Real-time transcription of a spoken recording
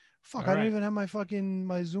Fuck, All I don't right. even have my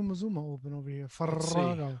Zuma open over here. Let's see.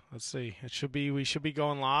 Farrago. Let's see. We should be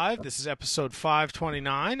going live. This is episode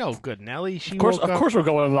 529. Oh, good. Nelly, she Of woke up. course, we're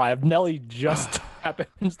going live. Nelly just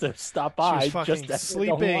happens to stop She was by fucking just as we're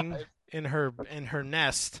going sleeping live. in her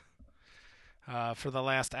nest for the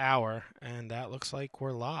last hour, and that looks like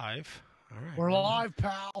we're live. All right. We're live,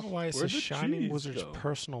 pal. Why is Where'd this the Shining cheese Wizard's go?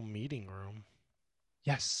 personal meeting room?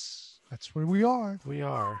 Yes, that's where we are. We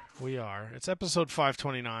are. It's episode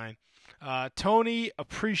 529. Tony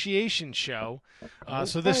Appreciation Show.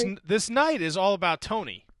 So this night is all about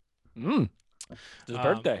Tony. It's his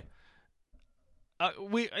birthday.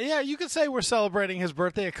 You could say we're celebrating his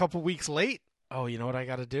birthday a couple weeks late. Oh, you know what I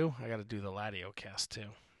got to do? I got to do the Ladio cast too.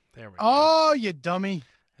 There we go. Oh, you dummy.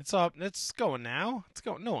 It's up. It's going now. It's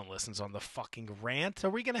going. No one listens on the fucking rant. Are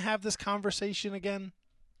we gonna have this conversation again?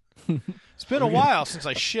 It's been a while since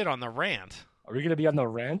I shit on the rant. Are we going to be on the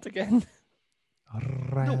rant again?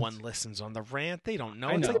 No one listens on the rant. They don't know.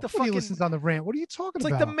 I It's know. like the Nobody fucking. listens on the rant. What are you talking It's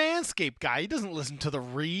like about? the Manscaped guy. He doesn't listen to the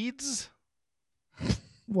reads.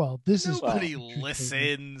 Well, this is Nobody fucking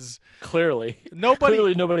listens. Clearly. Nobody.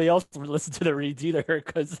 Clearly, nobody else listened to the reads either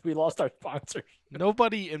because we lost our sponsor.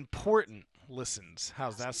 Nobody important listens.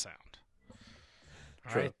 How's that sound?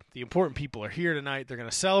 All True. right. The important people are here tonight. They're going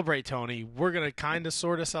to celebrate Tony. We're going to kind of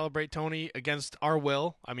sort of celebrate Tony against our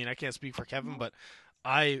will. I mean, I can't speak for Kevin, but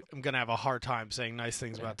I am going to have a hard time saying nice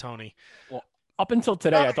things about Tony. Well, up until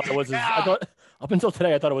today, I thought it was his. Up until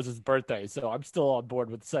today, I thought it was his birthday. So I'm still on board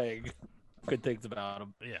with saying good things about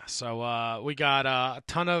him. Yeah. So we got a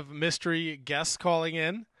ton of mystery guests calling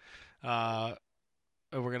in. We're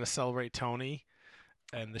going to celebrate Tony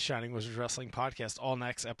and the Shining Wizards Wrestling Podcast all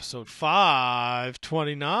next episode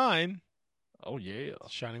 529. Oh yeah.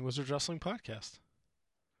 Shining Wizards Wrestling Podcast.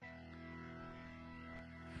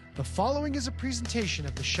 The following is a presentation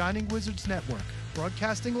of the Shining Wizards Network,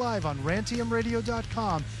 broadcasting live on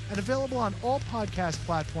rantiumradio.com and available on all podcast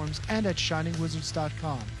platforms and at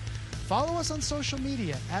shiningwizards.com. Follow us on social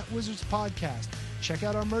media at Wizards Podcast. Check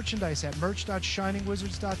out our merchandise at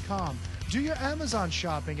merch.shiningwizards.com. Do your Amazon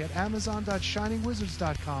shopping at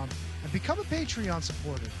amazon.shiningwizards.com and become a Patreon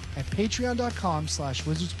supporter at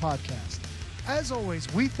patreon.com/wizardspodcast. As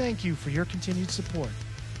always, we thank you for your continued support.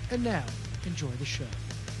 And now, enjoy the show.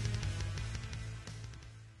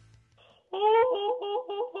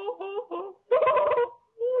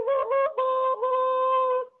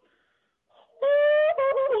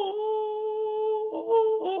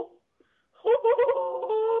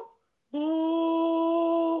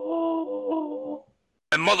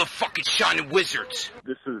 Motherfucking Shining Wizards.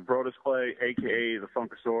 This is Brodus Clay, a.k.a. The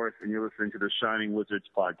Funkasaurus, and you're listening to the Shining Wizards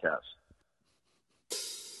podcast.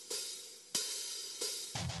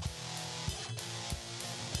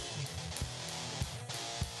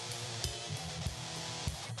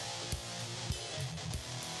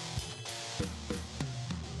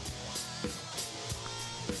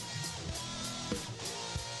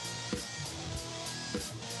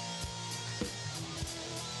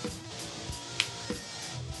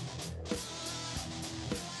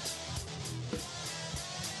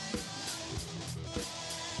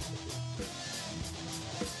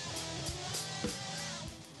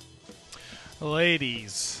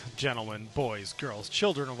 Ladies, gentlemen, boys, girls,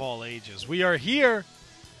 children of all ages, we are here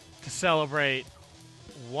to celebrate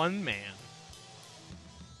one man.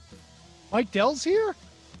 Mike Dell's here?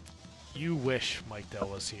 You wish Mike Dell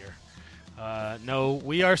was here. No,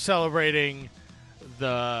 we are celebrating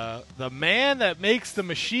the man that makes the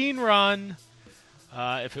machine run.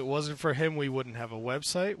 If it wasn't for him, we wouldn't have a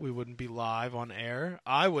website. We wouldn't be live on air.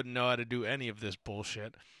 I wouldn't know how to do any of this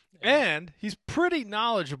bullshit. And he's pretty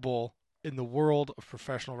knowledgeable in the world of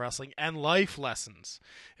professional wrestling and life lessons.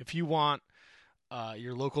 If you want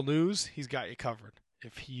your local news, he's got you covered.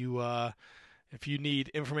 If you need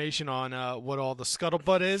information on what all the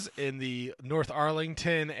scuttlebutt is in the North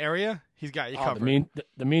Arlington area, he's got you covered.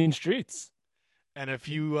 The mean streets. And if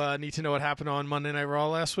you need to know what happened on Monday Night Raw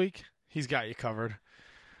last week, he's got you covered.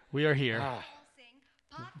 We are here.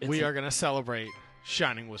 We are going to celebrate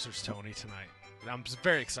Shining Wizards Tony tonight. And I'm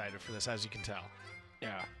very excited for this, as you can tell.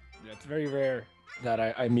 Yeah, it's very rare that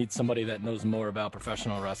I meet somebody that knows more about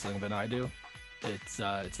professional wrestling than I do. It's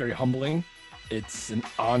very humbling. It's an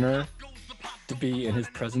honor to be in his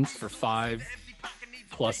presence for 5+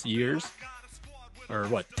 years. Or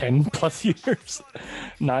what, 10+ years?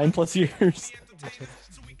 9+ years?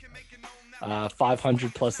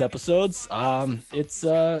 500+ episodes. It's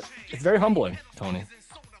very humbling, Tony.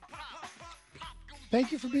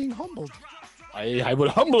 Thank you for being humbled. I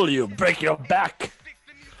would humble you, break your back.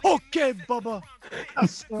 Okay, Bubba.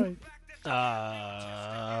 That's right.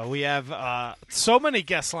 We have so many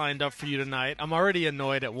guests lined up for you tonight. I'm already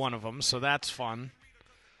annoyed at one of them, so that's fun.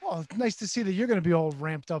 Oh, nice to see that you're going to be all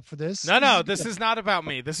ramped up for this. No, this is not about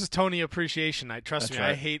me. This is Tony Appreciation Night. Trust That's me,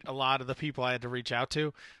 right. I hate a lot of the people I had to reach out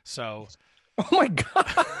to. So, Oh my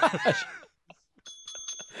gosh.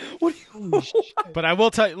 What do you? Holy shit. but I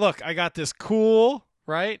will tell you. Look, I got this cool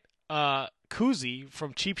koozie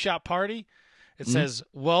from Cheap Shot Party. It says,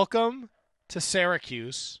 "Welcome to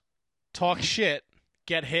Syracuse. Talk shit,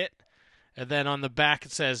 get hit." And then on the back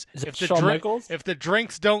it says, Is it "If the Shawn Michaels? if the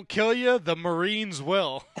drinks don't kill you, the Marines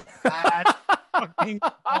will." That's fucking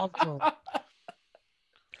awesome.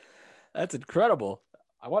 That's incredible.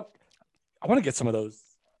 I want to get some of those.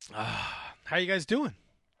 How you guys doing?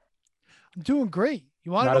 I'm doing great.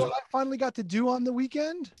 You want to Not know as- what I finally got to do on the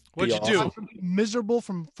weekend? What'd you Be do? awesome. Miserable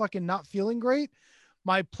from fucking not feeling great.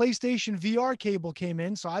 My PlayStation VR cable came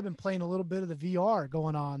in, so I've been playing a little bit of the VR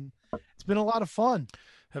going on. It's been a lot of fun.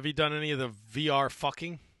 Have you done any of the VR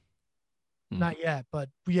fucking? Not yet, but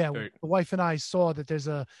yeah, Very- the wife and I saw that there's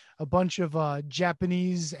a bunch of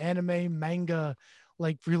Japanese anime manga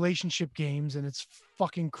like relationship games, and it's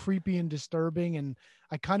fucking creepy and disturbing, and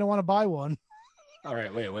I kind of want to buy one. All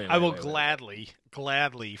right, wait. I will wait.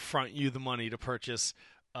 gladly front you the money to purchase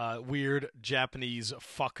a weird Japanese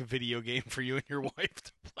fuck video game for you and your wife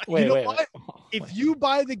to play. Wait, You know wait, what? wait. If you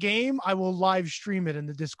buy the game, I will live stream it in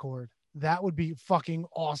the Discord. That would be fucking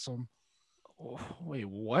awesome. Wait,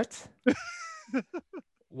 what?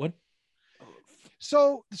 What?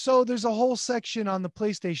 So there's a whole section on the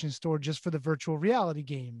PlayStation Store just for the virtual reality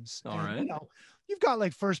games. All And, right. You know, you've got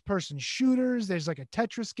like first person shooters. There's like a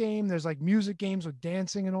Tetris game. There's like music games with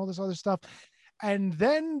dancing and all this other stuff. And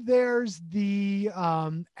then there's the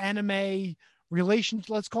anime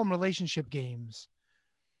let's call them relationship games,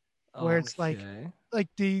 where it's like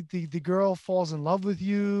Okay. the girl falls in love with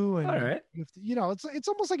you, and All right. you have to, you know, it's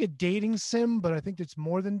almost like a dating sim, but I think it's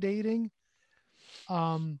more than dating.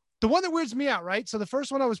 The one that weirds me out, right? So the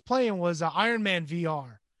first one I was playing was Iron Man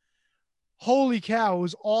VR. Holy cow, it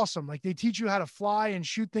was awesome. Like they teach you how to fly and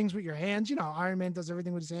shoot things with your hands. You know, how Iron Man does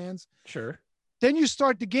everything with his hands. Sure. Then you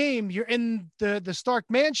start the game, you're in the Stark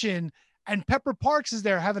mansion, and Pepper Parks is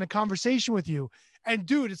there having a conversation with you. And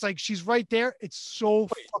dude, it's like she's right there. It's so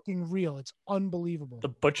fucking real. It's unbelievable. The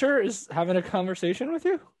butcher is having a conversation with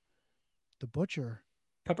you? The butcher.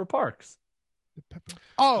 Pepper Parks. The Pepper.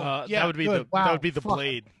 Oh, yeah, that would be good. the Wow, that would be the fuck.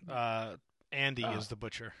 blade. Andy is the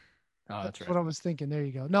butcher. Oh, That's that's what right. I was thinking. There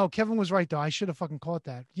you go. No, Kevin was right though. I should have fucking caught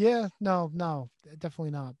that. Yeah, no,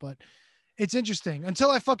 definitely not. But it's interesting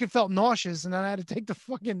until I fucking felt nauseous and then I had to take the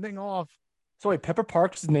fucking thing off. So wait, Pepper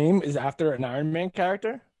Parks' name is after an Iron Man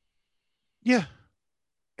character? Yeah,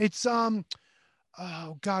 it's oh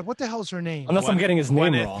god, what the hell's her name? Unless I'm getting his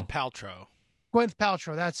name Gwyneth wrong. Paltrow. Gwyneth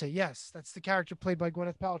Paltrow. That's it. Yes, that's the character played by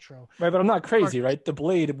Gwyneth Paltrow. Right, but I'm not crazy, right? The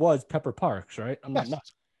blade was Pepper Parks, right? I'm Yes.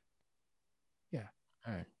 not. Yeah.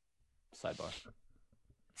 All right. Sidebar.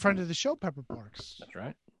 Friend of the show, Pepper Parks. That's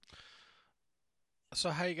right. So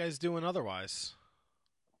how you guys doing otherwise?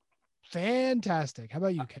 Fantastic. How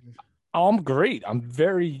about you, Kevin? Oh, I'm great. I'm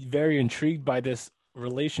very, very intrigued by this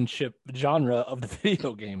relationship genre of the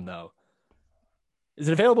video game, though. Is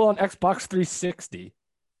it available on Xbox 360?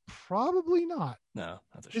 Probably not. No,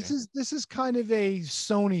 that's a shame. This is kind of a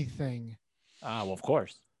Sony thing. Well, of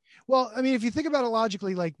course. Well, I mean, if you think about it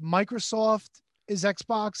logically, like Microsoft is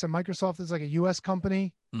Xbox and Microsoft is like a US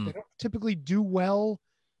company. Hmm. They don't typically do well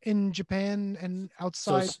in Japan and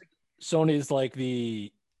So outside. Sony is like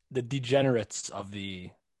the degenerates of the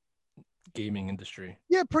gaming industry.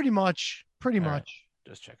 Yeah, pretty much. Pretty All right. much.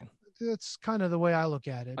 Just checking. That's kind of the way I look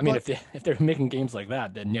at it. I mean, But, if they're making games like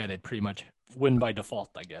that, then yeah, they'd pretty much win by default,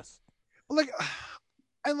 I guess. like,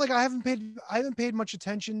 and like I haven't paid much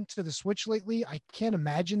attention to the Switch lately. I can't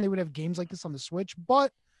imagine they would have games like this on the Switch,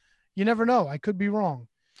 but you never know. I could be wrong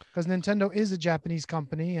because Nintendo is a Japanese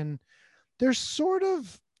company and they're sort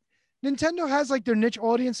of Nintendo has like their niche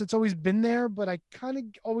audience that's always been there, but I kind of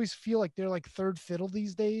always feel like they're like third fiddle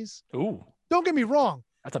these days. Ooh, Don't get me wrong.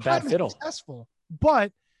 that's a bad highly fiddle. Successful,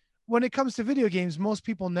 but when it comes to video games, most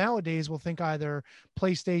people nowadays will think either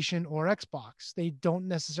PlayStation or Xbox. They don't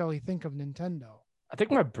necessarily think of Nintendo. I think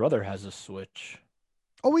my brother has a Switch.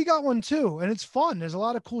 Oh, we got one too, and it's fun. There's a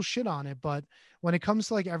lot of cool shit on it, but when it comes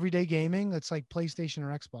to like everyday gaming, it's like PlayStation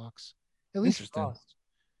or Xbox. At least for Interesting. us.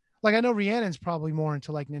 Like I know Rhiannon's probably more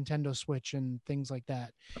into like Nintendo Switch and things like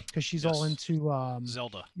that because she's all Yes. into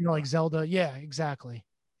Zelda. like Zelda. Yeah, exactly.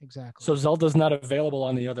 So Zelda's not available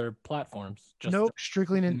on the other platforms. Just nope,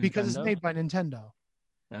 strictly because it's Nintendo? made by Nintendo. All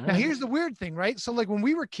Now right. here's the weird thing, right? So like when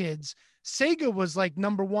we were kids, Sega was like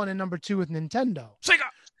number 1 and number 2 with Nintendo.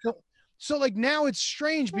 Sega. So like now it's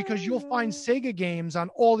strange because you'll find Sega games on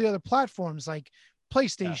all the other platforms like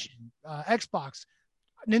PlayStation, Xbox,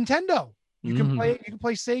 Nintendo. You can play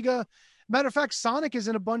Sega. Matter of fact, Sonic is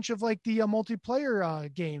in a bunch of like the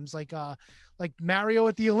multiplayer games, like Mario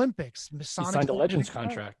at the Olympics. He Sonic signed a Legends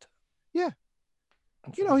contract. Yeah.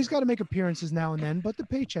 You know, he's got to make appearances now and then, but the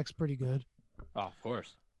paycheck's pretty good. Oh, of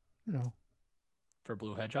course. You know, For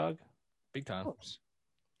Blue Hedgehog, big time. of course.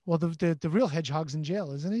 Well, the real Hedgehog's in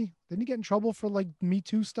jail, isn't he? Didn't he get in trouble for like Me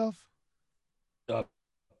Too stuff?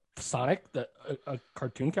 Sonic, a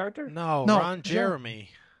cartoon character? No, No, Ron Jeremy.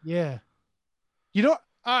 Yeah. You know,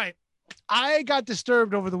 all right. I got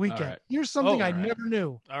disturbed over the weekend. right. Here's something Oh, I all right. never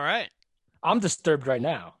knew. All right. I'm disturbed right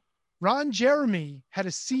now. Ron Jeremy had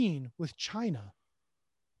a scene with China.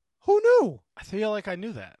 Who knew? I feel like I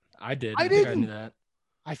knew that. I did. I think I didn't. knew that.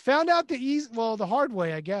 I found out the hard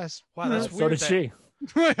way, I guess. Wow, that's So weird. did she.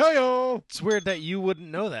 Hey-o. It's weird that you wouldn't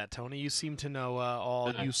know that, Tony. You seem to know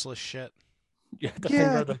all useless shit. You got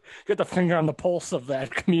the, Yeah. the finger on the pulse of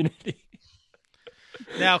that community.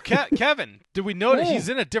 Now, Kevin, did we know that Oh. he's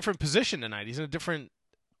in a different position tonight? He's in a different.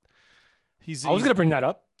 I was going to bring that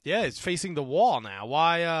up. Yeah, he's facing the wall now.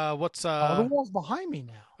 Why? What's The wall's behind me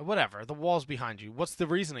now. whatever? The wall's behind you. What's the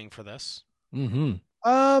reasoning for this? Mm-hmm.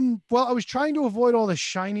 Well, I was trying to avoid all the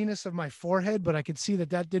shininess of my forehead, but I could see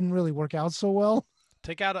that didn't really work out so well.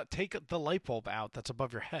 Take the light bulb out that's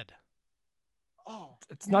above your head. Oh,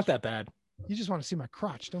 It's not that bad. you just want to see my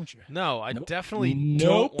crotch, don't you? No, I Nope. definitely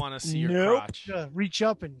Nope. don't want to see your Nope. crotch. Reach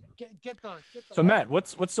up and get the. So, Matt,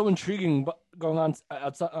 what's so intriguing going on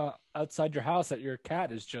outside your house that your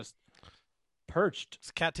cat is just perched? It's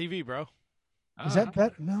Cat TV, bro. Is that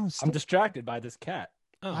better? No, it's I'm distracted by this cat.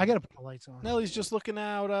 Oh. I gotta put the lights on. Nellie's just looking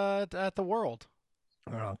out at the world.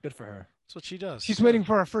 Oh, good for her. That's what she does. She's waiting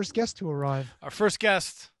for our first guest to arrive. Our first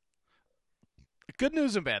guest. Good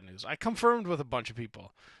news and bad news. I confirmed with a bunch of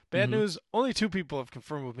people. Bad Mhm. news, only 2 people have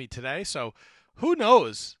confirmed with me today, so who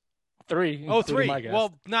knows? 3. Oh, including 3. My guest.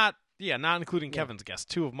 Well, not including Yeah. Kevin's guest.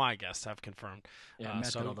 2 of my guests have confirmed. yeah, Matt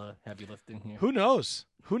so did all the heavy lifting here. Who knows?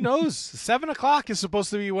 Who knows? 7 o'clock is supposed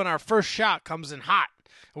to be when our first shot comes in hot.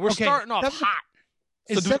 And we're Okay, starting off 7 hot.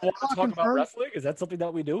 So Is do we 7 want to o'clock talk about confirmed? wrestling? Is that something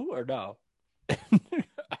that we do or no?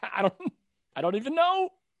 I don't even know.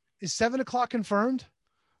 Is 7 o'clock confirmed?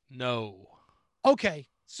 No. Okay,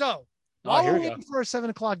 so Oh, while here we're we go. waiting for a 7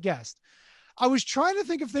 o'clock guest, I was trying to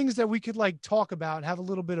think of things that we could like talk about, have a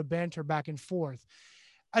little bit of banter back and forth.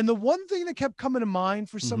 And the one thing that kept coming to mind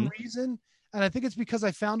for some Mm-hmm. reason, and I think it's because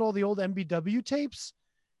I found all the old MBW tapes,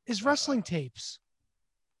 is wrestling tapes.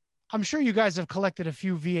 I'm sure you guys have collected a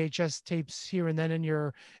few VHS tapes here and then in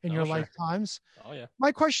your sure. lifetimes. Oh yeah.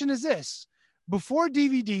 My question is this: before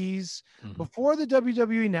DVDs, Mhm. before the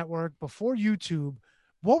WWE Network, before YouTube,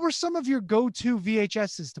 what were some of your go-to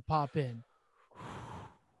VHSs to pop in?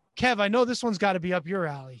 Kev, I know this one's got to be up your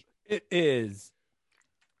alley. It is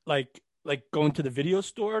like going to the video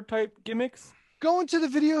store type gimmicks. Going to the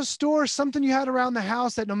video store, something you had around the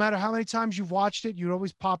house that no matter how many times you've watched it, you'd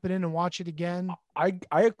always pop it in and watch it again. I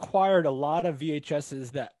acquired a lot of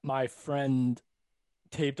VHSs that my friend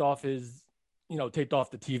taped off the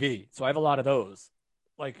TV. So I have a lot of those,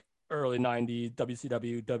 like early 90s,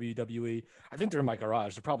 WCW, WWE. I think they're in my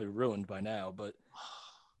garage. They're probably ruined by now, but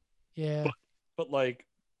Yeah. but like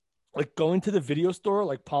going to the video store,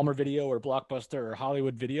 like Palmer Video or Blockbuster or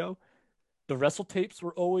Hollywood Video, the wrestle tapes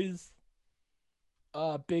were always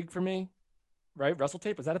big for me. Right? Wrestle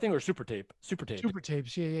tape, is that a thing, or super tape? Super tape. Super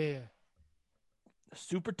tapes. Yeah.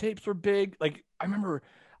 Super tapes were big. Like I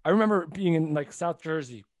remember being in like South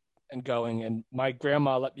Jersey and going, and my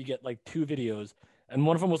grandma let me get like 2 videos, and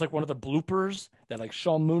one of them was like one of the bloopers that like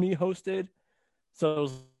Sean Mooney hosted. So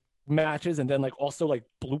those matches, and then like also like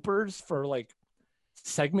bloopers for like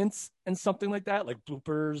segments and something like that, like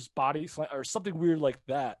bloopers, body slam, or something weird like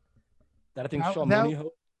that. That I think Sean Mooney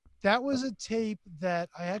hosted. That was a tape that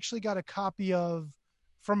I actually got a copy of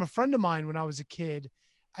from a friend of mine when I was a kid.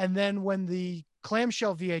 And then when the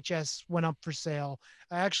clamshell VHS went up for sale,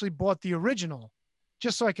 I actually bought the original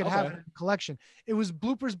just so I could have it in the collection. It was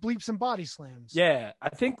bloopers, bleeps, and body slams. Yeah, I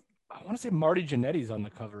want to say Marty Jannetty's on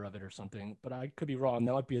the cover of it or something, but I could be wrong.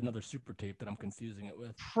 That might be another super tape that I'm confusing it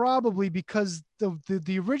with. Probably because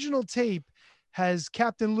the original tape has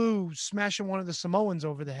Captain Lou smashing one of the Samoans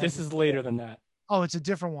over the head. This is later than that. Oh, it's a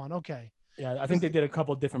different one. Okay. Yeah, I think they did a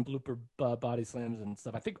couple of different blooper body slams and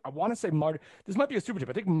stuff. I want to say Marty. This might be a super tape.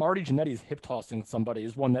 I think Marty Jannetty's hip tossing somebody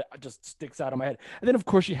is one that just sticks out of my head. And then of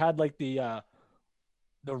course you had like the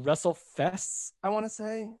Wrestle Fests. I want to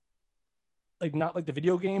say, like not like the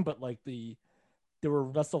video game, but like there were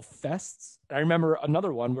Wrestle Fests. I remember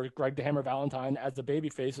another one where Greg the Hammer Valentine as the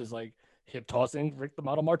babyface is like hip tossing Rick the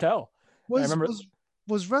Model Martel. I Was remember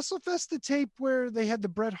was WrestleFest the tape where they had the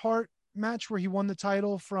Bret Hart match where he won the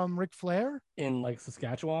title from Ric Flair? in like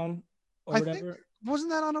Saskatchewan or I whatever. think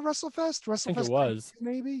wasn't that on a WrestleFest? I think it WrestleFest was.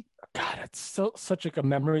 maybe. God, it's such like a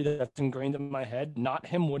memory that's ingrained in my head. Not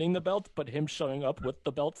him winning the belt, but him showing up with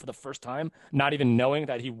the belt for the first time, not even knowing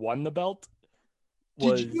that he won the belt.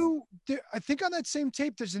 I think on that same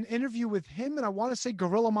tape, there's an interview with him, and I want to say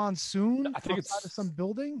Gorilla Monsoon. I think outside of some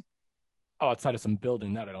building. Oh, outside of some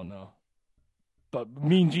building, that I don't know. But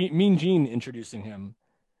Mean Gene introducing him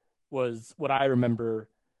was what I remember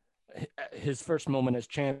his first moment as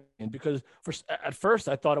champion, because at first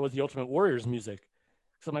I thought it was the Ultimate Warrior's music.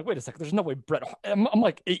 So I'm like, wait a second, there's no way Bret Hart. I'm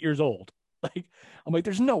like 8 years old. I'm like,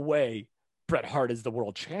 there's no way Bret Hart is the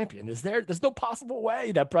world champion. Is there? There's no possible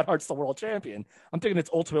way that Bret Hart's the world champion. I'm thinking it's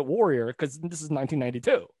Ultimate Warrior because this is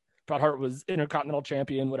 1992. Bret Hart was Intercontinental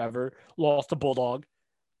Champion, whatever, lost to Bulldog,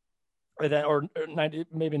 or 90,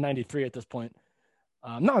 maybe 93 at this point.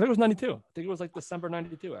 No, I think it was 92. I think it was like December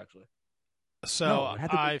 92, actually. So No,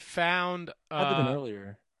 I found had to have been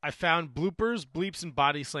earlier. I found bloopers, bleeps, and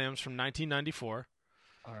body slams from 1994.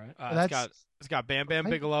 All right. It's got Bam Bam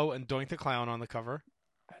Bigelow and Doink the Clown on the cover.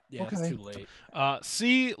 Yeah, Okay. it's too late.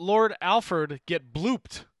 See Lord Alfred get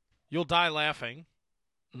blooped. You'll die laughing.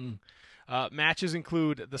 Mm. Matches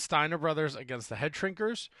include the Steiner brothers against the Head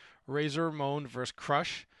Shrinkers, Razor Ramon versus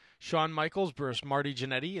Crush, Shawn Michaels versus Marty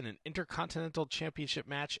Jannetty in an Intercontinental Championship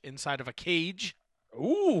match inside of a cage.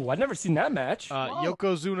 Ooh, I've never seen that match.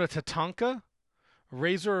 Yokozuna Tatanka,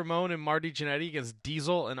 Razor Ramon and Marty Jannetty against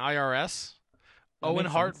Diesel and IRS. That Owen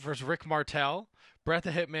makes Hart sense. versus Rick Martel. Bret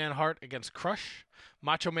the Hitman Hart against Crush.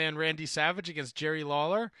 Macho Man Randy Savage against Jerry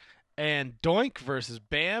Lawler. And Doink versus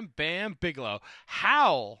Bam Bam Bigelow.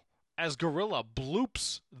 Howl as Gorilla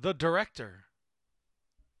bloops the director.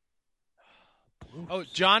 Oh,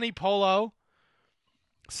 Johnny Polo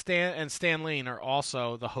Stan Lane are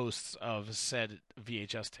also the hosts of said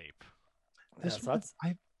VHS tape.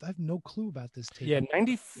 I have no clue about this tape. Yeah,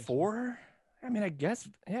 94? I mean, I guess,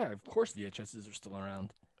 yeah, of course VHSs are still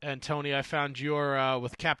around. And Tony, I found your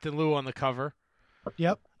with Captain Lou on the cover.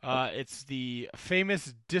 Yep. It's the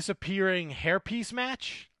famous disappearing hairpiece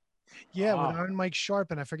match. Yeah, with Iron Mike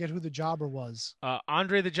Sharp, and I forget who the jobber was.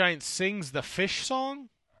 Andre the Giant sings the Fish song.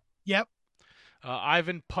 Yep.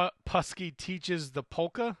 Ivan Putski teaches the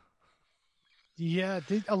polka. Yeah,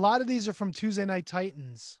 a lot of these are from Tuesday Night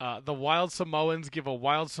Titans. The Wild Samoans give a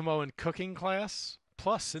Wild Samoan cooking class,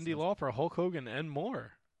 plus Cyndi Lauper, Hulk Hogan, and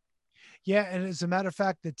more. Yeah, and as a matter of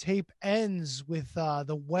fact, the tape ends with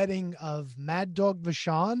the wedding of Mad Dog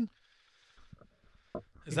Vachon.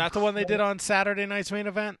 Is that the one they did on Saturday Night's Main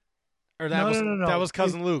Event? Or that No. That was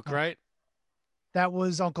Cousin Luke, right? That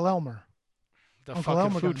was Uncle Elmer. The Uncle fucking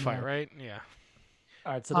Elmer food got fight, involved. right? Yeah.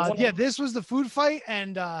 All right, so this was the food fight,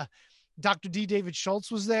 and Dr. D. David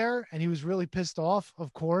Schultz was there, and he was really pissed off,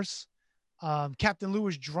 of course. Captain Lou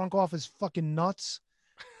was drunk off his fucking nuts.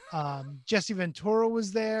 Jesse Ventura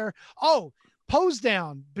was there. Oh, pose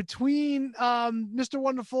down between Mr.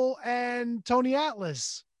 Wonderful and Tony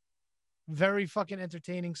Atlas. Very fucking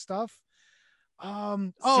entertaining stuff.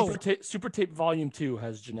 Super Tape Volume 2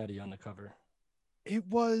 has Jannetty on the cover. It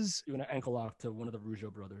was doing an ankle lock to one of the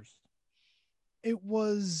Rougeau brothers. It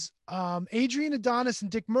was Adrian Adonis and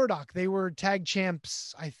Dick Murdoch. They were tag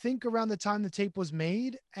champs, I think, around the time the tape was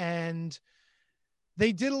made. And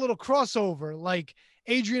they did a little crossover. Like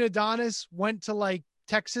Adrian Adonis went to like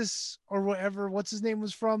Texas or whatever, what's his name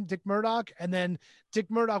was from, Dick Murdoch. And then Dick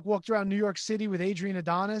Murdoch walked around New York City with Adrian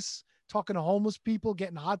Adonis, talking to homeless people,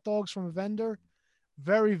 getting hot dogs from a vendor.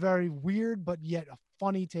 Very, very weird, but yet a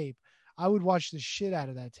funny tape. I would watch the shit out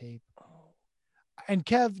of that tape. And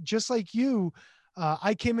Kev, just like you,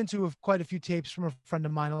 I came into quite a few tapes from a friend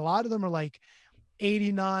of mine. A lot of them are like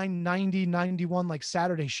 89, 90, 91, like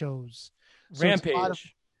Saturday shows. So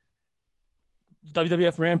Rampage.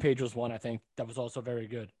 WWF Rampage was one, I think, that was also very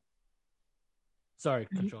good. Sorry.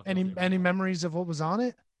 Any memories of what was on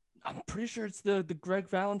it? I'm pretty sure it's the Greg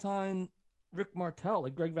Valentine, Rick Martel,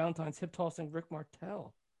 like Greg Valentine's hip tossing Rick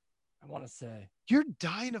Martel, I want to say. You're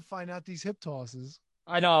dying to find out these hip tosses.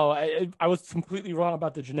 I know. I was completely wrong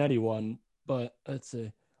about the Jannetty one, but let's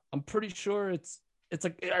see. I'm pretty sure it's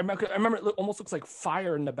like I remember it almost looks like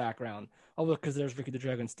fire in the background. Oh, look, because there's Ricky the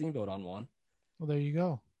Dragon Steamboat on one. Well, there you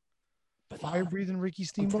go. But Fire breathing Ricky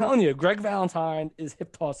Steamboat. I'm telling you, Greg Valentine is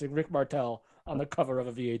hip tossing Rick Martel on the cover of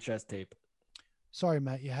a VHS tape. Sorry,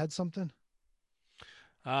 Matt, you had something?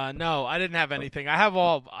 No, I didn't have anything. I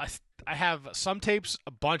have some tapes,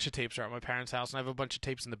 a bunch of tapes are at my parents' house, and I have a bunch of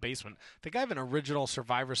tapes in the basement. I think I have an original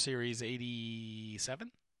Survivor Series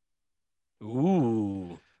 87.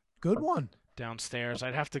 Ooh. Good one. downstairs.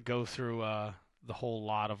 I'd have to go through the whole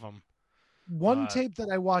lot of them. One tape that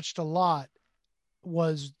I watched a lot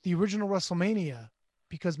was the original WrestleMania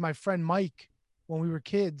because my friend Mike, when we were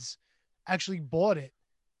kids, actually bought it.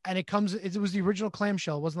 And it was the original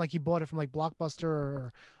clamshell. It wasn't like he bought it from like Blockbuster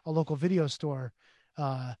or a local video store.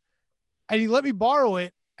 And he let me borrow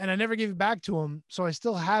it and I never gave it back to him. So I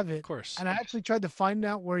still have it. Of course. And I actually tried to find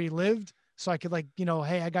out where he lived so I could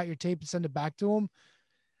hey, I got your tape and send it back to him.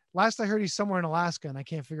 Last I heard he's somewhere in Alaska and I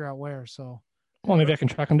can't figure out where. So. Well, maybe I can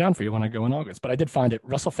track him down for you when I go in August. But I did find it.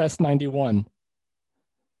 WrestleFest 91.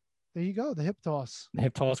 There you go. The hip toss. The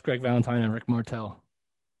hip toss, Greg Valentine and Rick Martel.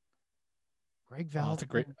 Greg Oh,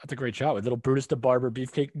 Valentine. that's a great shot with little Brutus the Barber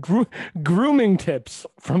Beefcake grooming tips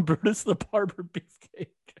from Brutus the Barber Beefcake.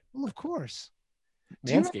 Well, of course.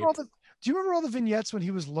 Do you remember all the vignettes when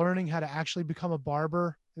he was learning how to actually become a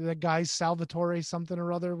barber? That guy Salvatore something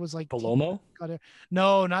or other was like Palomo?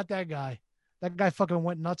 No, not that guy. That guy fucking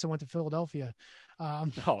went nuts and went to Philadelphia.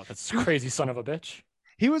 Oh, that's crazy son of a bitch.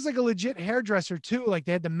 He was like a legit hairdresser too. Like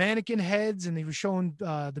they had the mannequin heads and he was showing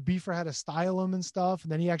the beefer how to style them and stuff.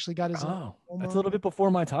 And then he actually got his own. That's a little bit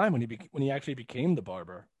before my time when he actually became the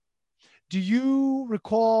barber. Do you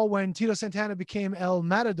recall when Tito Santana became El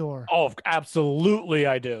Matador? Oh, absolutely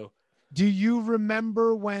I do. Do you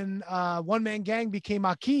remember when One Man Gang became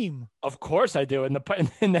Akeem? Of course I do. In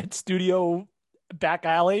that studio back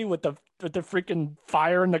alley with the freaking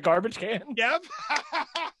fire in the garbage can. Yep.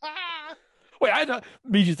 Wait,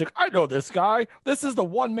 Miji's like, I know this guy. This is the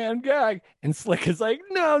One Man Gang. And Slick is like,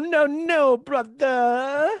 no,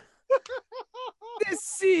 brother.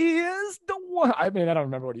 This is the one. I mean, I don't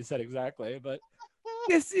remember what he said exactly, but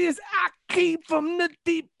this is Akeem from the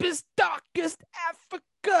deepest, darkest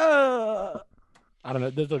Africa. I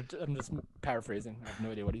don't know. I'm just paraphrasing. I have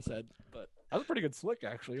no idea what he said, but that was a pretty good Slick,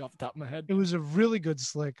 actually, off the top of my head. It was a really good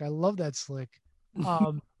Slick. I love that Slick.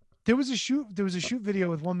 There was a shoot video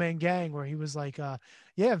with One Man Gang where he was like,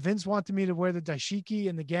 yeah, Vince wanted me to wear the dashiki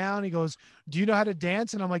and the gown. He goes, do you know how to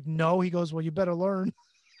dance? And I'm like, no. He goes, well, you better learn.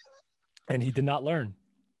 And he did not learn.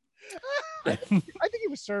 I think he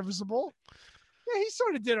was serviceable. Yeah, he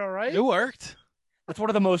sort of did all right. It worked. That's one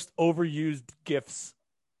of the most overused gifs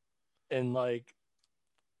in like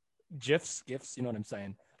gifs, you know what I'm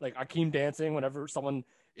saying? Like Akeem dancing, whenever someone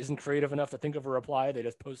isn't creative enough to think of a reply, they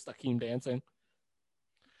just post Akeem dancing.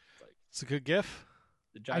 It's a good gif.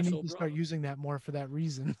 I need to start using that more for that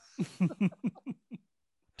reason.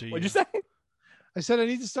 What'd you say? I said I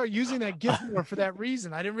need to start using that gif more for that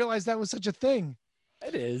reason. I didn't realize that was such a thing.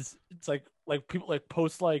 It is. It's like people like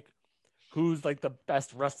post like who's like the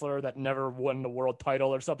best wrestler that never won the world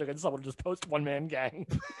title or something, and someone just post One Man Gang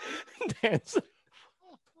dance.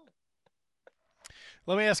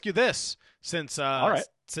 Let me ask you this, since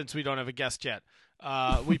we don't have a guest yet.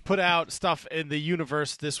 We put out stuff in the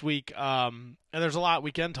universe this week, and there's a lot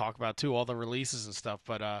we can talk about too, all the releases and stuff.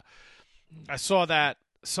 But I saw that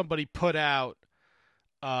somebody put out,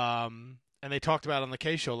 and they talked about on the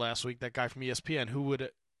K Show last week, that guy from ESPN.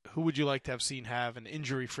 Who would you like to have seen have an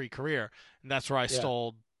injury-free career? And that's where I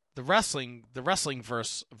stole the wrestling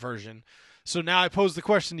verse version. So now I pose the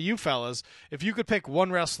question to you fellas: if you could pick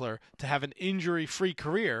one wrestler to have an injury-free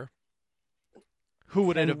career, who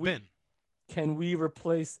would it have been? Can we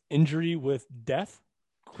replace injury with death?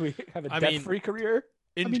 Can we have a death-free career?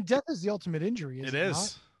 Death is the ultimate injury. It is.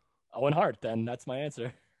 Not? Owen Hart, then. That's my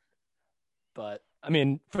answer. But, I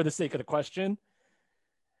mean, for the sake of the question,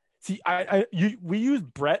 see, we use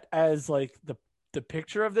Brett as, like, the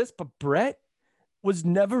picture of this, but Brett was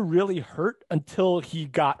never really hurt until he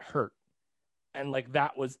got hurt. And, like,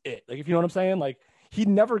 that was it. Like, if you know what I'm saying? Like, he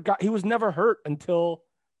was never hurt until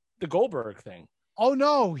the Goldberg thing. Oh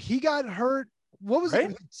no, he got hurt. What was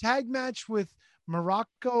it? A tag match with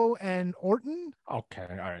Morocco and Orton? Okay,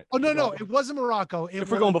 all right. Oh no, it wasn't Morocco.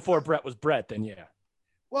 If we're going before Brett was Brett, then yeah.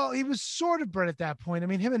 Well, he was sort of Brett at that point. I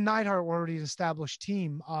mean, him and Neidhart were already an established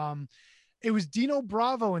team. It was Dino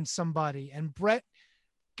Bravo and somebody, and Brett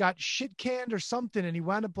got shit canned or something, and he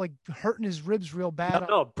wound up like hurting his ribs real bad.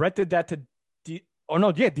 No, Brett did that to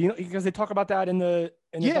Dino, because they talk about that in the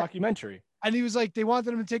documentary. And he was like, they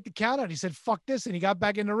wanted him to take the count out. He said, fuck this. And he got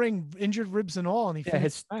back in the ring, injured ribs and all. And he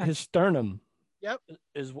finished his sternum. Yep.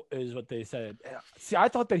 Is what they said. See, I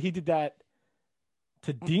thought that he did that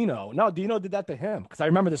to Dino. No, Dino did that to him. Because I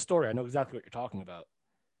remember the story. I know exactly what you're talking about.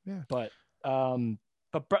 Yeah. But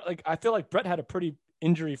Brett, like, I feel like Brett had a pretty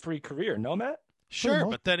injury-free career. No, Matt? Sure,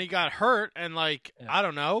 but then he got hurt and, like, I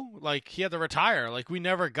don't know. Like, he had to retire. Like, we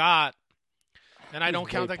never got... And I don't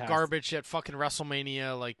count that garbage at fucking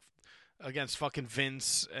WrestleMania, like, against fucking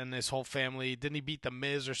Vince and his whole family. Didn't he beat The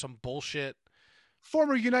Miz or some bullshit?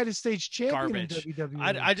 former United States champion Garbage. in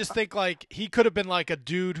WWE. I just think like he could have been like a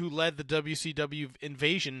dude who led the WCW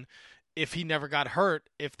invasion if he never got hurt.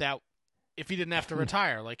 If he didn't have to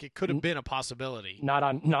retire, like it could have been a possibility. Not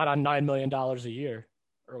on $9 million a year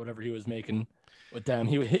or whatever he was making with them.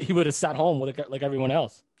 He would have sat home with it like everyone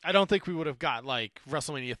else. I don't think we would have got like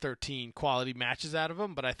WrestleMania 13 quality matches out of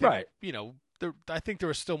him, but I think I think there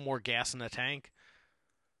was still more gas in the tank.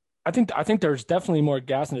 I think there's definitely more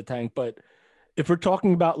gas in the tank, but if we're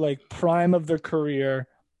talking about like prime of their career,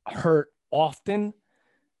 hurt Austin,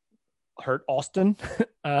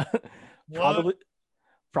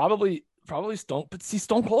 probably Stone. But see,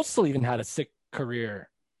 Stone Cold still even had a sick career,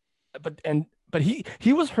 but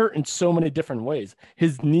he was hurt in so many different ways.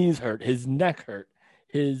 His knees hurt, his neck hurt,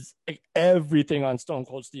 his everything on Stone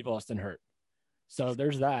Cold Steve Austin hurt. So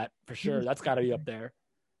there's that for sure. That's got to be up there.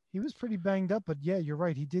 He was pretty banged up, but yeah, you're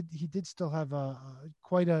right. He did still have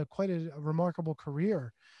quite a remarkable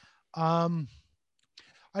career. I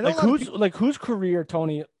know whose career,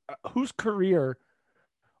 Tony? Whose career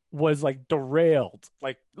was like derailed,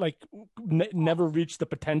 never reached the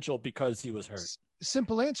potential because he was hurt?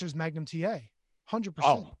 Simple answers, Magnum TA, 100%.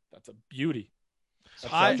 Oh, that's a beauty.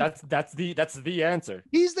 That's the answer.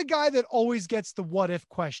 He's the guy that always gets the what if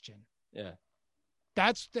question. Yeah.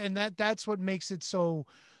 That's what makes it so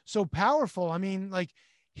powerful. I mean, like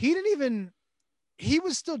he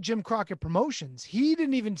was still Jim Crockett Promotions. He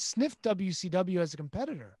didn't even sniff WCW as a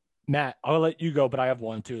competitor. Matt, I'll let you go, but I have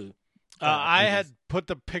one too. I had put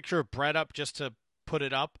the picture of Brett up just to put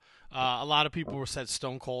it up. A lot of people said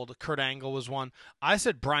Stone Cold. Kurt Angle was one. I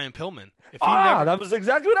said Brian Pillman. That was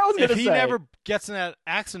exactly what I was going to say. If he never gets in that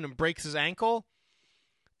accident and breaks his ankle,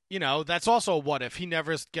 that's also a what if. He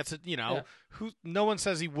never gets it, no one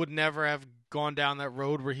says he would never have gone down that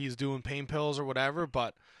road where he's doing pain pills or whatever,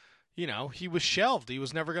 but, he was shelved. He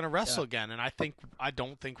was never going to wrestle again, and I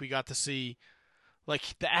don't think we got to see, like,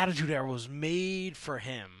 the Attitude Era was made for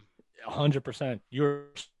him. 100%. You're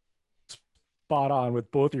spot on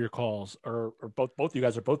with both of your calls, or both you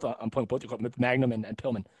guys are both on point. Both your calls with Magnum and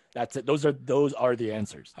Pillman. That's it. Those are the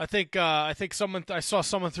answers. I think I saw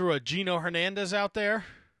someone threw a Gino Hernandez out there.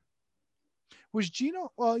 Was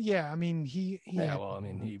Gino? Well, yeah. I mean, he had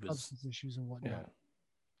he was substance issues and whatnot. Yeah.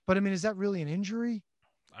 But I mean, is that really an injury?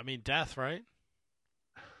 I mean, death, right?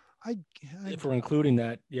 If we're including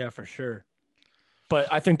that, yeah, for sure. But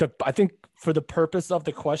I think for the purpose of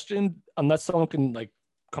the question, unless someone can like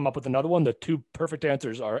come up with another one, the two perfect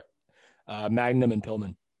answers are Magnum and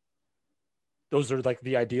Pillman. Those are like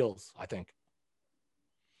the ideals, I think.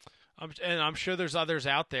 And I'm sure there's others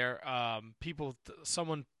out there.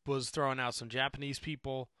 Someone was throwing out some Japanese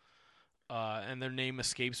people, and their name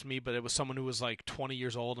escapes me, but it was someone who was like 20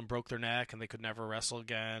 years old and broke their neck, and they could never wrestle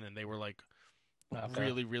again, and they were like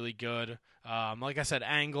really, really good. Like I said,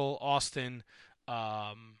 Angle, Austin,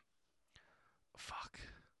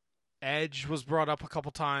 Edge was brought up a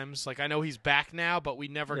couple times. Like I know he's back now, but we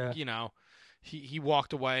never, he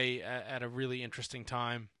walked away at a really interesting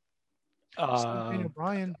time. Daniel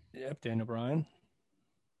Bryan. Yep, Daniel Bryan.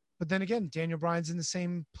 But then again, Daniel Bryan's in the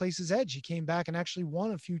same place as Edge. He came back and actually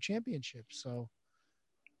won a few championships. So,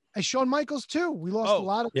 and Shawn Michaels too. We lost a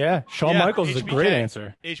lot of. Yeah, Shawn Michaels is a great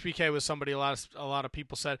answer. HBK was somebody a lot of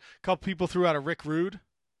people said. A couple people threw out a Rick Rude.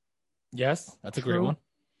 Yes, that's a great one.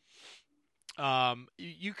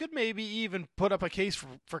 You could maybe even put up a case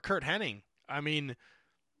for Kurt Hennig. I mean.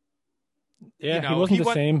 Yeah, he wasn't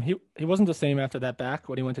the same. He wasn't the same after that back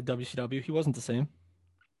when he went to WCW. He wasn't the same.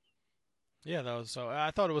 Yeah, so I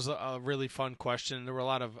thought it was a really fun question. There were a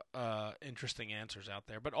lot of interesting answers out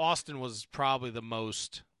there, but Austin was probably the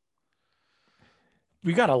most.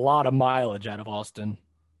 We got a lot of mileage out of Austin.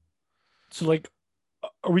 So, like,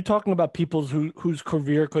 are we talking about people whose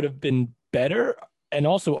career could have been better? And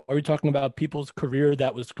also, are we talking about people's career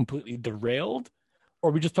that was completely derailed? Or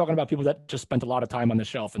are we just talking about people that just spent a lot of time on the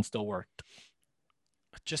shelf and still worked?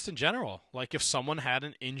 Just in general, like if someone had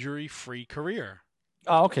an injury-free career.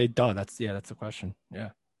 Oh, okay, duh. That's the question. Yeah.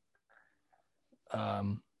 I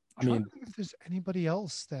mean, if there's anybody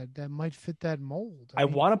else that might fit that mold. I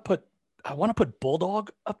want to put Bulldog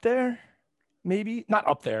up there, maybe not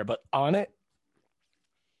up there, but on it.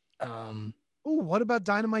 What about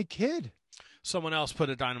Dynamite Kid? Someone else put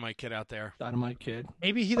a Dynamite Kid out there. Dynamite Kid.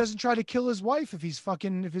 Maybe he doesn't try to kill his wife if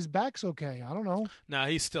his back's okay. I don't know. No,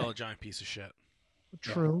 he's still a giant piece of shit.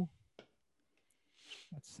 True.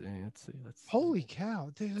 Let's see. Holy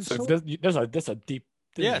cow! There's a deep.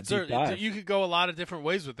 You could go a lot of different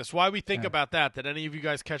ways with this. Why we think about that? Did any of you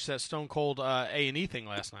guys catch that Stone Cold A&E thing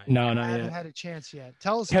last night? No, not I yet. haven't had a chance yet.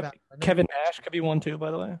 Tell us about it. Kevin Nash could be one too,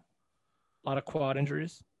 by the way. A lot of quad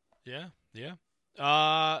injuries. Yeah.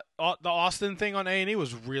 The Austin thing on A&E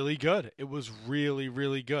was really good. It was really,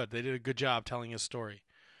 really good. They did a good job telling his story.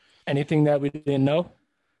 Anything that we didn't know?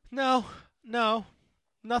 No,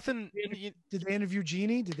 nothing. Did they interview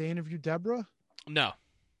Jeannie? Did they interview Deborah? No.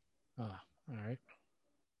 Oh, all right.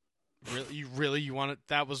 You wanted?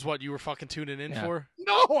 That was what you were fucking tuning in for?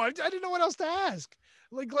 No, I didn't know what else to ask.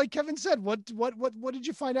 Like Kevin said, what did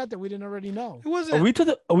you find out that we didn't already know? It wasn't. Are we to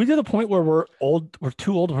the point where we're old? We're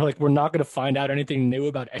too old. We're not going to find out anything new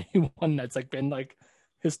about anyone that's like been like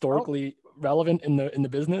historically relevant in the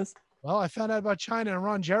business. Well, I found out about China and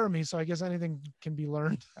Ron Jeremy, so I guess anything can be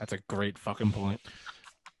learned. That's a great fucking point.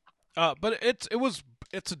 But it's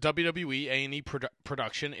a WWE A&E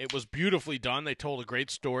production. It was beautifully done. They told a great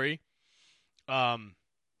story.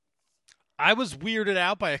 I was weirded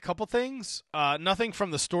out by a couple things. Nothing from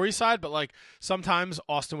the story side, but like sometimes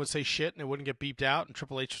Austin would say shit and it wouldn't get beeped out, and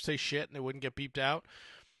Triple H would say shit and it wouldn't get beeped out.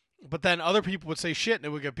 But then other people would say shit and it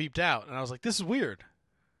would get beeped out, and I was like, this is weird.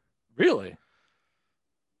 Really?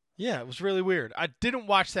 Yeah, it was really weird. I didn't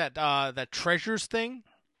watch that Treasures thing.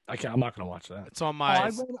 I'm not going to watch that. It's on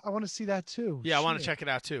my. I want to see that too. Yeah, I want to check it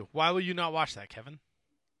out too. Why will you not watch that, Kevin?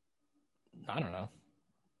 I don't know.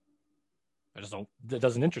 I just don't. It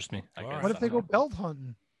doesn't interest me. I guess. What if they go belt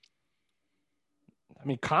hunting? I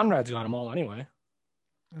mean, Conrad's got them all anyway.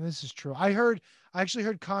 And this is true. I actually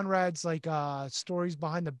heard Conrad's like stories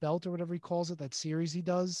behind the belt or whatever he calls it. That series he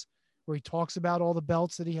does, where he talks about all the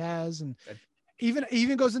belts that he has, and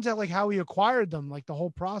even goes into like how he acquired them, like the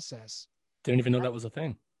whole process. Didn't even know that was a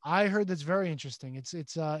thing. I heard that's very interesting.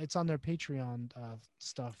 It's on their Patreon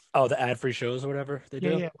stuff. Oh, the ad-free shows or whatever they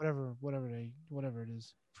do. Yeah, whatever it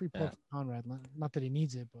is. Free plug for Conrad. Not that he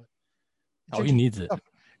needs it, but he needs it.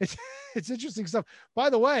 It's interesting stuff. By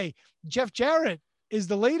the way, Jeff Jarrett is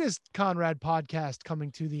the latest Conrad podcast coming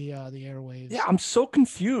to the airwaves. Yeah, I'm so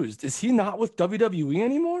confused. Is he not with WWE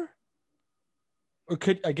anymore? Or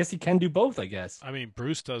I guess he can do both, I guess. I mean,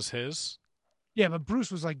 Bruce does his. Yeah, but Bruce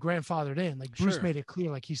was like grandfathered in. Like Bruce made it clear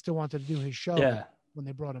like he still wanted to do his show when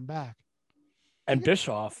they brought him back. And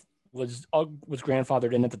Bischoff was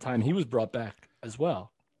grandfathered in at the time he was brought back as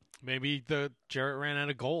well. Maybe the Jarrett ran out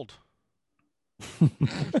of gold.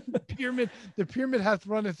 The pyramid hath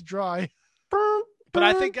runneth dry. But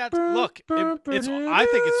I think that's I think it's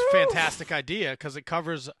a fantastic idea because it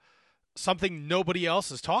covers something nobody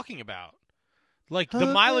else is talking about. Like the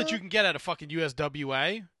mileage you can get at a fucking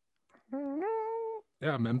USWA.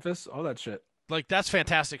 Yeah, Memphis, all that shit. Like that's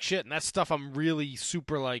fantastic shit, and that's stuff I'm really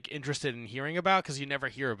super like interested in hearing about because you never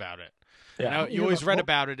hear about it. Yeah, you always read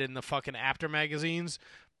about it in the fucking after magazines,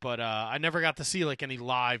 but I never got to see like any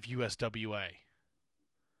live USWA.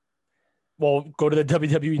 Well, go to the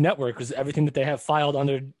WWE Network because everything that they have filed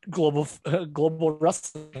under Global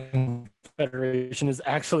Wrestling Federation is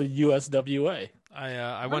actually USWA.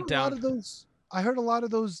 I went down. I heard a lot of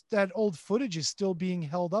those. That old footage is still being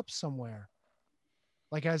held up somewhere,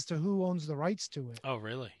 like as to who owns the rights to it. Oh,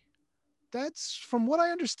 really? That's from what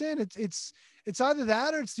I understand. It's either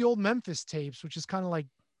that or it's the old Memphis tapes, which is kind of like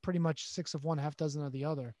pretty much 6 of one, half dozen of the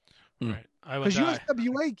other. Right. Because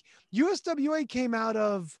USWA came out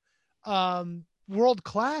of World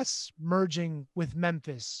Class merging with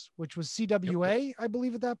Memphis, which was CWA, I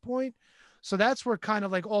believe, at that point. So that's where kind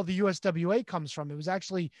of like all the USWA comes from. It was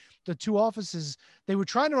actually the two offices. They were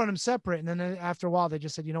trying to run them separate. And then after a while, they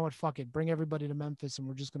just said, you know what, fuck it. Bring everybody to Memphis and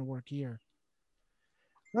we're just going to work here.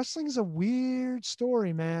 Wrestling is a weird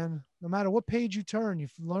story, man. No matter what page you turn,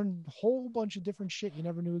 you've learned a whole bunch of different shit you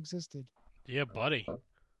never knew existed. Yeah, buddy.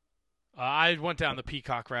 I went down the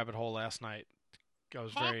Peacock rabbit hole last night. I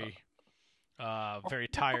was very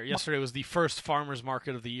tired. Yesterday was the first farmer's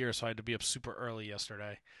market of the year, so I had to be up super early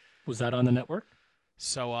yesterday. Was that on the network?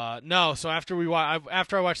 So no. So after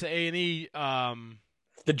I watched the A&E,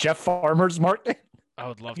 the Jeff Farmer's market. I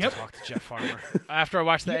would love to talk to Jeff Farmer. After I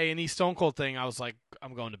watched the A&E Stone Cold thing, I was like,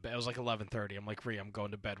 I'm going to bed. It was like 11:30. I'm like, I'm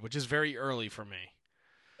going to bed, which is very early for me.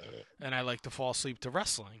 And I like to fall asleep to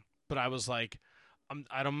wrestling. But I was like, I'm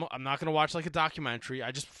not going to watch like a documentary.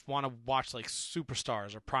 I just want to watch like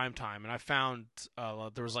Superstars or Primetime. And I found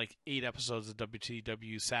there was like 8 episodes of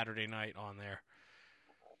WTW Saturday Night on there.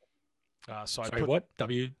 Sorry, what?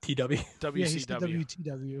 WTW? WCW.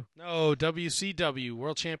 WTW. No, WCW,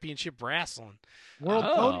 World Championship Wrestling. World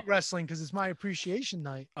Tony Wrestling, because it's my appreciation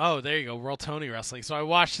night. Oh, there you go, World Tony Wrestling. So I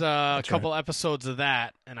watched a couple episodes of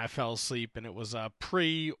that, and I fell asleep, and it was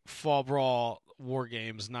pre-Fall Brawl War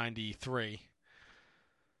Games 93.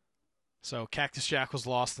 So Cactus Jack was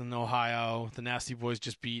lost in Ohio. The Nasty Boys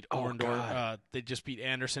just beat Orndorff. They just beat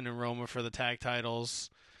Anderson and Roma for the tag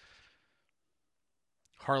titles.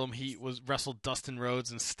 Harlem Heat wrestled Dustin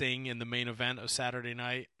Rhodes and Sting in the main event of Saturday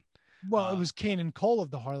night. Well, it was Kane and Cole of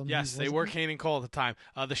the Harlem Heat. Yes, they wasn't were it? Kane and Cole at the time.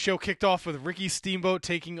 The show kicked off with Ricky Steamboat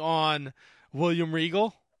taking on William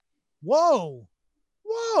Regal. Whoa.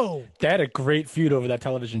 Whoa. They had a great feud over that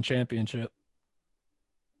television championship.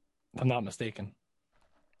 If I'm not mistaken.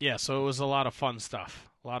 Yeah, so it was a lot of fun stuff.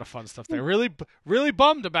 A lot of fun stuff there. Really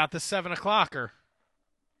bummed about this 7:00-er.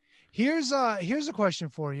 Here's a question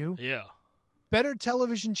for you. Yeah. Better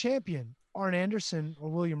television champion, Arn Anderson or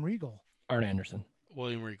William Regal? Arn Anderson.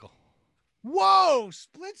 William Regal. Whoa,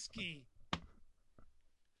 Splitsky.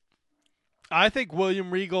 I think William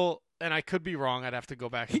Regal, and I could be wrong. I'd have to go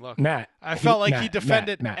back and look. I He felt like he Matt,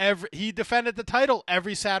 defended Matt. he defended the title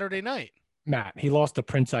every Saturday night. Matt, he lost to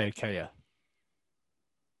Prince Iaukea.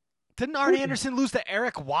 Didn't Arn Anderson lose to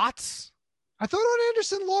Eric Watts? I thought Arn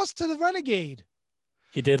Anderson lost to the Renegade.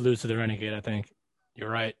 He did lose to the Renegade, I think. You're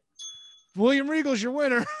right. William Regal's your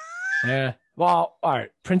winner. Yeah. Well, all right.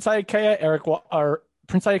 Prince Iaukea, or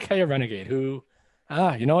Prince Iaukea Renegade. Who?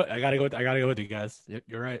 You know what? I gotta go with you guys.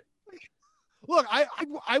 You're right. Look,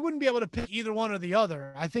 I wouldn't be able to pick either one or the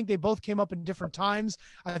other. I think they both came up in different times.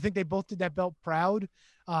 I think they both did that belt proud.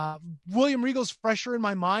 William Regal's fresher in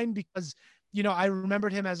my mind because, I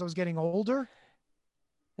remembered him as I was getting older.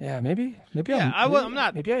 Yeah, maybe. Yeah, I'm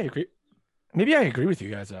not. Maybe I agree. Maybe I agree with you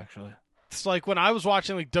guys actually. It's like when I was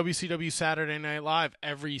watching like WCW Saturday Night Live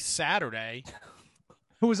every Saturday.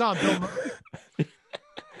 Who was on? Bill Murray.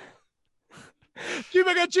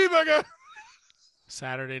 Cheeseburger.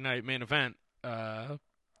 Saturday night main event.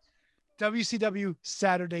 WCW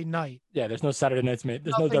Saturday Night. Yeah, there's no Saturday nights, mate.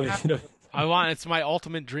 There's Nothing no WCW. It's my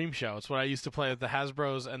ultimate dream show. It's what I used to play with the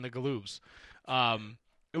Hasbros and the Galoobs.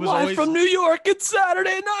 It was Live always from New York. It's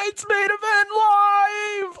Saturday night's main event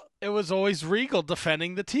live. It was always Regal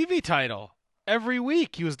defending the TV title. Every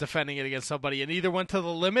week he was defending it against somebody and either went to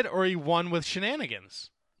the limit or he won with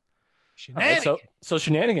shenanigans. Shenanigans. All right, so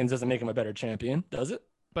shenanigans doesn't make him a better champion, does it?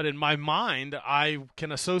 But in my mind, I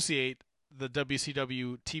can associate the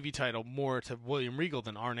WCW TV title more to William Regal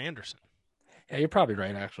than Arn Anderson. Yeah, you're probably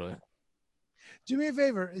right, actually. Do me a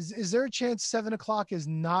favor. Is there a chance 7:00 is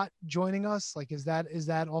not joining us? Like, is that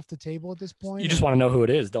off the table at this point? You just want to know who it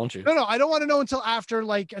is, don't you? No. I don't want to know until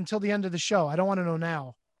until the end of the show. I don't want to know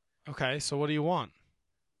now. Okay, so what do you want?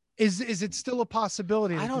 Is it still a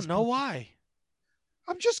possibility? I don't know why.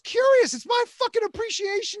 I'm just curious. It's my fucking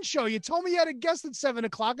appreciation show. You told me you had a guest at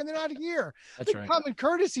 7:00 and they're not here. That's the right. common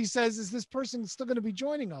courtesy says, is this person still going to be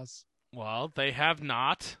joining us? Well, they have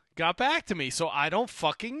not got back to me, so I don't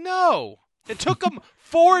fucking know. It took them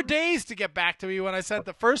 4 days to get back to me when I sent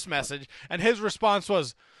the first message, and his response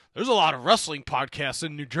was, "There's a lot of wrestling podcasts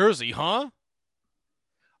in New Jersey, huh?"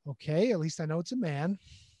 Okay, at least I know it's a man.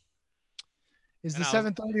 Is And the I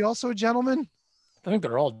was- 730 also a gentleman? I think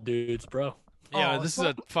they're all dudes, bro. Yeah, Oh, this is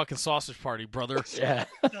a fucking sausage party, brother. Yeah.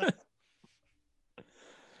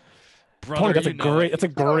 Brother, Tony, that's you know it. that's a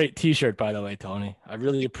great T-shirt, by the way, Tony. I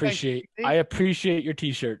really appreciate. you. I appreciate your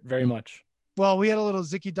T-shirt very much. Well, we had a little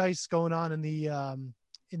Zicky Dice going on in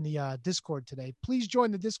the Discord today. Please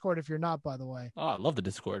join the Discord if you're not, by the way. Oh, I love the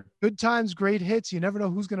Discord. Good times, great hits. You never know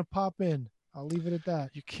who's going to pop in. I'll leave it at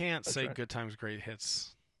that. You can't That's say right. good times, great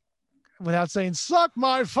hits. Without saying, suck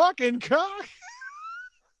my fucking cock.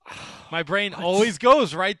 My brain always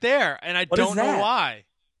goes right there, and I What is don't know that? why.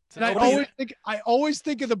 It's And an I always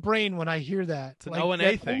think of the brain when I hear that. It's an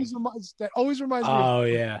O&A thing. That always reminds me. Oh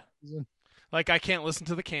yeah. Like I can't listen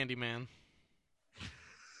to the Candyman.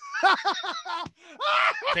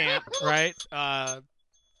 Can't, right?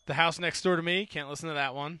 The House Next Door to Me, can't listen to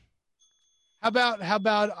that one. How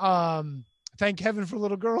about Thank Heaven for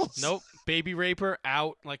Little Girls? Nope. Baby Raper,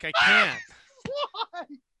 out. Like I can't. Why?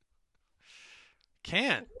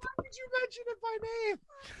 Can't. Why would you mention it by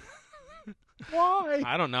name? Why?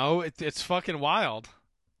 I don't know. It's fucking wild.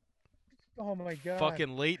 Oh my god.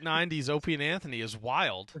 Fucking late 90s Opie and Anthony is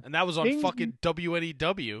wild. And that was on Things fucking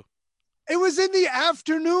WNEW. It was in the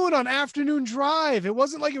afternoon on Afternoon Drive. It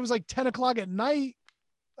wasn't like it was like 10:00 at night.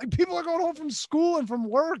 Like people are going home from school and from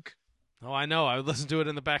work. Oh, I know. I would listen to it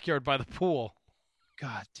in the backyard by the pool.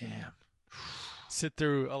 God damn. Sit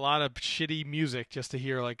through a lot of shitty music just to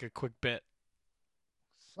hear like a quick bit.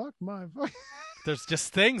 Fuck my fuck. There's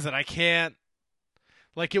just things that I can't.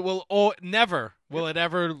 Like it will. Oh, never will it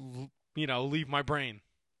ever. Leave my brain.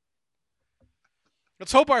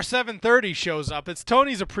 Let's hope our 7:30 shows up. It's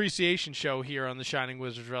Tony's appreciation show here on the Shining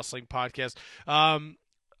Wizards Wrestling Podcast.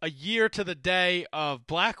 A year to the day of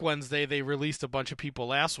Black Wednesday, they released a bunch of people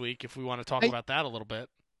last week. If we want to talk Hey. about that a little bit.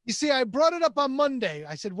 You see, I brought it up on Monday.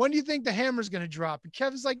 I said, when do you think the hammer's going to drop? And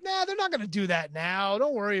Kevin's like, nah, they're not going to do that now.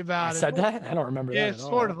 Don't worry about I it. said that? I don't remember Yeah, that at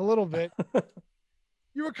sort all. of, a little bit.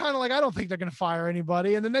 You were kind of like, I don't think they're going to fire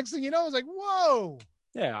anybody. And the next thing you know, I was like, whoa.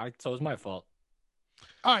 Yeah, so it was my fault.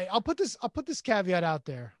 All right, I'll put this caveat out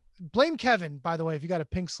there. Blame Kevin, by the way, if you got a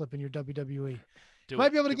pink slip in your WWE.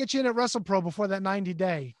 Might be able to get you in at WrestlePro before that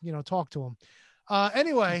 90-day, talk to him.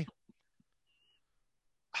 Anyway,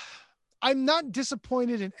 I'm not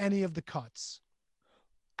disappointed in any of the cuts.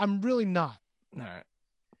 I'm really not. All right.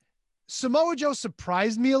 Samoa Joe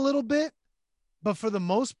surprised me a little bit, but for the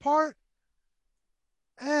most part,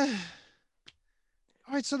 all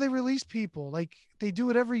right, so they release people. Like, they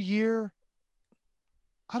do it every year.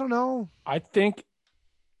 I don't know. I think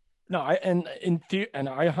I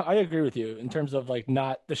agree with you in terms of like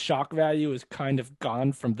not the shock value is kind of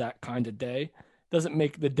gone from that kind of day. Doesn't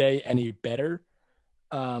make the day any better.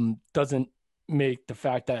 Doesn't make the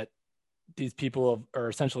fact that these people are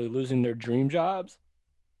essentially losing their dream jobs.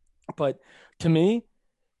 But to me,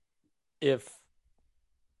 if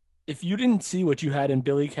you didn't see what you had in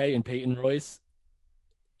Billy Kay and Peyton Royce,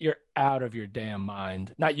 you're out of your damn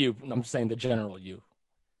mind. Not you. I'm saying the general you.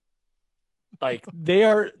 Like they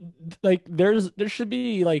are like there should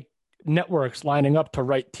be like networks lining up to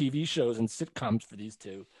write TV shows and sitcoms for these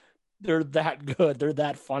two. They're that good, they're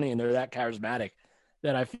that funny, and they're that charismatic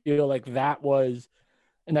that I feel like that was,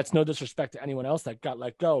 and that's no disrespect to anyone else that got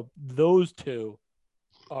let go. Those two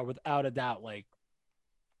are without a doubt like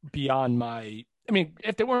beyond my. I mean,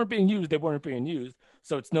 if they weren't being used, they weren't being used.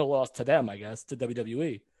 So it's no loss to them, I guess, to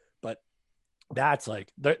WWE. But that's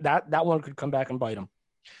like that one could come back and bite them.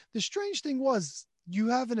 The strange thing was, you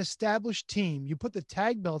have an established team. You put the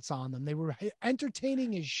tag belts on them. They were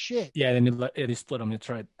entertaining as shit. Yeah, then they split them. That's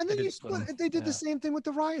right. And then they did the same thing with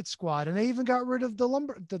the Riot Squad, and they even got rid of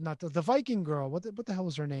the Viking girl. What the hell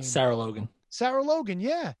was her name? Sarah Logan. Sarah Logan.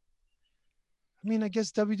 Yeah. I mean, I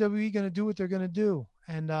guess WWE going to do what they're going to do,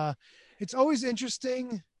 and it's always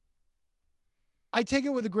interesting. I take it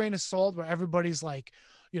with a grain of salt, where everybody's like,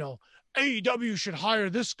 AEW should hire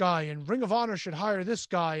this guy, and Ring of Honor should hire this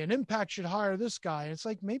guy, and Impact should hire this guy. And it's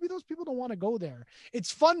like, maybe those people don't want to go there.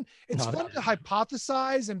 It's fun. It's fun to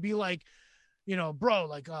hypothesize and be like, bro,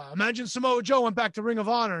 like, imagine Samoa Joe went back to Ring of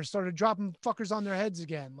Honor and started dropping fuckers on their heads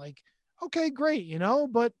again. Like, okay, great,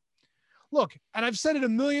 but look, and I've said it a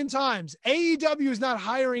million times, AEW is not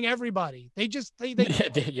hiring everybody. They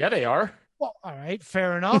they are. Well, all right,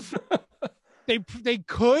 fair enough. They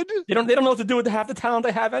could. They don't know what to do with half the talent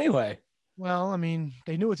they have anyway. Well, I mean,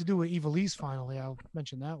 they knew what to do with Eva Lee's finally. I'll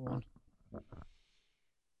mention that one.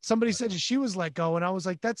 Somebody said she was let go, and I was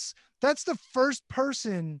like, that's the first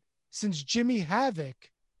person since Jimmy Havoc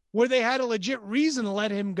where they had a legit reason to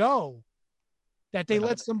let him go, that they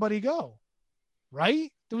let somebody go,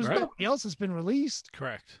 right? There was nobody else that's been released.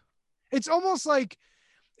 Correct. It's almost like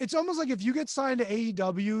if you get signed to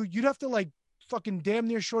AEW, you'd have to like fucking damn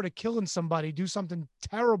near short of killing somebody, do something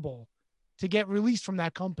terrible to get released from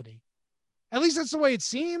that company. At least that's the way it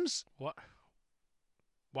seems. What?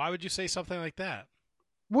 Why would you say something like that?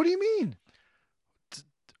 What do you mean?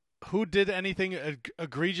 Who did anything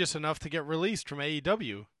egregious enough to get released from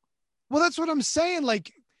AEW? Well, that's what I'm saying.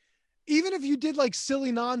 Like, even if you did like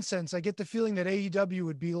silly nonsense, I get the feeling that AEW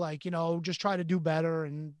would be like, just try to do better,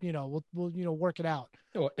 and we'll work it out.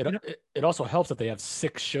 It also helps that they have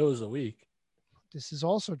 6 shows a week. This is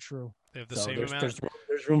also true. They have the same amount.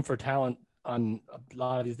 There's room for talent on a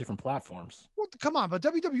lot of these different platforms. Well, come on, but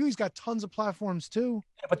WWE's got tons of platforms too.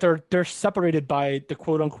 Yeah, but they're separated by the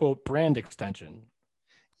quote unquote brand extension.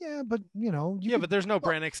 Yeah, but but there's no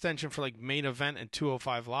brand extension for like Main Event and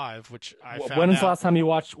 205 Live, which I found When was out. the last time you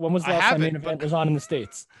watched? When was the last time Main Event was on in the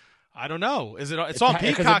States? I don't know. Is it? It's on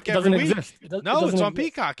Peacock every week. It's on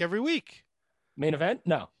Peacock every week. Main Event?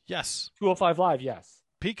 No. Yes. 205 Live? Yes.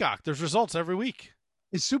 Peacock. There's results every week.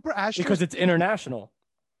 Is Super Astro because it's international?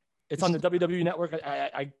 It's on the WWE network.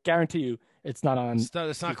 I guarantee you, it's not on.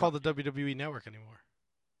 It's not called the WWE network anymore.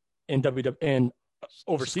 In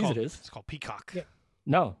overseas, it is. It's called Peacock. Yeah.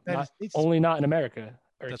 No, only not in America.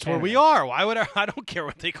 That's Canada. Where we are. Why would I don't care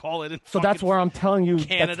what they call it. So that's where I'm telling you.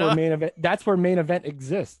 Canada. That's where Main Event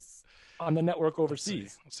exists on the network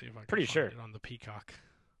overseas. Let's see if I can pretty find sure it on the Peacock.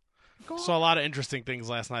 Saw a lot of interesting things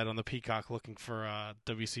last night on the Peacock looking for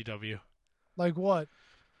WCW. Like what?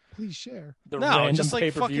 Please share. The random just like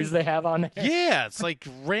pay-per-views they have on there. Yeah, it's like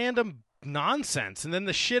random nonsense. And then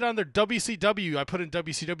the shit on their WCW, I put in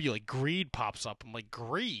WCW, like Greed pops up. I'm like,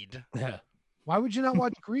 Greed? Yeah. Why would you not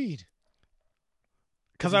watch Greed?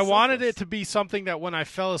 Because I wanted it to be something that when I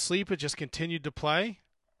fell asleep, it just continued to play.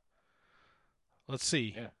 Let's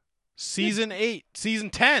see. Yeah. Season 8, Season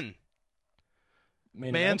 10. Main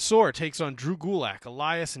event? Mansoor takes on Drew Gulak.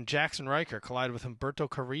 Elias and Jackson Riker collide with Humberto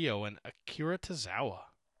Carrillo and Akira Tozawa.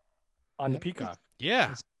 On the Peacock.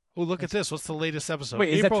 Yeah. Oh, look at this. What's the latest episode? Wait,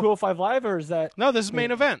 is that 205 Live or is that? No, this is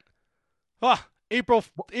main event. April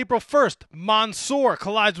 1st, Mansoor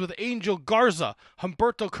collides with Angel Garza.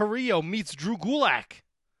 Humberto Carrillo meets Drew Gulak.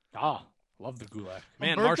 Ah, love the Gulak.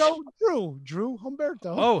 Man, Humberto, Drew Humberto.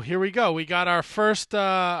 Oh, here we go. We got our first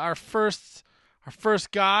guy, our first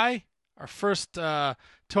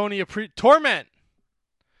Tony Torment.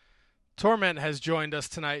 Torment has joined us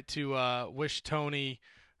tonight to wish Tony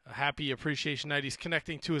a happy appreciation night. He's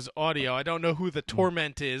connecting to his audio. I don't know who the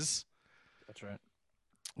Torment is. That's right.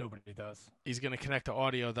 Nobody does. He's going to connect to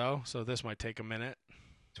audio, though, so this might take a minute.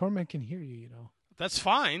 Torment can hear you, you know. That's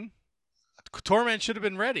fine. Torment should have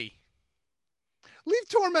been ready. Leave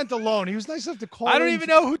Torment alone. He was nice enough to call. I don't even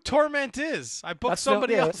know who Torment is. I booked That's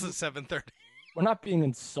somebody no- yeah. else at 7:30. We're not being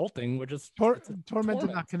insulting. We're just Torment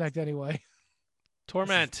did not connect anyway.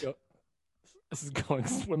 Torment. This is going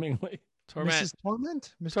swimmingly. Torment. Mrs.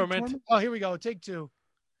 Torment? Mr. Torment. Oh, here we go. Take 2.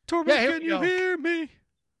 Torment, Yeah, here can we you go. hear me?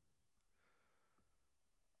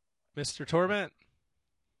 Mr. Torment.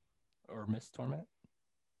 Or Miss Torment.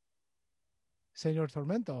 Senor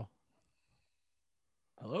Tormento.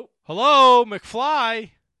 Hello? Hello,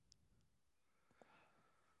 McFly.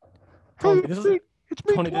 Tony, this is, It's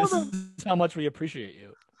me, Tony, this Torment. is how much we appreciate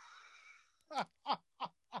you.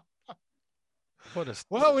 What is?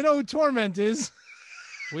 Well, we know who Torment is.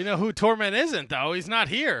 We know who Torment isn't, though. He's not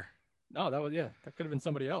here. No, that could have been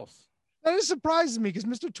somebody else. That just surprises me because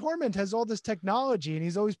Mr. Torment has all this technology and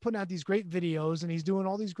he's always putting out these great videos and he's doing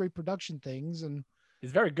all these great production things. And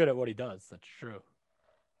He's very good at what he does. That's true.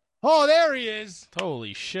 oh, there he is.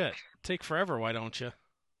 Holy shit. Take forever, why don't you?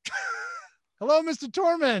 Hello, Mr.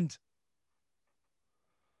 Torment.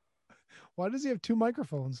 Why does he have 2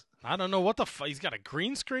 microphones? I don't know what the fuck. He's got a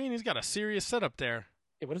green screen. He's got a serious setup there.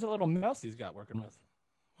 Hey, what is that little mouse he's got working with?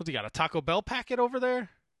 What's he got? A Taco Bell packet over there?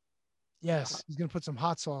 Yes, he's gonna put some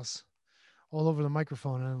hot sauce all over the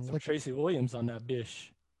microphone and Some lick it. Tracy Williams on that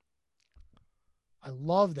dish. I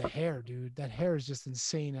love the hair, dude. That hair is just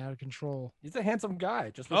insane, out of control. He's a handsome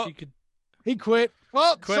guy. Just wish Oh. he could. He quit.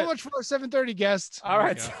 Well, Quit. so much for our 7:30 guest. All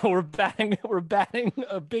right, we go. so we're batting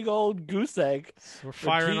a big old goose egg. We're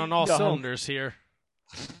firing on all Keep going. cylinders here.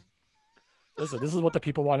 Listen, this is what the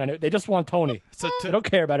people want to know. They just want Tony. It's a They don't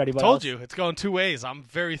care about anybody told else. you, it's going 2 ways. I'm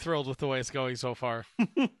very thrilled with the way it's going so far.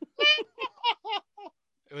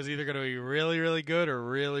 It was either going to be really, really good or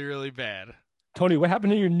really, really bad. Tony, what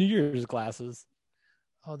happened to your New Year's glasses?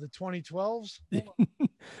 Oh, the 2012s.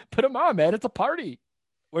 Put them on, man. It's a party.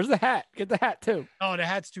 Where's the hat? Get the hat too. Oh, the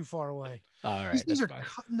hat's too far away. All right, These things that's are fine.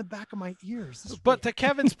 cutting the back of my ears. This is But to weird.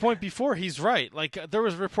 Kevin's point before, he's right. Like, there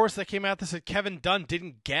was reports that came out that said Kevin Dunn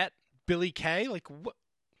didn't get Billie Kay. Like, what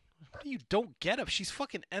do you don't get of? She's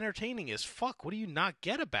fucking entertaining as fuck. What do you not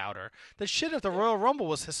get about her? The shit at the Royal Rumble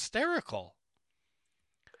was hysterical.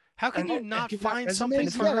 How can And- you and not give find that something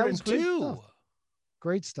resumes? for Yeah, her that to was great do? stuff.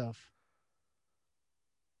 Great stuff.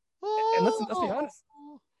 And let's be honest.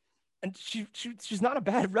 And she's not a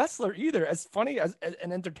bad wrestler either. As funny as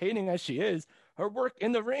and entertaining as she is, her work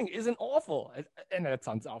in the ring isn't awful. And that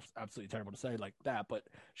sounds absolutely terrible to say like that, but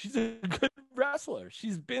she's a good wrestler.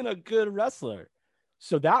 She's been a good wrestler.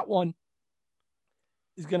 So that one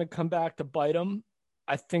is going to come back to bite him.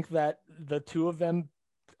 I think that the two of them,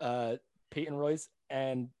 Peyton Royce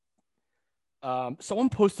and someone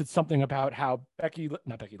posted something about how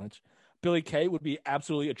Billie Kay would be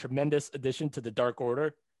absolutely a tremendous addition to the Dark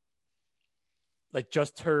Order. Like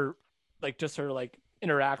just her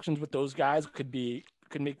interactions with those guys could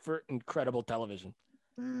make for incredible television.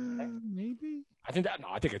 Maybe. I think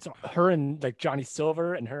it's her and like Johnny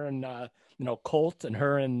Silver and her and Colt and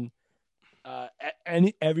her and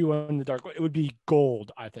everyone in the Dark Order. It would be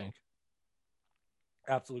gold, I think.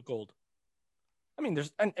 Absolute gold. I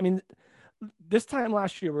mean, this time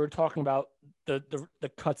last year we were talking about the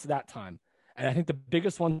cuts that time, and I think the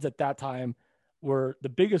biggest ones at that time were the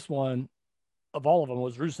biggest one of all of them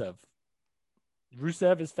was Rusev.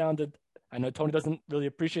 Rusev has founded. I know Tony doesn't really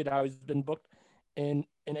appreciate how he's been booked in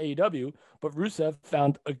AEW, but Rusev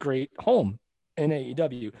found a great home in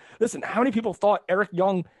AEW. Listen, how many people thought Eric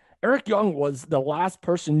Young was the last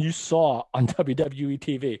person you saw on WWE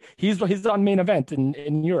TV? He's on Main Event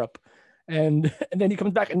in Europe. And then he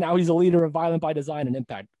comes back and now he's a leader of Violent by Design and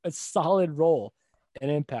Impact. A solid role in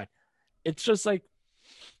Impact. It's just like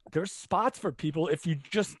there's spots for people if you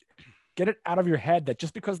just get it out of your head that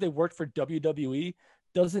just because they work for WWE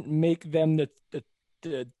doesn't make them the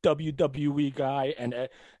WWE guy, and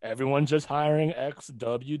everyone's just hiring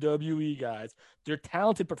ex-WWE guys. They're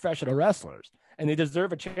talented professional wrestlers, and they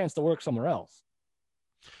deserve a chance to work somewhere else.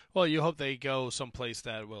 Well, you hope they go someplace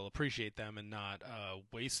that will appreciate them and not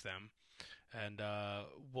waste them. And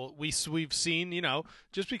we've seen,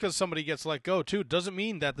 just because somebody gets let go too doesn't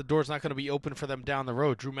mean that the door's not going to be open for them down the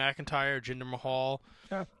road. Drew McIntyre, Jinder Mahal,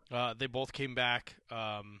 they both came back,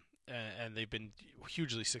 and they've been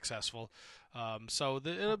hugely successful. So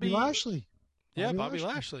it'll be Lashley. Bobby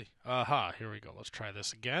Lashley. Here we go. Let's try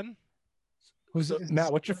this again.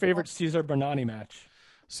 Matt, what's your favorite Cesar Bernani match?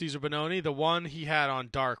 Cesar Bononi, the one he had on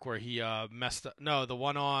Dark where he messed up. No, the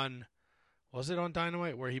one on. Was it on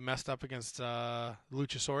Dynamite where he messed up against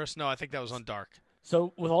Luchasaurus? No, I think that was on Dark.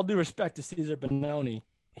 So, with all due respect to Cesar Bononi,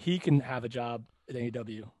 he can have a job at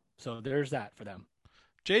AEW. So, there's that for them.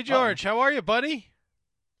 Jay George, how are you, buddy?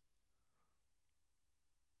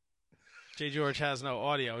 Jay George has no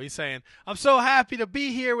audio. He's saying, I'm so happy to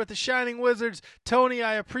be here with the Shining Wizards. Tony,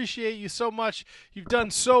 I appreciate you so much. You've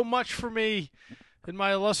done so much for me in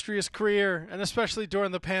my illustrious career, and especially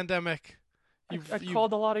during the pandemic. He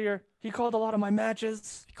called a lot of my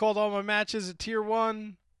matches. He called all my matches at Tier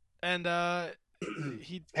 1, and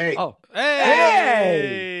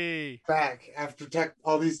Hey! Back after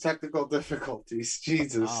all these technical difficulties.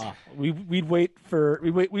 Jesus. We'd wait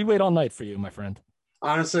all night for you, my friend.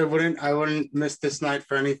 Honestly, I wouldn't miss this night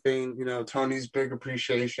for anything. Tony's big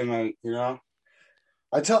appreciation.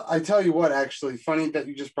 I tell you what, actually, funny that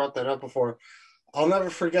you just brought that up before. I'll never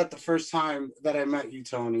forget the first time that I met you,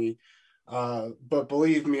 Tony. But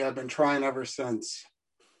believe me, I've been trying ever since.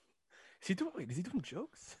 Is he doing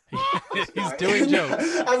jokes? He's doing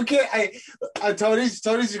jokes. I'm kidding.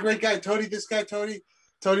 Tony's a great guy. Tony's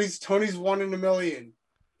 1 in a million.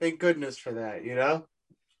 Thank goodness for that,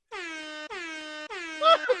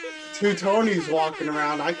 Two Tonys walking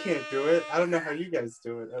around. I can't do it. I don't know how you guys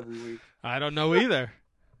do it every week. I don't know either.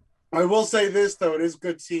 I will say this, though. It is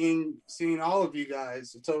good seeing all of you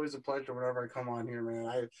guys. It's always a pleasure whenever I come on here, man.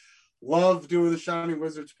 I love doing the Shining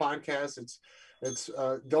Wizards podcast. It's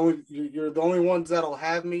you're the only ones that'll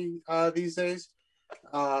have me these days.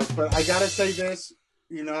 But I gotta say this,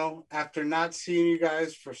 after not seeing you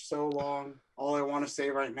guys for so long, all I want to say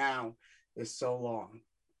right now is so long.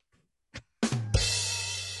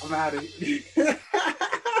 I'm out of here.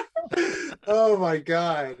 Oh my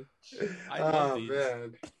God. Oh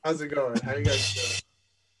man. How's it going? How you guys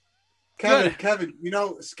doing? Kevin,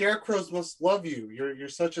 scarecrows must love you. You're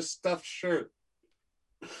such a stuffed shirt.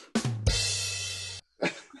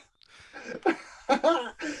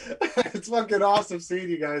 It's fucking awesome seeing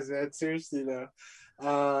you guys, man. Seriously, though.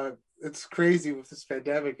 It's crazy with this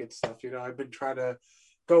pandemic and stuff. I've been trying to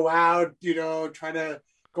go out, trying to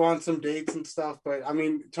go on some dates and stuff. But I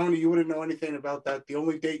mean, Tony, you wouldn't know anything about that. The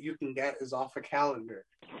only date you can get is off a calendar.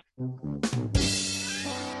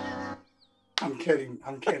 I'm kidding,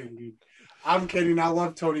 dude. I'm kidding. I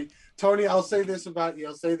love Tony. Tony, I'll say this about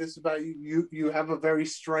you. You have a very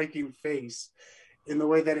striking face in the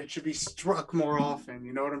way that it should be struck more often.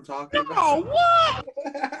 You know what I'm talking about? Oh, what?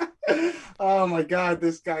 Oh, my God,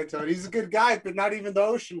 this guy, Tony. He's a good guy, but not even the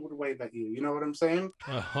ocean would wave at you. You know what I'm saying?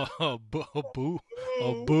 Oh, boo. Oh, boo.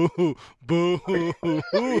 Boo. Are you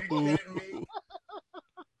kidding me?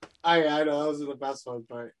 I know that was the best one,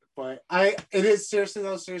 but it is seriously,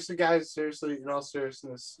 though. Seriously, guys. Seriously, in all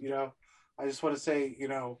seriousness, I just want to say,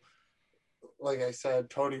 like I said,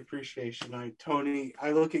 Tony appreciation night. Tony,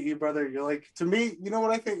 I look at you, brother. You're like, to me, you know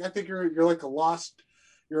what I think? I think you're like a lost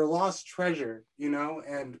treasure,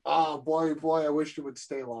 and oh boy, I wish you would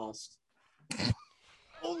stay lost.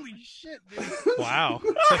 Holy shit, dude. Wow.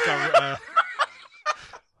 It's like I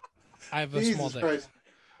have a small day. Christ.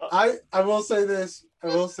 I will say this,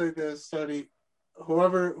 Tony.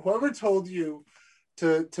 Whoever told you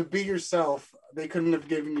to be yourself, they couldn't have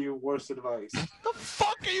given you worse advice. The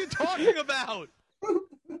fuck are you talking about?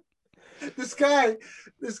 This guy.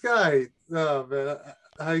 Oh man,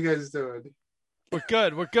 how you guys doing? We're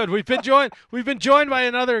good. We've been joined by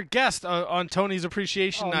another guest on Tony's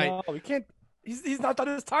Appreciation Night. No, we can't. He's not done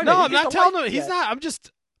his time. No, I'm not telling him. He's not. I'm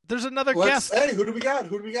just. There's another guest. Hey, who do we got?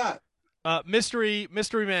 Mystery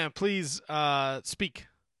man, please speak.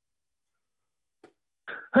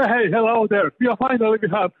 Hey, hello there. We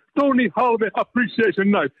have Tony Halme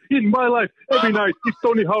Appreciation Night. In my life, every night is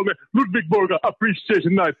Tony Halme Ludwig Borga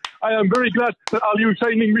Appreciation Night. I am very glad that all you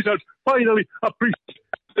Shining Wizards finally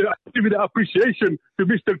give the appreciation to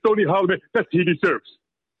Mr. Tony Halme that he deserves.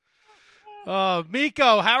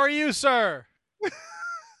 Miko, how are you, sir?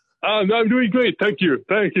 I'm doing great. Thank you.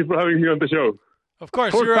 Thank you for having me on the show. Of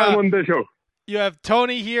course, First time on the show. you have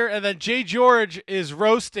Tony here, and then Jay George is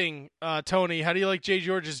roasting Tony. How do you like Jay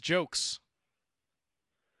George's jokes?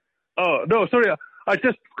 Oh, no, sorry. I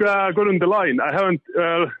just got on the line. I haven't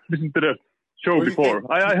listened to the show What do you before.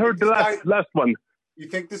 think? I heard the last one. You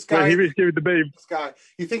think this Where guy? he was giving the babe. This guy.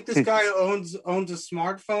 You think this guy owns a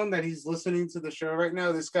smartphone that he's listening to the show right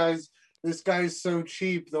now? This guy's so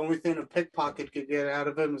cheap. The only thing a pickpocket could get out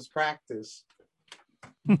of him is practice.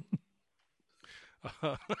 Boo.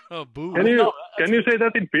 Can you say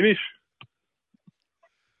that in Finnish?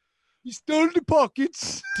 He stole the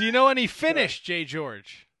pockets. Do you know any Finnish, Jay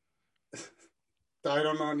George? I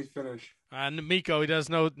don't know any Finnish. And Miko, he does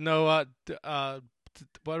know.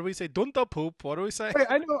 What do we say? Dunta poop. What do we say? Wait,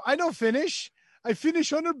 I know Finnish. I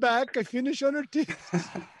finish on her back. I finish on her teeth.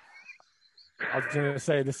 I was gonna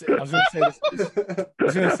say this. I was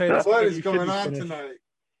gonna say this. What is going on tonight?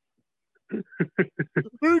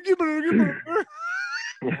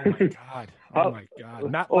 Oh my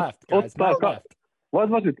god! Matt left, guys. Matt left. What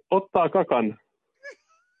was it? Ottaa kakan.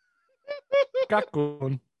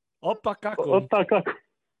 Kakun. Oppa kakun.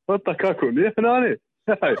 Ottaa kakun. Yeah, no,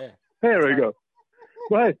 here we go.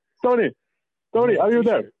 Well, hey, Tony, are you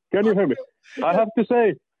there? Can you hear me? I have to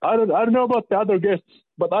say, I don't know about the other guests,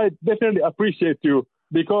 but I definitely appreciate you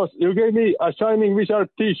because you gave me a Shining Wizard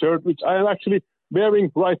T-shirt, which I am actually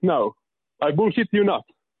wearing right now. I bullshit you not.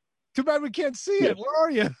 Too bad we can't see it. Where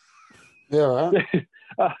are you? Yeah.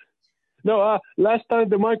 No, last time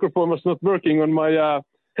the microphone was not working on my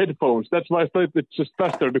headphones. That's why I thought it's just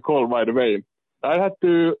faster to call right away. I don't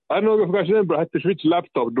know if you guys remember, I had to switch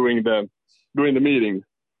laptop during the meeting.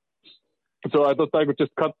 So I thought I could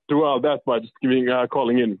just cut through all that by just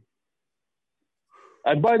calling in.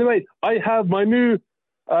 And by the way, I have my new,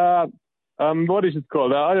 what is it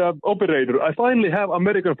called? Operator. I finally have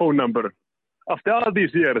American phone number. After all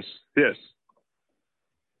these years, yes.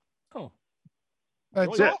 Oh.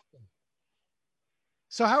 That's Yeah. awesome.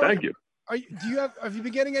 So how Thank you. Have you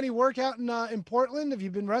been getting any work out in Portland? Have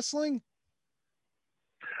you been wrestling?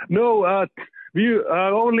 No, we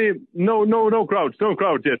only no crowds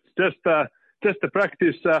yet. Just the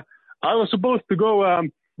practice. I was supposed to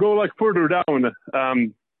go like further down,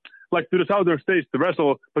 like to the southern states to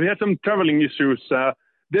wrestle, but we had some traveling issues.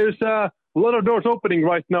 There's a lot of doors opening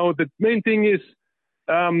right now. The main thing is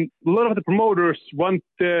a lot of the promoters want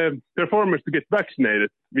the performers to get vaccinated,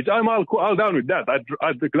 which I'm all down with that.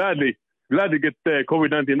 I'd gladly get the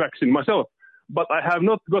COVID-19 vaccine myself, but I have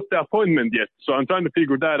not got the appointment yet, so I'm trying to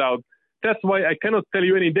figure that out. That's why I cannot tell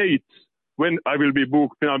you any dates when I will be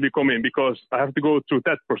booked and I'll be coming, because I have to go through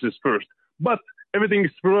that process first. But everything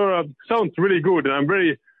sounds really good, and I'm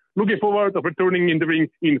very looking forward to returning in the ring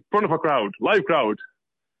in front of a crowd, live crowd.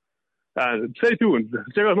 Stay tuned.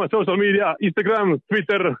 Check out my social media, Instagram,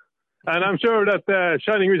 Twitter, and I'm sure that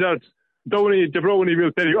Shining Wizards, Tony Jabroni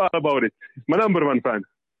will tell you all about it. He's my number one fan.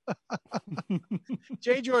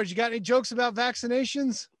 Jay George, you got any jokes about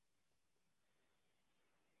vaccinations?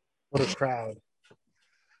 What a crowd.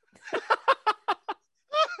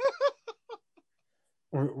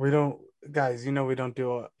 We don't, guys, we don't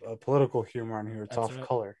do a political humor on here. It's That's off right.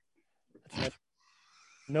 color.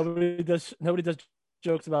 Nobody does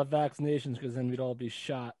jokes about vaccinations because then we'd all be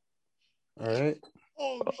shot. All right.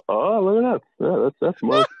 Oh, look at that. Yeah, that's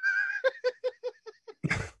smart.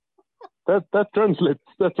 that translates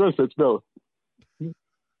well.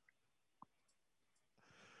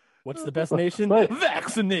 What's the best nation? Right.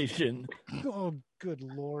 Vaccination. Oh, good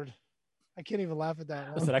Lord. I can't even laugh at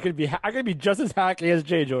that one. Listen, I could be just as hacky as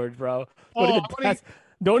Jay George, bro. Oh,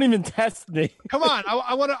 Don't even test me. Come on.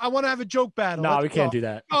 I want to have a joke battle. No, Let's we can't go. do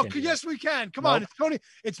that. Oh, yes, we can. Come on. It's Tony.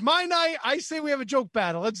 It's my night. I say we have a joke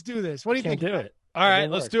battle. Let's do this. What do you Can't think? do it. All right,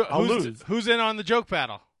 let's do it. I'll lose. Who's in on the joke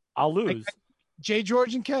battle? I'll lose. Jay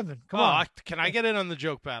George and Kevin. Come on. Can I get in on the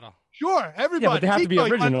joke battle? Sure. Everybody. Yeah, but they have to be Nico,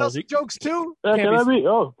 you wanna tell originals. some jokes too? Can Can't I be- be?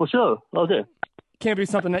 Oh, for sure. Okay. Can't be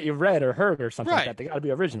something that you read or heard or something Right. like that. They got to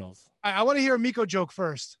be originals. I want to hear a Miko joke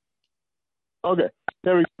first. Okay.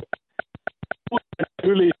 There we go.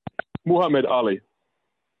 Really, Muhammad Ali.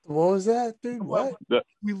 What was that, dude? What?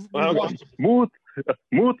 We Okay. lost. Muut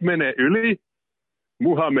menee yli,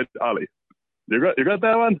 Muhammad Ali. You got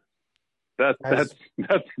that one? That's a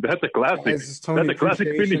classic. Guys, it's Tony That's a classic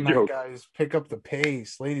Appreciation Finnish Night, joke. guys. Pick up the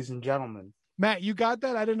pace, ladies and gentlemen. Matt, you got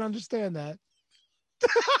that? I didn't understand that.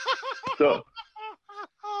 So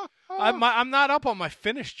I'm not up on my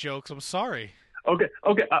Finnish jokes. I'm sorry. okay.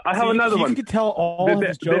 I have See, another you one. could tell all of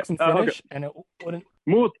his jokes in okay. Finnish, and it wouldn't.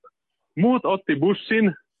 Muut otti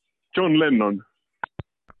bussin, John Lennon.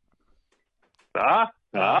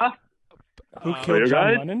 Who you killed John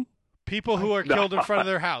guys? Lennon? People who are killed in front of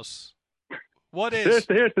their house. What Here's is?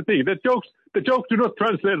 the thing. The the joke do not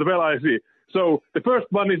translate well, I see. So the first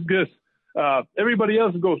one is this. Everybody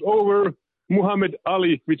else goes over Muhammad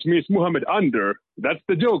Ali, which means Muhammad under. That's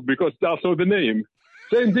the joke because that's also the name.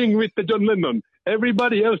 Same thing with the John Lennon.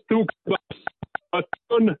 Everybody else took but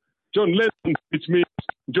John Lennon, which means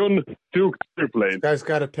John took the airplane. This guy's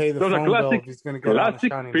got to pay the Those phone are bill if he's going to get on the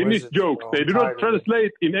classic Shining Finnish Wizards. jokes. Bro. They I'm do not tired of it.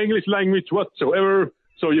 translate in English language whatsoever,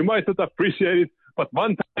 so you might not appreciate it. But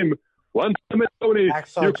one time, Tony,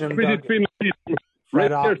 Hacksaw you Jim visit Duggan. Finland,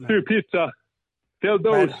 Fred Raiders Ottman. to pizza, tell Red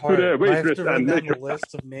those to Hart. the Do I have waitress to run and down make the her.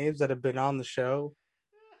 list of names that have been on the show?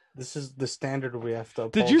 This is the standard we have to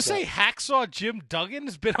uphold. Did you say Hacksaw Jim Duggan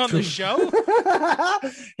has been on the show?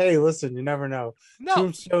 Hey, listen, you never know. No.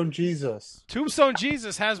 Tombstone Jesus. Tombstone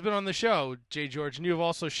Jesus has been on the show, J. George, and you have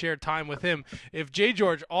also shared time with him. If J.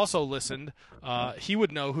 George also listened, he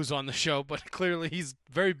would know who's on the show, but clearly he's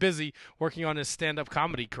very busy working on his stand-up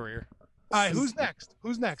comedy career. All right, who's next?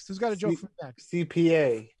 Who's next? Who's got a joke for next?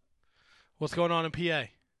 CPA. What's going on in PA?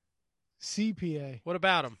 CPA. What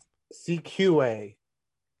about him? CQA.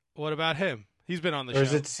 What about him? He's been on the Or is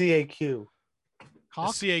show. it CAQ?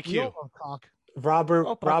 Cock? CAQ. We all know Cock. Robert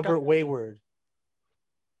Oh, Robert Wayward.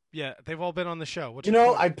 Yeah, they've all been on the show. What's You your know,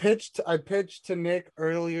 point? I pitched to Nick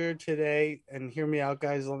earlier today, and hear me out,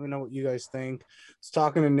 guys. Let me know what you guys think. I was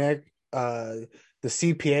talking to Nick. The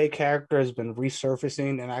CPA character has been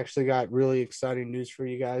resurfacing, and I actually got really exciting news for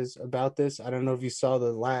you guys about this. I don't know if you saw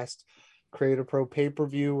the last Creator Pro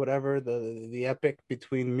pay-per-view, whatever, the epic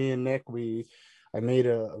between me and Nick. I made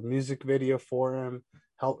a music video for him,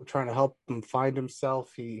 trying to help him find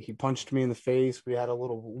himself. He punched me in the face. We had a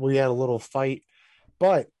little fight,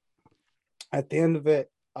 but at the end of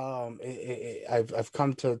it, I've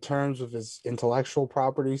come to terms with his intellectual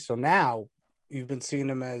property. So now you've been seeing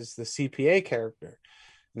him as the CPA character,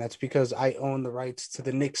 and that's because I own the rights to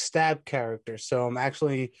the Nick Stab character. So I'm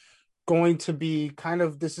actually going to be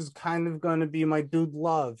this is going to be my dude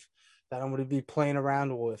Love that I'm going to be playing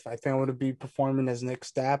around with. I think I'm going to be performing as Nick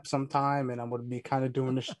Stapp sometime, and I'm going to be kind of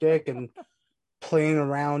doing a shtick and playing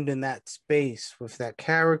around in that space with that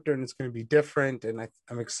character, and it's going to be different, and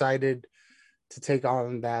I'm excited to take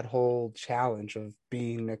on that whole challenge of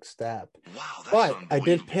being Nick Stapp. Wow, that's But I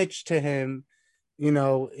did unbelievable. pitch to him,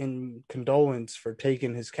 in condolence for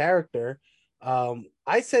taking his character.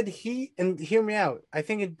 I said and hear me out, I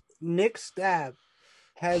think Nick Stapp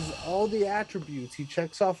has all the attributes. He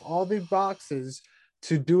checks off all the boxes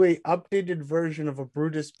to do a updated version of a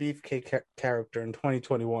Brutus Beefcake character in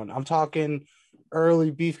 2021. I'm talking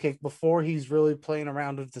early Beefcake before he's really playing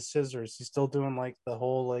around with the scissors. He's still doing like the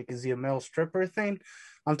whole is he a male stripper thing?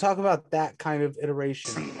 I'm talking about that kind of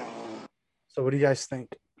iteration. So what do you guys think?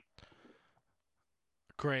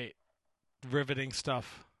 Great. Riveting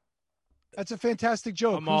stuff. That's a fantastic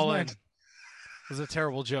joke. I'm Who's all in. next? This is a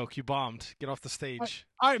terrible joke. You bombed. Get off the stage.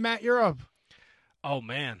 All right, Matt, you're up. Oh,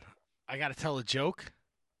 man. I got to tell a joke?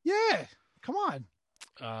 Yeah, come on.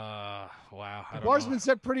 Wow. I The don't bar's know. been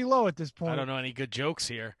set pretty low at this point. I don't know any good jokes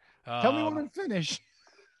here. Tell me when I'm finished.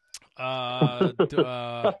 I can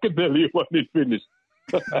tell you when it's finished.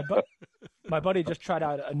 My buddy just tried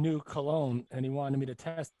out a new cologne, and he wanted me to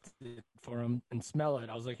test it for him and smell it.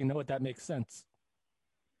 I was like, you know what? That makes sense.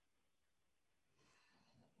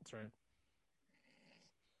 That's right.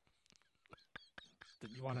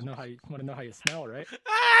 You want to know how you smell, right?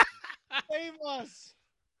 Save us.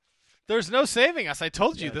 There's no saving us. I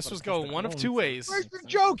told you Yeah, this but was it's just going the one of cologne, two so- ways. Where's the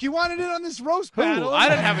joke? You wanted it on this roast Who? battle. I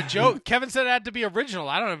didn't have a joke. Kevin said it had to be original.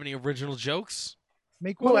 I don't have any original jokes.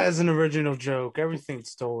 Make Who one. has an original joke? Everything's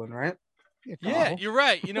stolen, right? Yeah, you're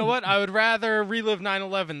right. You know what? I would rather relive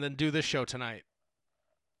 9/11 than do this show tonight.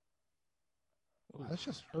 Wow, that's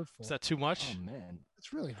just hurtful. Is that too much? Oh man,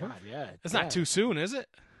 It's really God, hurtful. yeah. It's yeah. not too soon, is it?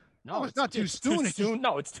 No, it's not too soon, it's just-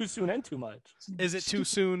 No, it's too soon and too much. Is it too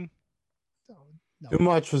soon? No. Too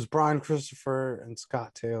much was Brian Christopher and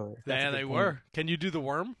Scott Taylor. That's a Yeah, good they point. were. Can you do the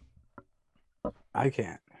worm? I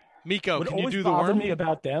can't. Miko, What can you always do the bothered worm? me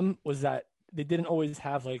about them was that they didn't always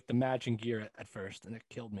have like the matching gear at first, and it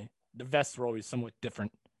killed me. The vests were always somewhat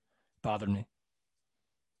different. Bothered me.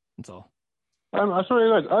 That's all. I'm sorry,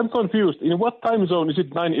 guys. I'm confused. In what time zone is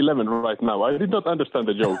it 9/11 right now? I did not understand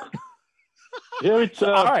the joke. Here it's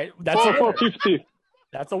All right, that's a winner. 4:50.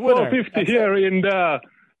 That's a winner. 4:50 That's here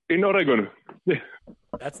in Oregon.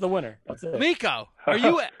 That's the winner. That's it. Miko,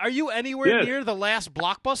 are you anywhere Yes. near the last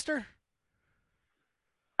Blockbuster?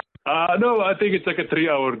 No, I think it's like a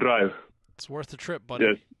 3-hour drive. It's worth the trip, buddy.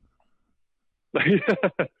 Yes.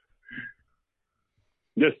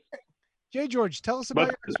 Yes. J. George, tell us about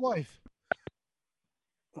But- your ex-wife.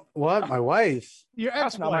 What? My wife? Your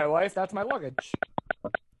That's not my ex-wife. wife. That's my luggage.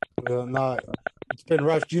 No, It's been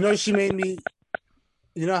rough. Do you know she made me?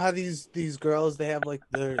 You know how these girls they have like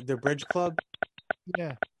their bridge club.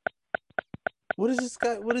 Yeah. What is this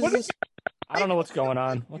guy? What is this? I don't know what's going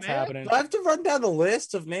on. What's Man. happening? Do I have to run down the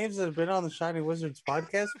list of names that have been on the Shining Wizards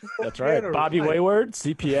podcast before? That's right. Or Bobby what? Wayward,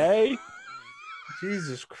 CPA.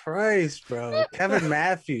 Jesus Christ, bro. Kevin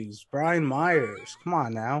Matthews, Brian Myers. Come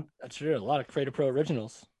on now. That's true. A lot of Creator Pro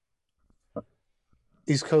originals.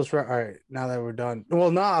 East Coast. All right, now that we're done. Well,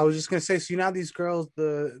 no, I was just gonna say. So you know these girls.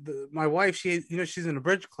 My wife. She's in a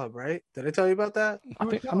bridge club, right? Did I tell you about that?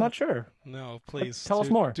 I'm not sure. No, please. Tell us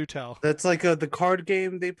more. Do tell. That's like the card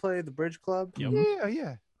game they play, the bridge club. Yep.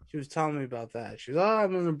 Yeah. She was telling me about that. She was,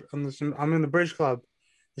 I'm in the bridge club.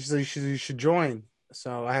 She's like, you should join.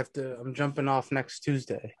 So I'm jumping off next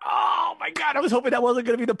Tuesday. Oh my God! I was hoping that wasn't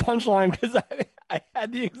going to be the punchline because I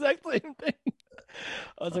had the exact same thing.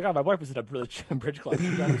 I was like, oh, my wife was in a bridge club.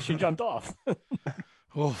 She jumped off.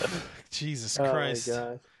 Oh, Jesus Oh, Christ.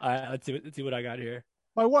 my God. Let's see what I got here.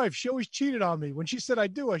 My wife, she always cheated on me. When she said I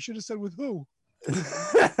do, I should have said with who.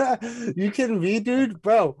 You kidding me, dude?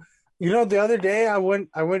 Bro, you know, the other day I went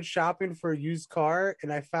shopping for a used car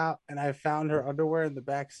and I found her underwear in the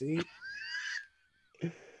back seat.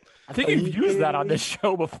 I think Are you've you used that kidding on me? this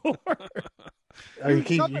show before. Are you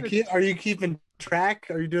keeping track?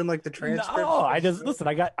 Are you doing like the transcript? No, I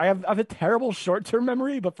have a terrible short-term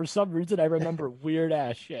memory, but for some reason I remember weird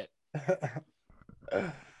ass shit.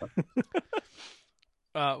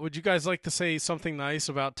 Would you guys like to say something nice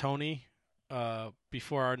about Tony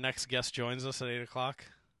before our next guest joins us at 8 o'clock?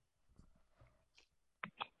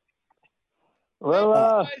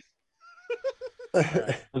 Well,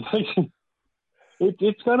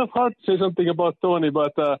 it's kind of hard to say something about Tony,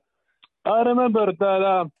 but I remember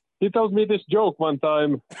that he told me this joke one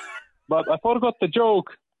time, but I forgot the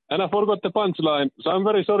joke and I forgot the punchline, so I'm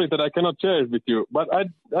very sorry that I cannot share it with you. But I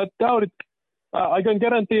doubt it. I can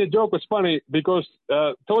guarantee the joke was funny because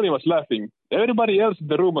Tony was laughing. Everybody else in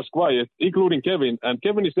the room was quiet, including Kevin, and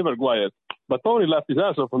Kevin is never quiet. But Tony laughed his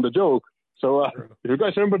ass off on the joke. So if you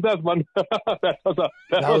guys remember that one, that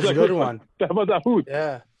was a good one. That was a hoot.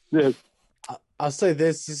 Yeah. Yes. I'll say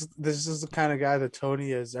this is the kind of guy that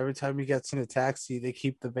Tony is. Every time he gets in a taxi, they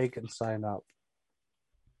keep the bacon sign up.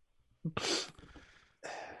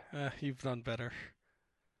 You've done better.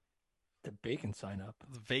 The bacon sign up.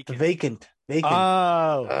 The The vacant. vacant.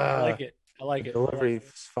 Oh, I like it. I like it. Delivery is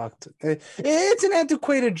fucked. It's an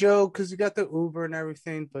antiquated joke because you got the Uber and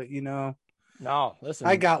everything, but you know. No, listen.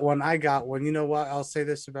 I got one. You know what? I'll say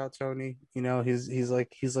this about Tony. You know, he's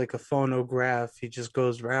like a phonograph. He just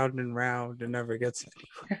goes round and round and never gets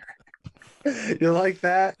anywhere. You like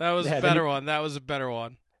that? That was a better one. That was a better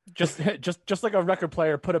one. Just like a record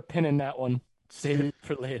player, put a pin in that one. Save it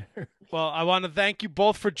for later. Well, I want to thank you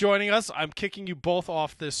both for joining us. I'm kicking you both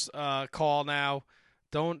off this call now.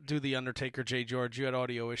 Don't do the Undertaker, Jay George. You had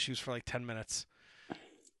audio issues for like 10 minutes.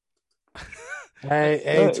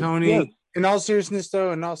 Hey, Tony. Yeah. In all seriousness,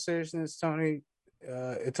 Tony,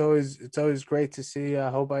 it's always great to see you. I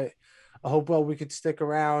hope we could stick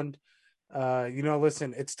around. You know,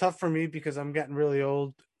 listen, it's tough for me because I'm getting really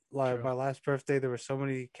old. Like True. my last birthday, there were so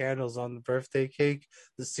many candles on the birthday cake.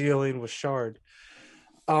 The ceiling was shard.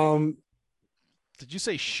 Did you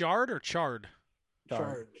say shard or charred?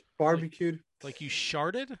 Shard. Barbecued. Like you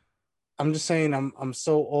sharded? I'm just saying I'm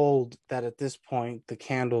so old that at this point the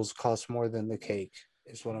candles cost more than the cake.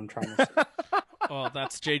 Is what I'm trying to say. Well,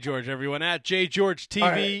 that's Jay George, everyone. At Jay George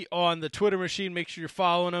TV on the Twitter machine. Make sure you're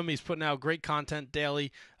following him. He's putting out great content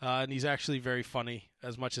daily, and he's actually very funny,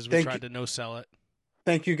 as much as we tried to no-sell it.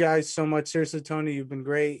 Thank you guys so much. Seriously, Tony, you've been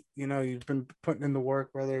great. You know, you've been putting in the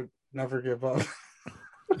work, brother. Never give up.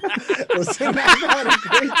 Listen,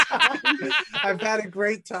 I've had a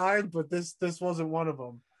great time, but this wasn't one of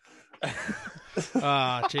them.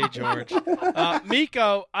 Jay George.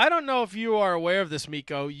 Miko, I don't know if you are aware of this,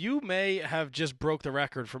 Miko. You may have just broke the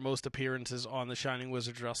record for most appearances on the Shining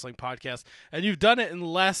Wizards Wrestling podcast, and you've done it in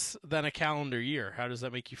less than a calendar year. How does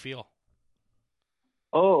that make you feel?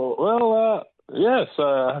 Oh, well, yes,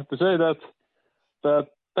 I have to say that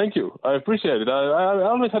thank you. I appreciate it. I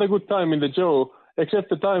always had a good time in the show, except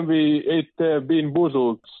the time we ate Bean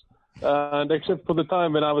Boozled, and except for the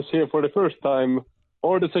time when I was here for the first time,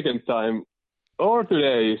 or the second time, or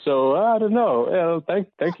today. So I don't know. Well,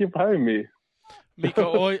 thank you for having me.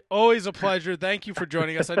 Miko, always a pleasure. Thank you for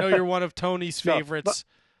joining us. I know you're one of Tony's favorites.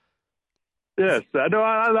 Yes, no,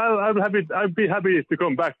 I'm happy. I'd be happy to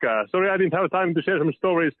come back. Sorry, I didn't have time to share some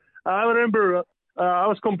stories. I remember I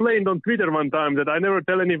was complained on Twitter one time that I never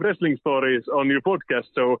tell any wrestling stories on your podcast.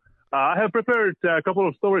 So I have prepared a couple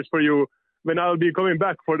of stories for you when I'll be coming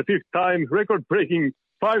back for the 5th time, record-breaking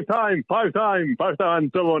five time,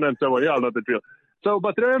 and so on and so on. You all know the drill. So,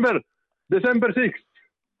 but remember, December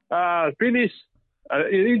 6th, Finnish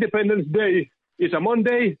Independence Day is a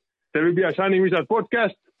Monday. There will be a Shining Wizard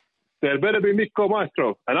podcast. There better be Mikko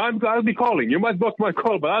Maestro. And I'll be calling. You might block my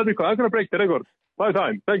call, but I'm going to break the record. 5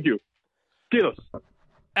 time. Thank you. Kiitos.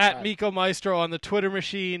 At Mikko Maestro on the Twitter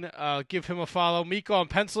machine. Give him a follow. Mikko, I'm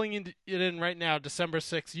penciling it in right now, December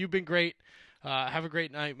 6th. You've been great. Have a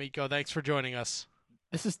great night, Mikko. Thanks for joining us.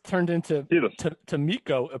 This has turned into to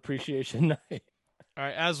Mikko Appreciation Night. All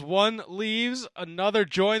right, as one leaves, another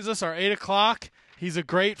joins us, our 8 o'clock. He's a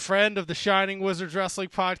great friend of the Shining Wizards Wrestling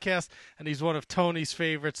Podcast, and he's one of Tony's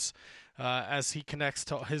favorites as he connects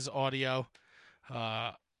to his audio.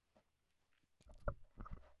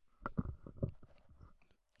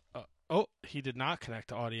 He did not connect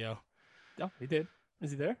to audio. No, he did.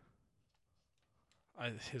 Is he there?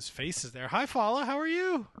 His face is there. Hi, Fala. How are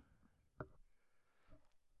you?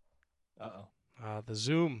 Uh-oh. The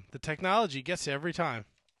Zoom, the technology gets you every time.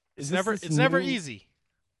 It's Is never easy.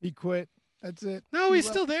 He quit. That's it. No, he's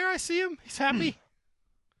still there. I see him. He's happy.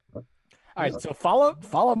 All right, so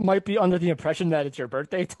Fala might be under the impression that it's your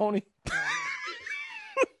birthday, Tony.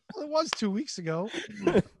 Well, it was 2 weeks ago.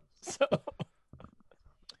 So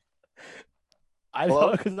I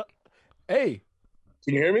know. Hey,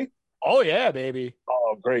 can you hear me? Oh yeah, baby.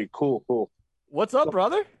 Oh, great, cool. What's up,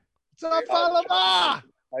 brother? What's up, Fala?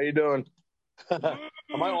 How you doing?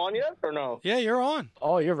 Am I on yet or no? Yeah, you're on.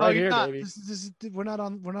 Oh, you're right here, not. baby. We're not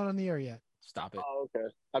on the air yet. Stop it. Oh, okay.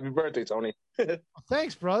 Happy birthday, Tony.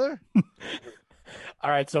 Thanks, brother.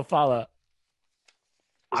 All right, so Fala.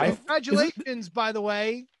 Congratulations, by the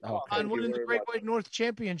way, Oh, on winning the very Great much. White North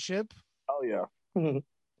Championship. Oh yeah.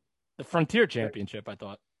 the Frontier Championship, I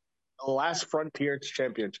thought. The last Frontier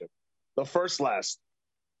Championship. The first last.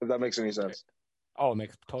 If that makes any sense. Oh, it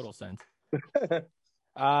makes total sense.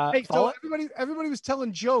 Hey, so Fala? everybody was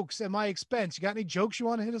telling jokes at my expense. You got any jokes you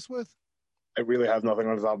want to hit us with? I really have nothing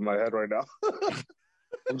on the top of my head right now.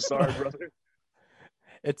 I'm sorry, brother.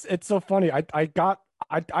 It's so funny. I thought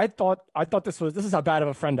this is how bad of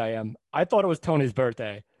a friend I am. I thought it was Tony's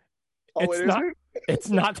birthday. Oh, It's it not. isn't? It's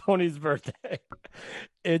not Tony's birthday.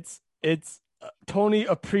 It's Tony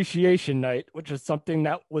Appreciation Night, which is something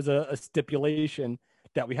that was a stipulation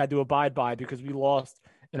that we had to abide by because we lost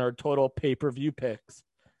in our total pay-per-view picks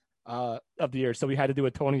of the year. So we had to do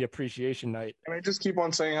a Tony Appreciation Night. Can I just keep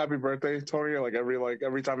on saying happy birthday, Tony? Like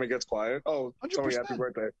every time it gets quiet. Oh, Tony, 100%. happy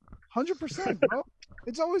birthday. 100%, bro.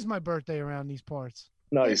 It's always my birthday around these parts.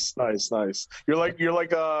 Nice. You're like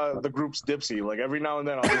the group's Dipsy. Like every now and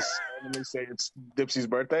then I'll just randomly say it's Dipsy's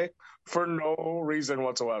birthday for no reason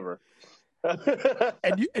whatsoever.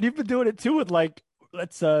 And you've been doing it too with like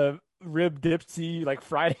let's rib Dipsy like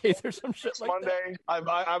Fridays or some shit It's like Monday.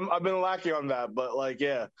 I've been lacking on that, but like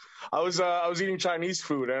yeah, I was eating Chinese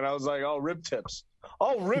food and I was like, oh, rib tips.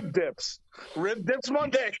 Oh, rib dips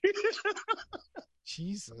Monday.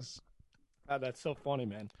 Jesus. that. That's so funny,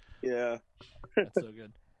 man. Yeah. That's so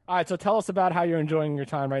good. All right, so tell us about how you're enjoying your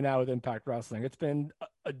time right now with Impact Wrestling. It's been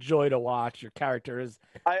a joy to watch. Your character is.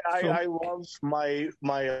 I love my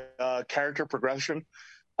character progression,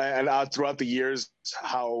 and throughout the years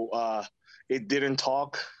how it didn't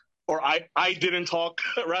talk, or I didn't talk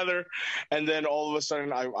rather, and then all of a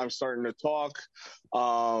sudden I'm starting to talk.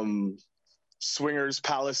 Swingers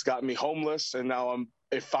Palace got me homeless, and now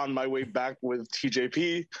I found my way back with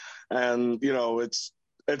TJP, and you know it's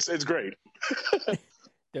great.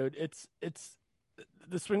 Dude, it's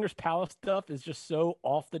the Swingers Palace stuff is just so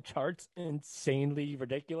off the charts, insanely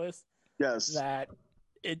ridiculous. Yes. That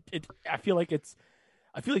I feel like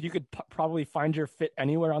you could probably find your fit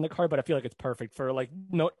anywhere on the card, but I feel like it's perfect for like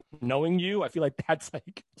knowing you. I feel like that's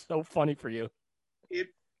like so funny for you. It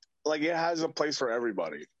has a place for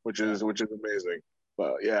everybody, which is amazing.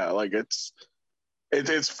 But yeah, like it's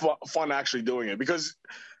fun actually doing it because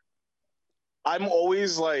I'm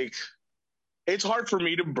always like, it's hard for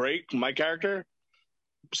me to break my character.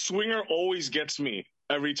 Swinger always gets me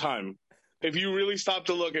every time. If you really stop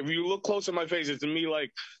to look, if you look close at my face, it's me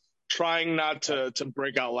like trying not to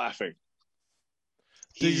break out laughing.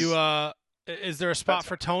 Is there a spot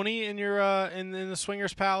for Tony in your in the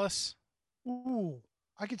Swingers Palace? Ooh,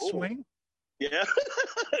 I could swing. Yeah.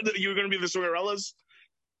 You're going to be the Swingerellas?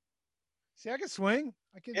 See, I can swing.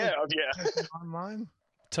 I can. Yeah. Online.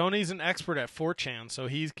 Tony's an expert at 4chan, so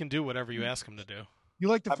he can do whatever you ask him to do. You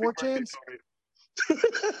like the 4chans?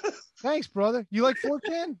 Thanks, brother. You like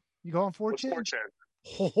 4chan? You go on 4chan?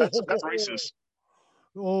 4chan? That's racist.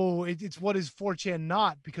 Oh, it's what is 4chan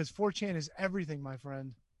not? Because 4chan is everything, my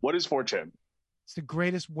friend. What is 4chan? It's the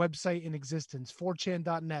greatest website in existence.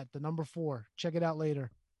 4chan.net, the number 4. Check it out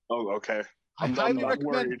later. Oh, okay. I highly recommend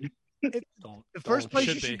worried. it. The first place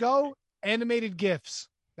you Should be. should go, animated GIFs.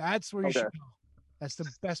 That's where you Okay. should go. That's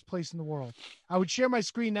the best place in the world. I would share my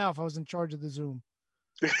screen now if I was in charge of the Zoom.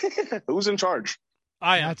 Who's in charge?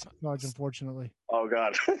 I am. That's in charge, unfortunately. Oh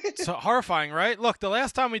God. It's horrifying, right? Look, the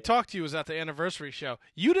last time we talked to you was at the anniversary show.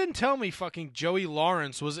 You didn't tell me fucking Joey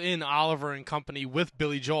Lawrence was in Oliver and Company with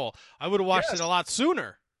Billy Joel. I would have watched Yes. it a lot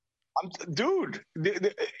sooner. Dude,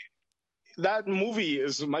 that movie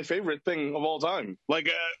is my favorite thing of all time. Like,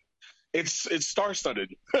 it's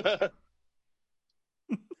star-studded.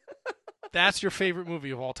 That's your favorite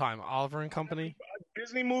movie of all time, Oliver and Company?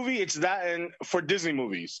 Disney movie, it's that, and for Disney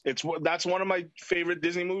movies, that's one of my favorite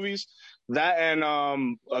Disney movies. That and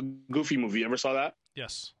a Goofy movie. Ever saw that?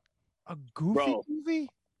 Yes. A Goofy Bro. movie?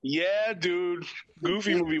 Yeah, dude.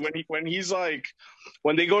 Goofy movie when he's like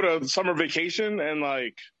when they go to summer vacation and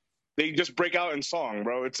like they just break out in song,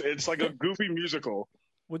 bro. It's like a Goofy musical.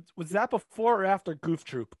 Was that before or after Goof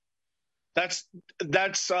Troop? That's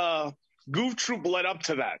Goof Troop led up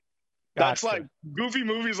to that. That's Gotcha. like Goofy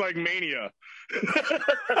movies like Mania.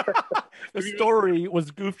 The story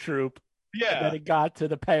was Goof Troop. And Yeah. then it got to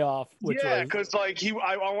the payoff, which Yeah, was because like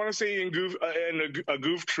I want to say in a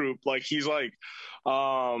Goof Troop, like he's like,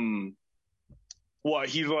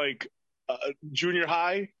 he's like junior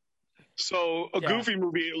high. So a Yeah. Goofy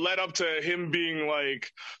movie led up to him being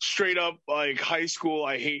like straight up like high school.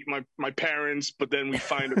 I hate my parents, but then we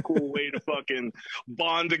find a cool way to fucking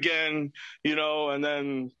bond again, and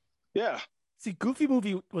then yeah. See, Goofy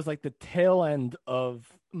movie was like the tail end of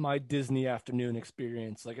my Disney afternoon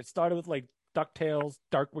experience. Like it started with like DuckTales,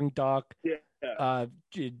 Darkwing Duck, Yeah.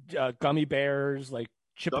 Gummy Bears, like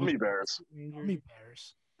Chip and Gummy Bears. Gummy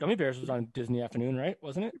Bears. Gummy Bears was on Disney afternoon, right?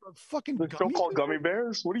 Wasn't it? Fucking The show Gummy called Bears? Gummy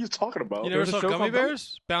Bears? What are you talking about? You there never was a saw show Gummy called Gummy-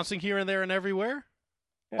 Bears? Bouncing here and there and everywhere?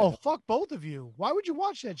 Oh, fuck both of you. Why would you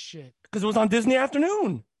watch that shit? Because it was on Disney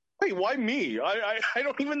afternoon. Wait, why me? I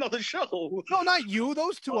don't even know the show. No, not you.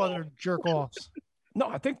 Those two other jerk offs. No,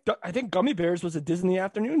 I think Gummy Bears was a Disney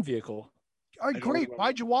afternoon vehicle All right, don't great. remember.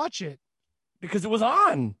 Why'd you watch it? because it was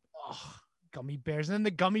on. Ugh, Gummy Bears. And then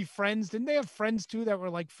the Gummy Friends. Didn't they have friends too that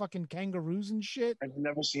were like fucking kangaroos and shit? I've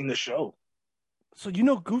never seen the show. So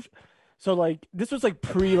Goof. So like this was like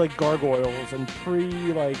pre like Gargoyles and pre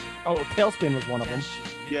like Tailspin was one of them.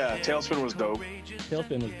 Yeah, Tailspin was dope.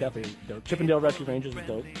 Tailspin was definitely dope. Chippendale Rescue Rangers was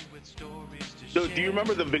dope. Do you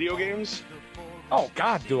remember the video games? Oh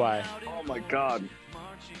God, do I? Oh my god.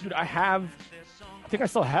 Dude, I think I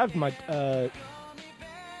still have my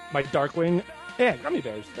my Darkwing. Yeah, Gummy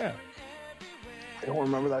Bears. Yeah. I don't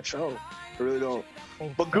remember that show. I really don't.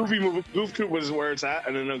 But Goof Troop was where it's at,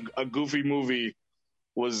 and then a Goofy movie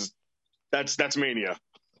was that's Mania.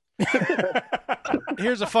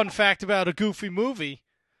 Here's a fun fact about a Goofy movie.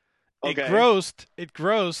 Okay. It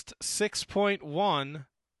grossed $6.1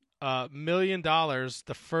 million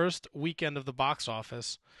the first weekend of the box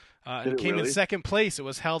office. And Did it it came in really? second place. It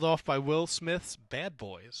was held off by Will Smith's Bad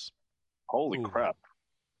Boys. Holy Ooh. crap!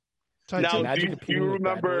 So I Now, told- Imagine do competing you with Bad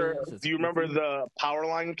remember? Boys. Do you remember the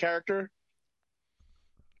Powerline character?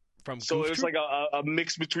 From So Goof it was Troop? like a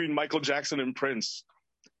mix between Michael Jackson and Prince.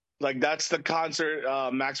 Like that's the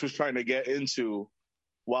concert Max was trying to get into,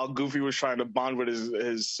 while Goofy was trying to bond with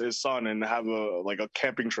his son and have a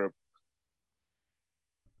camping trip.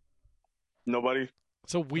 Nobody.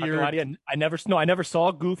 It's a Not gonna lie weird. to you, I never saw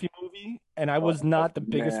a Goofy movie, and I was not the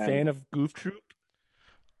biggest man. fan of Goof Troop.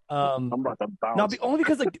 I'm about to bounce. No, only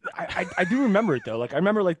because like I do remember it though. Like I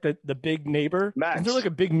remember like the big neighbor. Max. Is there like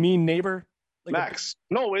a big mean neighbor? Like Max.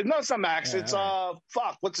 No, it's not Max. Yeah, It's alright.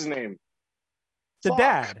 what's his name? The Fuck.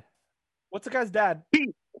 dad. What's the guy's dad?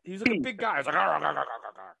 Pete. He's like a Pete. big guy. He's like, "Arr, arr, arr, arr,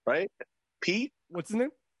 arr." Right? Pete? What's his name?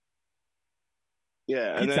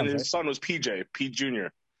 Yeah, Pete and then sounds his right. son was PJ, Pete Jr.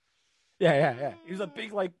 Yeah. He was a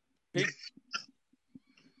big like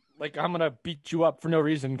I'm gonna beat you up for no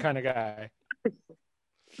reason kind of guy.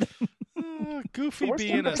 Goofy Where's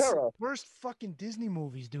being a. Patera? Worst fucking Disney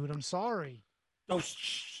movies, dude. I'm sorry. Oh,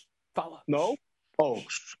 shh, fella. No? Oh,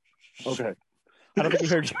 okay. I don't think he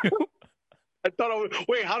heard you. I thought I was.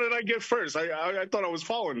 Wait, how did I get first? I thought I was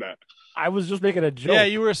following that. I was just making a joke. Yeah,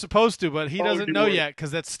 you were supposed to, but he Oh, doesn't you know were. yet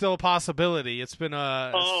because that's still a possibility. It's been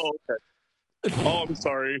Oh, okay. Oh, I'm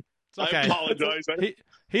sorry. it's okay. I apologize.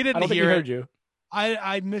 He I didn't don't think he hear heard it. you.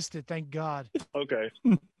 I missed it. Thank God. Okay.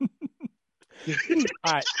 All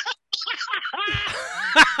right.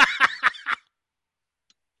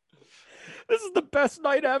 This is the best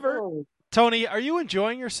night ever. Tony, are you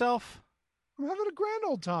enjoying yourself? I'm having a grand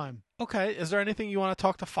old time. Okay. Is there anything you want to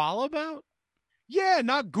talk to Follow about? Yeah,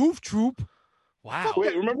 not Goof Troop. Wow.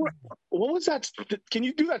 Wait, remember what was that? Can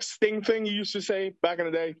you do that Sting thing you used to say back in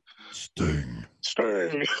the day? Sting.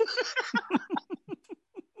 Sting.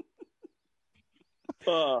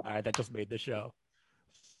 All right, that just made the show.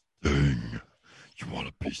 Sting, you want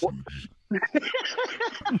a piece of me?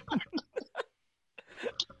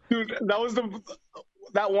 Dude,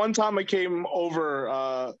 that one time I came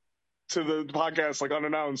over to the podcast like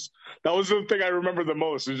unannounced. That was the thing I remember the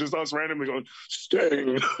most. It's just us randomly going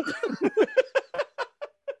Sting. It's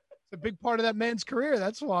a big part of that man's career.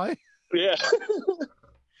 That's why. Yeah.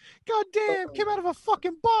 God damn! Came out of a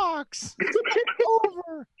fucking box. It's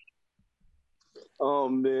over. Oh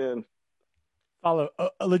man. Follow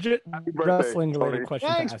a legit wrestling related question.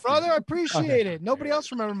 Thanks, brother. I appreciate it. Nobody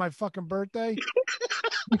else remembered my fucking birthday.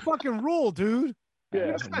 You fucking rule, dude.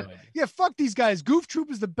 Yeah. Yeah, fuck these guys. Goof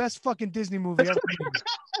Troop is the best fucking Disney movie ever made.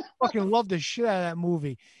 Fucking love the shit out of that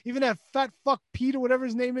movie. Even that fat fuck Pete or whatever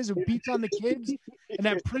his name is who beats on the kids, and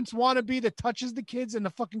that Prince wannabe that touches the kids in the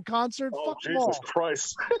fucking concert. Oh, fuck Jesus all.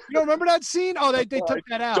 Christ. You don't remember that scene? Oh, they took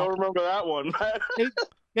that out. Don't remember that one.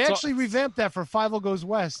 They actually revamped that for Five Goes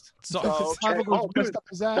West. So, Five goes dude, west up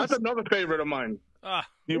his ass. that's another favorite of mine. Do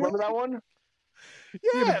you remember that one?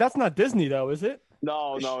 Yeah, but that's not Disney though, is it?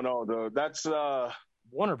 No. Dude. That's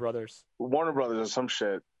Warner Brothers. Warner Brothers or some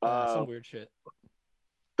shit. Some weird shit.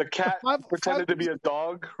 The cat pretended to be a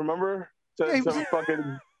dog. Remember?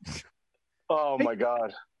 Fucking. Oh my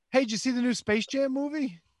god. Hey, did you see the new Space Jam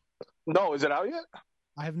movie? No, is it out yet?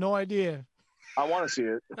 I have no idea. I want to see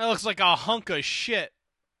it. That looks like a hunk of shit.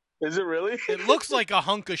 Is it really? It looks like a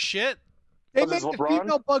hunk of shit. They make the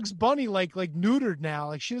female Bugs Bunny like neutered now.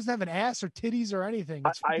 Like she doesn't have an ass or titties or anything.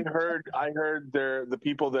 I heard they're the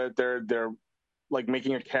people that they're like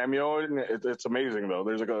making a cameo, and it's amazing though.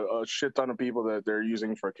 There's like a shit ton of people that they're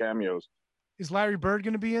using for cameos. Is Larry Bird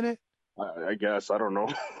going to be in it? I guess. I don't know.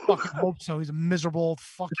 Fucking hope so. He's a miserable old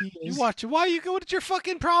fuck. You watch it. Why you go? What's your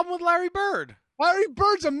fucking problem with Larry Bird? Larry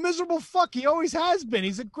Bird's a miserable fuck. He always has been.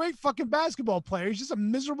 He's a great fucking basketball player. He's just a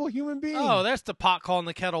miserable human being. Oh, that's the pot calling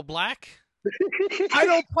the kettle black. I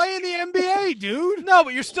don't play in the NBA, dude. No,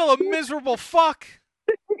 but you're still a miserable fuck.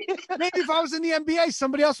 Maybe if I was in the NBA,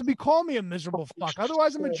 somebody else would be calling me a miserable fuck.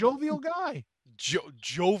 Otherwise, I'm a jovial guy.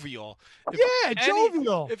 Jovial.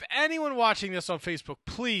 Jovial. If anyone watching this on Facebook,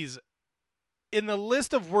 please, in the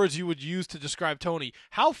list of words you would use to describe Tony,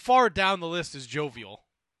 how far down the list is jovial?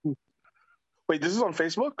 Wait, this is on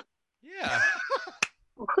Facebook? Yeah.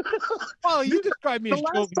 Well, you described me as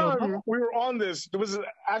jovial. The last time jovial. we were on this, there was an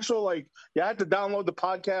actual like you had to download the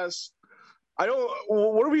podcast. I don't.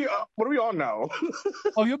 What are we on now?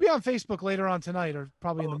 Oh, you'll be on Facebook later on tonight, or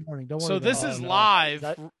probably in the morning. Don't worry. So this about is it.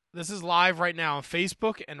 live. This is live right now on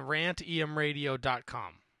Facebook and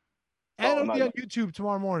rantemradio.com. And it'll be on YouTube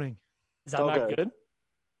tomorrow morning. Is that not good?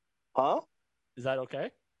 Huh? Is that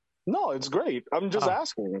okay? No, it's great. I'm just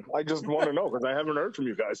asking. I just want to know because I haven't heard from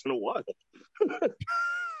you guys in a while.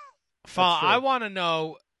 I want to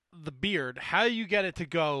know the beard. How do you get it to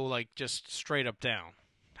go like just straight up down?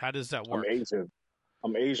 How does that work?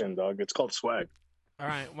 I'm Asian, dog. It's called swag. All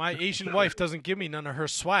right, my Asian wife doesn't give me none of her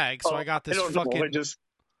swag, so I got this fucking.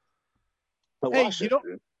 Hey,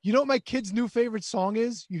 you know what my kid's new favorite song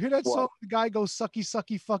is? You hear that song? The guy goes sucky,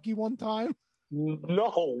 sucky, fucky one time.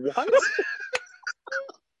 No, what?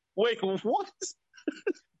 Wait, what?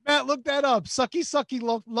 Matt, look that up. Sucky, sucky,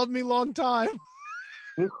 love me long time.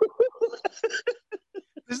 This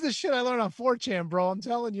is the shit I learned on 4chan, bro. I'm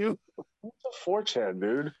telling you. What's a 4chan,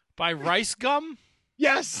 dude? By Rice Gum?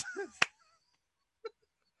 Yes. What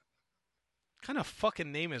kind of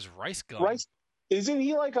fucking name is Rice Gum? Rice? Isn't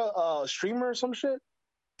he like a streamer or some shit?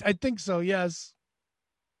 I think so, yes.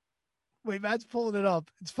 Wait, Matt's pulling it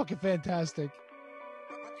up. It's fucking fantastic.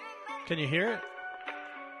 Can you hear it?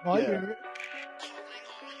 Oh, I hear it.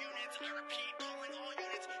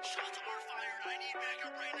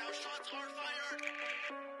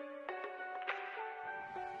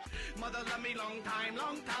 Mother love me long time,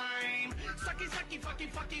 long time. Sucky, sucky, fucky,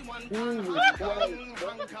 fucky, one time.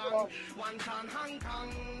 Hong Kong, one time, Hong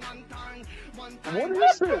Kong, one time, one time. What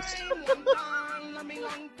is this? One time, love me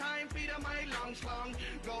long time, feet on my long schlong.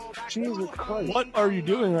 Go back Jesus Christ. What are you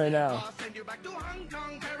doing right now? send you back to Hong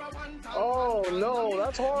Kong, para one time. Oh no,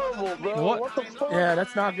 that's horrible, bro. What the fuck? Yeah,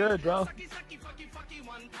 that's not good, bro.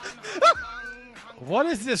 What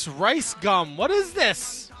is this Rice Gum? What is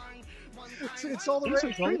this? It's all the He's a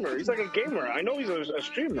rage. streamer. He's like a gamer. I know he's a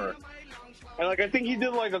streamer. And like I think he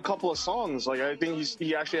did like a couple of songs. Like I think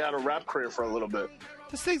he actually had a rap career for a little bit.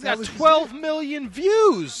 This thing's got 12 million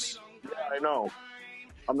views. Yeah, I know.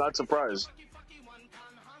 I'm not surprised.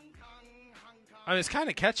 I mean, it's kind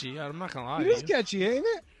of catchy. I'm not gonna lie. It is catchy, ain't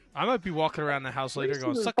it? I might be walking around the house later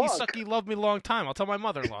going, sucky, sucky, love me long time. I'll tell my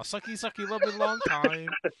mother-in-law, sucky, sucky, love me long time.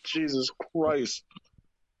 Jesus Christ.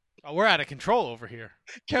 Oh, we're out of control over here.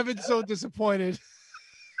 Kevin's so disappointed.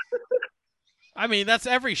 I mean, that's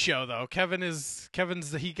every show, though. Kevin's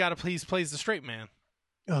he gotta please plays the straight man.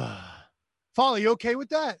 Folly, you okay with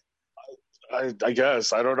that? I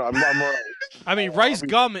guess. I don't know. I'm right. I mean, Rice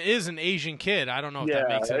Gum is an Asian kid. I don't know if that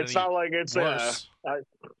makes it it's any not like it's worse.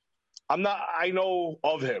 I'm not. I know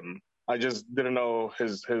of him. I just didn't know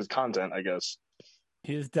his content, I guess.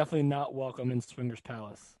 He is definitely not welcome in Swingers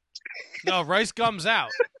Palace. No, Rice Gum's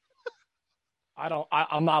out.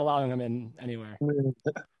 I'm not allowing him in anywhere.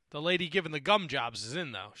 The lady giving the gum jobs is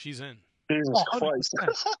in, though. She's in. Jesus Christ.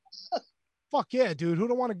 Fuck yeah, dude. Who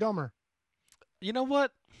don't want a gummer? You know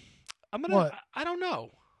what? What? I don't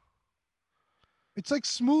know. It's like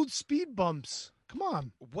smooth speed bumps. Come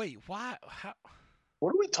on. Wait, why? How?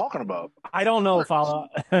 What are we talking about? I don't know, Fala.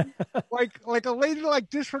 like a lady like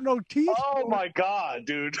this for no teeth? Oh my god,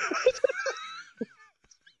 dude.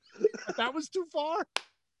 That was too far?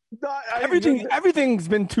 Everything's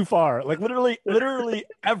been too far. Like literally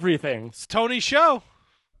everything. It's Tony's show.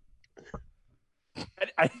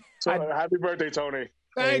 Happy birthday, Tony.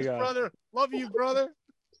 Thanks, brother. Love you, brother.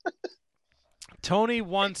 Tony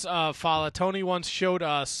once showed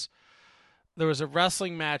us there was a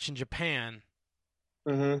wrestling match in Japan.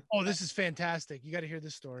 Mm-hmm. Oh, this is fantastic. You got to hear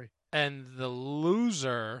this story. And the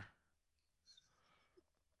loser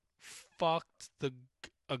fucked a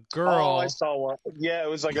girl. Oh, I saw one. Yeah, it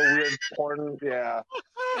was like a weird porn. Yeah.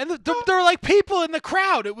 And there were like people in the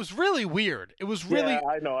crowd. It was really weird. It was really. Yeah,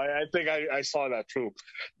 I know. I think I saw that too.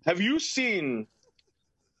 Have you seen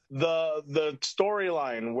the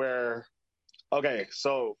storyline where? Okay,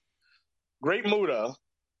 so Great Muta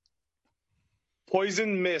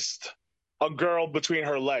poison mist a girl between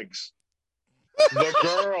her legs. The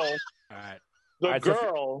girl. All right. The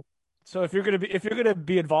girl. So if you're gonna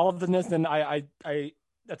be involved in this, then I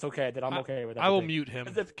that's okay. Then I'm okay with that. I will mute him.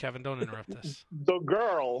 Kevin, don't interrupt this. The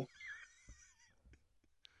girl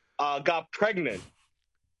got pregnant,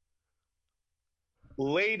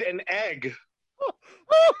 laid an egg,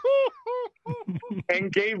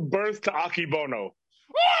 and gave birth to Akibono.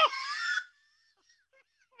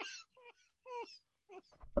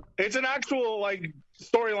 It's an actual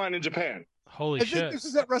storyline in Japan. Holy I shit! think this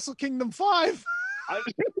is at Wrestle Kingdom 5.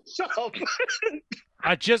 Shut up.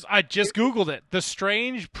 I just Googled it. The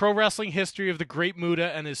strange pro wrestling history of the Great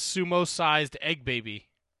Muta and his sumo-sized egg baby.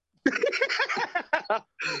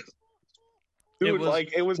 Dude,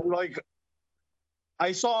 it was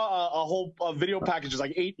I saw a whole video package,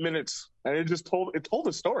 like 8 minutes, and it told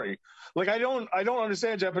a story. Like I don't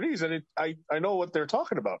understand Japanese, and I know what they're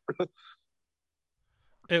talking about.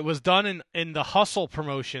 It was done in the Hustle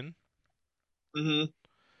promotion. Mm-hmm.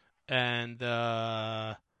 And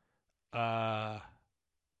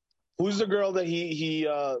who's the girl that he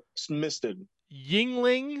misted?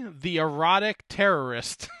 Yingling, the erotic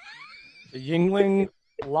terrorist. The Yingling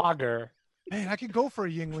Lager. Man, I could go for a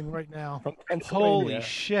Yingling right now. Holy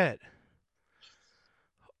shit.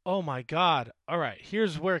 Oh my god. All right,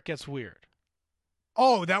 here's where it gets weird.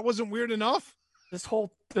 Oh, that wasn't weird enough? This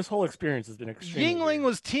whole experience has been extremely Yingling weird.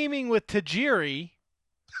 was teaming with Tajiri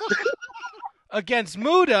against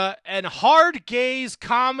Muta and hard gaze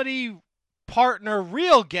comedy partner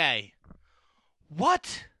Real Gay.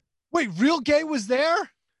 What? Wait, Real Gay was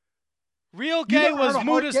there? Real Gay was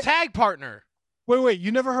Muta's tag partner. Wait,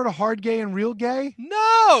 you never heard of Hard Gay and Real Gay?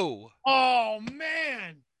 No! Oh,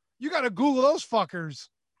 man. You got to Google those fuckers.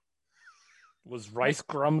 Was Rice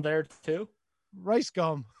Gum there too? Rice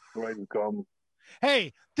Gum. Rice Gum.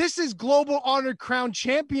 Hey, this is Global Honored Crown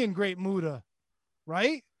Champion Great Muta,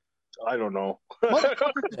 right? I don't know.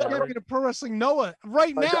 Motherfucker's the champion of Pro Wrestling Noah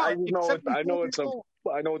right now. I know it's a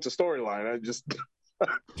storyline. I just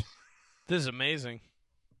This is amazing.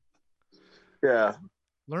 Yeah.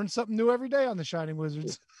 Learn something new every day on the Shining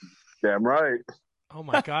Wizards. Damn right. Oh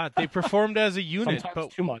my god, they performed as a unit,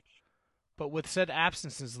 Sometimes too much. But with said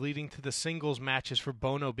absences leading to the singles matches for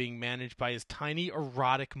Bono being managed by his tiny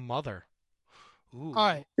erotic mother. Ooh. All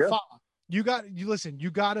right, you got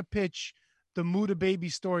to pitch the Muta baby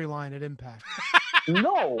storyline at Impact.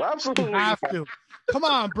 No, absolutely. You have to. Come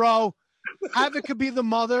on, bro. Havoc could be the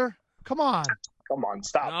mother. Come on. Come on,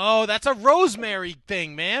 stop. No, that's a Rosemary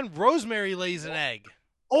thing, man. Rosemary lays an egg.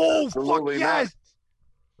 Oh, Absolutely fuck yes.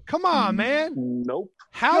 Come on, man. Nope.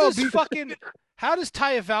 How does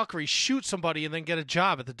Taya Valkyrie shoot somebody and then get a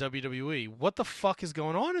job at the WWE? What the fuck is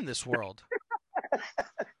going on in this world?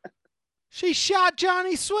 She shot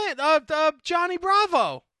Johnny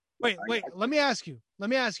Bravo. Wait. Let me ask you. All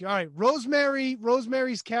right,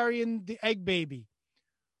 Rosemary's carrying the egg baby.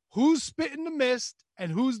 Who's spitting the mist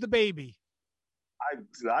and who's the baby?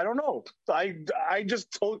 I don't know. I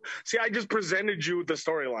just presented you the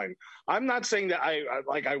storyline. I'm not saying that I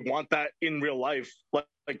want that in real life,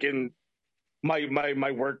 like in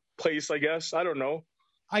my workplace. I guess I don't know.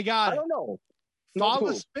 I don't know.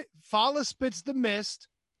 Fala spits the mist.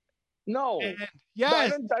 No.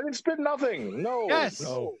 Yes. I didn't spit nothing. No. Yes.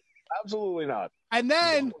 No. Absolutely not. And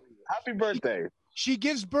then happy birthday. She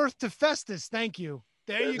gives birth to Festus. Thank you.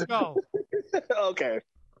 There you go. Okay.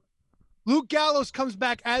 Luke Gallows comes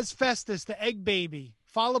back as Festus, the egg baby.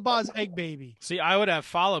 Falaba's egg baby. See, I would have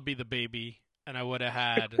Fala be the baby, and I would have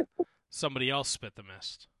had somebody else spit the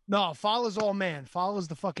mist. No, Fala's all man. Fala's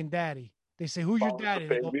the fucking daddy. They say, "Who's your daddy?"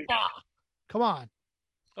 They go, "Bah." Come on.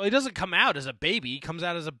 Well, he doesn't come out as a baby. He comes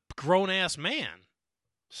out as a grown-ass man.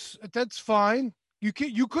 That's fine. You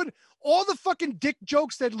could all the fucking dick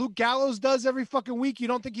jokes that Luke Gallows does every fucking week. You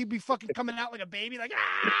don't think he'd be fucking coming out like a baby, like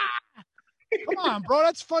ah? Come on, bro.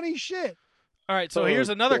 That's funny shit. All right, so here's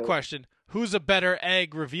another question: who's a better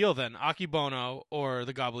egg reveal then, Akibono or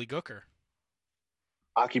the Gobbledygooker?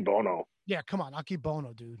 Akibono. Yeah, come on,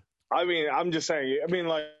 Akibono, dude. I mean, I'm just saying. I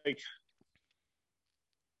mean,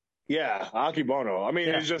 yeah, Akibono. I mean,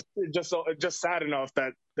 it's just sad enough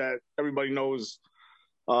that everybody knows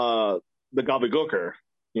the Gobbledygooker,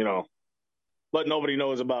 but nobody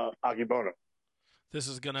knows about Akibono. This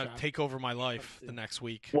is gonna take over my life the next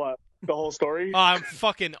week. What? The whole story?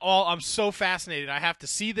 I'm so fascinated. I have to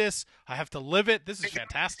see this. I have to live it. This is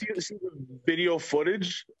fantastic. Did you see the video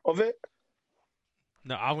footage of it?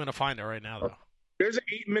 No, I'm gonna find it right now though. There's an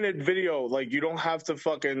 8-minute video. Like, you don't have to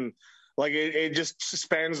fucking it just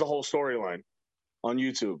spans the whole storyline on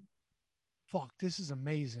YouTube. Fuck, this is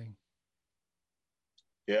amazing.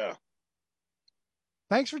 Yeah.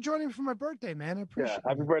 Thanks for joining me for my birthday, man. I appreciate it.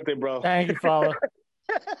 Happy birthday, bro. Thank you, Fala.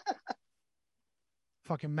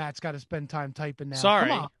 Fucking Matt's got to spend time typing now. Sorry,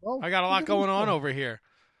 Come on, bro. I got a lot going on over here.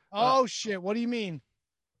 Oh shit! What do you mean?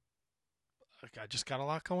 I just got a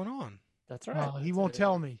lot going on. That's right. He won't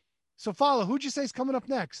tell me. So, Fala, who'd you say is coming up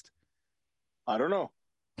next? I don't know.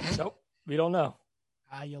 Nope, we don't know.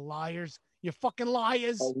 You liars! You fucking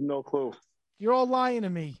liars! I have no clue. You're all lying to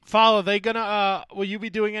me. Follow. They gonna? Will you be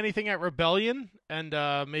doing anything at Rebellion? And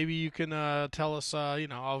maybe you can tell us.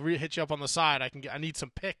 I'll hit you up on the side. I need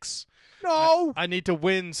some picks. No. I need to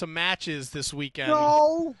win some matches this weekend.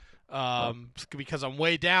 No. Because I'm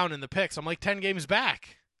way down in the picks. I'm like 10 games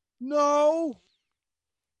back. No.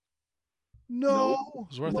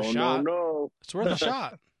 It's worth a shot. No. It's worth a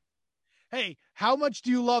shot. Hey, how much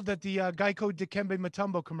do you love that the Geico Dikembe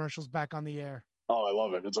Mutombo commercial's back on the air? Oh, I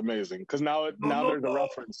love it. It's amazing because now there's a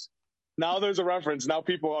reference. Now there's a reference. Now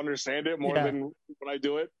people understand it more than when I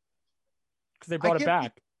do it. Because they brought it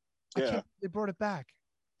back. They brought it back.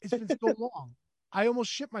 It's been so long. I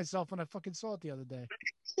almost shit myself when I fucking saw it the other day.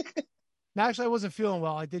 Now, actually, I wasn't feeling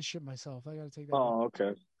well. I did shit myself. I got to take that. Oh,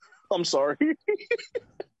 okay. I'm sorry.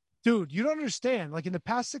 Dude, you don't understand. Like in the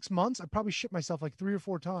past 6 months, I probably shit myself like 3 or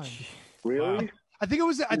 4 times. Really? Wow. I think it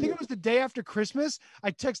was the day after Christmas.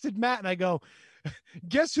 I texted Matt and I go,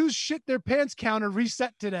 "Guess whose shit their pants counter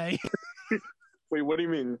reset today?" Wait, what do you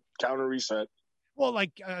mean counter reset? Well,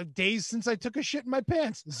 like days since I took a shit in my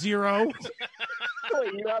pants. 0.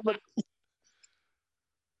 Wait, you have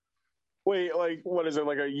Wait, like what is it?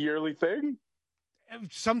 Like a yearly thing?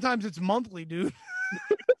 Sometimes it's monthly, dude.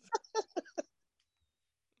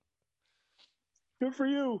 Good for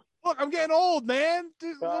you. Look, I'm getting old, man.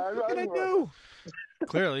 Dude, what can I do?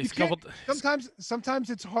 Clearly, sometimes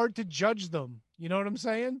it's hard to judge them. You know what I'm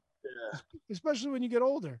saying? Yeah. Especially when you get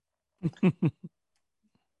older.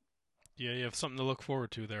 Yeah, you have something to look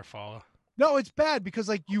forward to there, Fala. No, it's bad because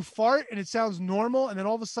like you fart and it sounds normal, and then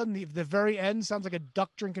all of a sudden the very end sounds like a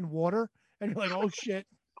duck drinking water, and you're like, "Oh shit!"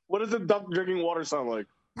 What does a duck drinking water sound like?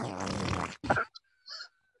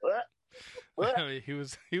 He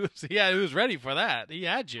was ready for that. He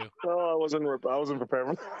had you. Oh, I wasn't prepared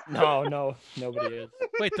for that. No, nobody is.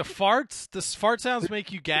 Wait, the fart sounds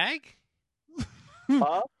make you gag?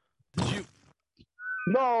 Huh? Did you?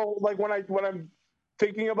 No, like when I'm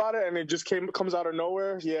thinking about it and it just comes out of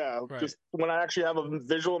nowhere. Yeah, right. Just when I actually have a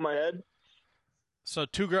visual in my head. So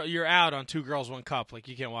you're out on 2 Girls, 1 Cup. Like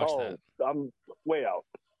you can't watch that. I'm way out.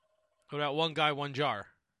 What about 1 Guy, 1 Jar?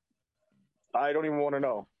 I don't even want to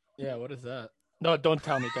know. Yeah, what is that? No, don't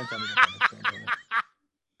tell me. Don't tell me.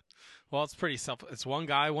 Well, it's pretty simple. It's 1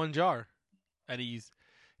 guy, 1 jar, and he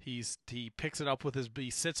picks it up with he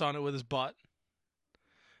sits on it with his butt,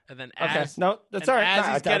 And then Okay, as no, that's and all right. as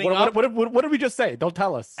Nah, he's getting what, up, what did we just say? Don't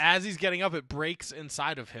tell us. as he's getting up, it breaks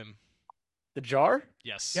inside of him. The jar?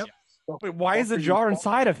 Yes. Yep. Wait, why is the jar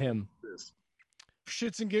inside of him?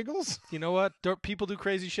 Shits and giggles. You know what? People do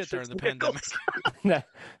crazy shit during the pandemic.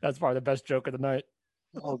 That's probably the best joke of the night.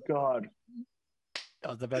 Oh God. That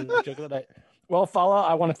was the best joke of the night. Well, Fala,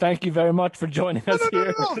 I want to thank you very much for joining us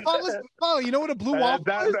here. Fala, you know what a blue waffle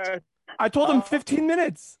is? I told him 15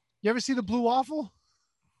 minutes. You ever see the blue waffle?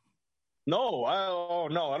 No, I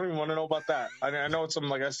don't even want to know about that. I know it's some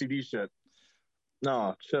like STD shit.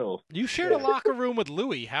 No, chill. You shared a locker room with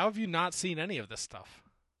Louis. How have you not seen any of this stuff?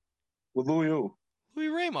 With Louis who? Louis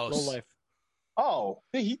Ramos. Low life. Oh,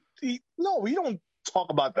 no, we don't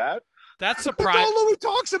talk about that. That's That's surprising. all Louis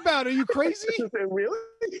talks about. Are you crazy? Really?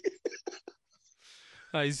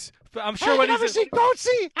 I'm sure when he's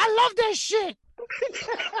Goatsy. I love that shit.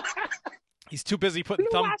 he's too busy putting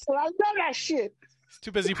I love that shit. He's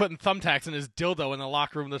too busy putting thumbtacks in his dildo in the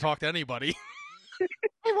locker room to talk to anybody.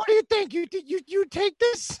 Hey, what do you think? You take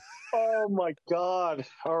this? Oh my God!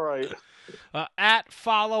 All right. At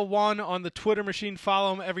Follow1 on the Twitter machine.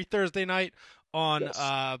 Follow him every Thursday night on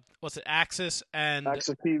Axis and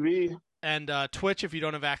Axis TV and Twitch if you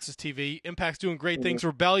don't have Axis TV. Impact's doing great things.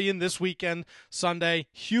 Rebellion this weekend, Sunday,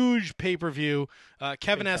 huge pay-per-view.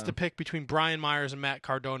 Kevin has to pick between Brian Myers and Matt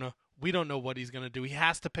Cardona. We don't know what he's going to do. He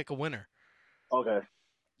has to pick a winner. Okay.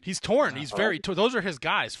 He's torn. He's very torn. Those are his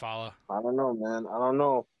guys, Follow. I don't know, man. I don't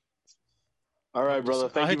know. All right, brother.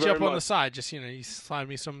 Thank I'll you hit you very up much. on the side. Just, you slide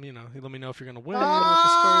me some, you let me know if you're going to win.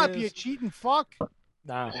 Stop, what the you score is. cheating fuck.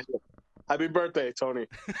 Nah. Happy birthday, Tony.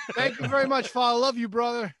 Thank you very much, Fala. Love you,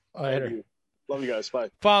 brother. Later. Love you guys. Bye.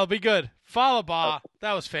 Follow, be good. Follow, Ba.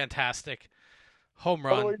 That was fantastic. Home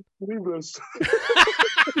run. Leave this.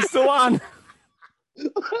 He's still on.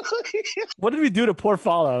 What did we do to poor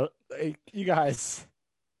Follow? Hey, you guys.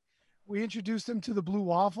 We introduced him to the blue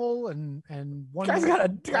waffle and one.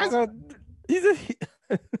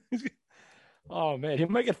 Oh man, he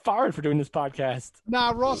might get fired for doing this podcast.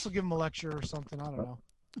 Nah, Ross will give him a lecture or something. I don't know.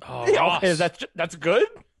 Oh, Yeah, Ross. okay, that's good.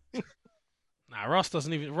 Nah, Ross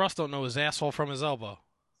don't know his asshole from his elbow.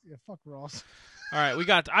 Yeah, fuck Ross. All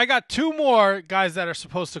right, I got two more guys that are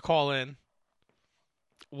supposed to call in.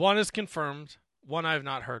 One is confirmed. One I have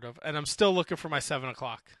not heard of, and I'm still looking for my 7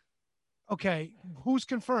 o'clock. Okay, who's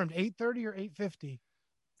confirmed? 8:30 or 8:50?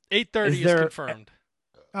 8:30 is confirmed.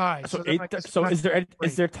 All right. So then I guess is break.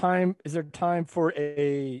 there time for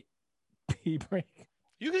a pee break?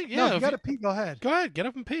 You can, No, you got to pee. Go ahead. Go ahead, get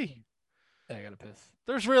up and pee. I gotta piss.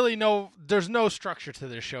 There's no structure to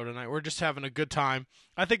this show tonight. We're just having a good time.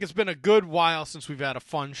 I think it's been a good while since we've had a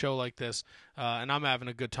fun show like this, and I'm having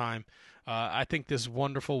a good time. I think this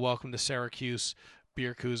wonderful Welcome to Syracuse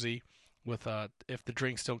beer koozie with if the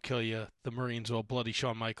drinks don't kill you, the Marines will bloody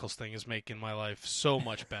Shawn Michaels thing is making my life so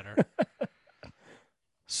much better.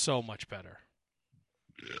 So much better.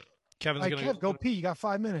 Kevin's All right, gonna Kev, go pee. You got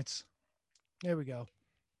 5 minutes. There we go.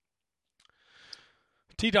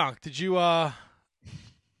 T-Donk, did you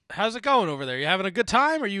how's it going over there? You having a good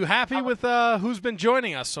time? Are you happy with who's been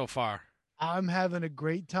joining us so far? I'm having a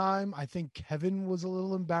great time. I think Kevin was a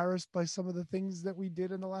little embarrassed by some of the things that we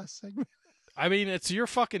did in the last segment. I mean, it's your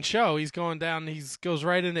fucking show. He's going down. Goes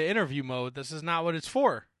right into interview mode. This is not what it's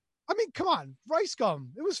for. I mean, come on, Rice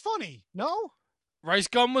Gum. It was funny. No, Rice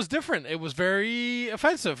Gum was different. It was very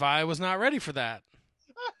offensive. I was not ready for that.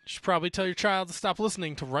 You should probably tell your child to stop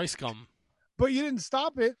listening to Rice Gum. but you didn't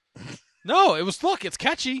stop it. No, it was. Look, it's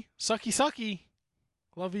catchy. Sucky, sucky.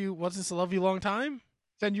 Love you. What's this? Love you long time.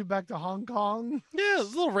 Send you back to Hong Kong. Yeah,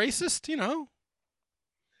 it's a little racist, Not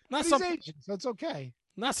But he's something. Asian, so it's okay.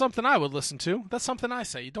 Not something I would listen to. That's something I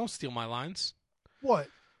say. You don't steal my lines. What?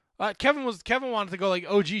 Kevin wanted to go like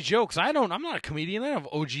OG jokes. I'm not a comedian. I don't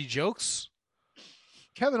have OG jokes.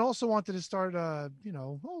 Kevin also wanted to start, so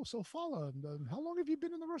follow. How long have you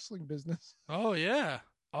been in the wrestling business? Oh yeah.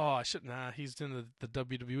 Oh, I shouldn't. Nah, he's in the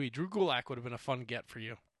WWE. Drew Gulak would have been a fun get for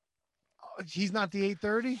you. He's not the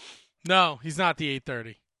 8:30. No, he's not the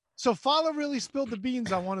 8:30. So Fala really spilled the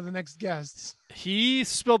beans on one of the next guests. He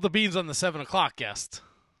spilled the beans on the 7 o'clock guest.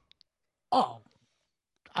 Oh,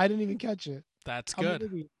 I didn't even catch it. That's I'm an good.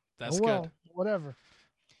 idiot. That's Oh, well, good. Whatever.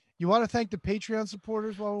 You want to thank the Patreon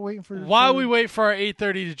supporters while we're waiting for... While we wait for our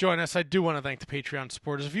 8:30 to join us, I do want to thank the Patreon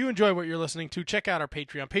supporters. If you enjoy what you're listening to, check out our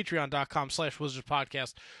Patreon,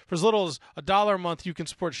 patreon.com/wizardspodcast. For as little as $1 a month, you can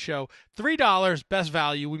support the show. $3, best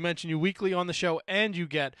value. We mention you weekly on the show, and you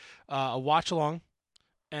get a watch-along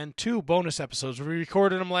and 2 bonus episodes. We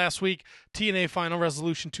recorded them last week, TNA Final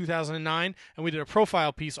Resolution 2009, and we did a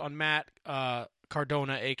profile piece on Matt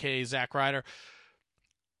Cardona, a.k.a. Zack Ryder.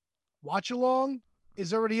 Watch along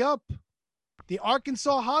is already up. The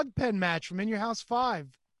Arkansas Hog Pen match from In Your House 5.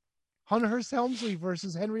 Hunter Hearst Helmsley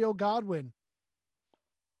versus Henry O. Godwin.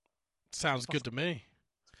 Sounds good to me.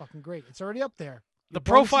 It's fucking great. It's already up there. The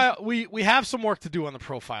profile, we have some work to do on the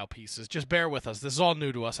profile pieces. Just bear with us. This is all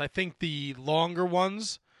new to us. I think the longer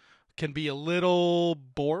ones can be a little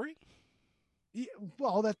boring. Yeah,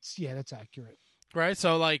 well, that's accurate. Right,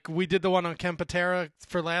 so like we did the one on Ken Patera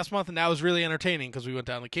for last month, and that was really entertaining because we went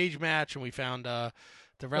down the cage match and we found the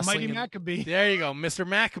wrestling. The Mighty Maccabee. There you go, Mr.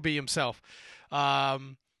 Maccabee himself.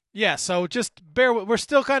 Yeah, so just we're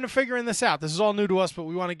still kind of figuring this out. This is all new to us, but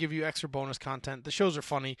we want to give you extra bonus content. The shows are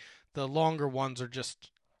funny. The longer ones are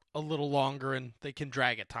just a little longer, and they can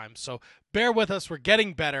drag at times. So bear with us. We're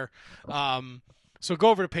getting better. So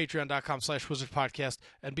go over to patreon.com/wizardspodcast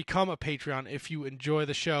and become a Patreon if you enjoy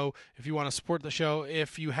the show, if you want to support the show,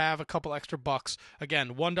 if you have a couple extra bucks.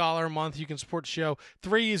 Again, $1 a month, you can support the show.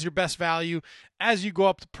 $3 is your best value. As you go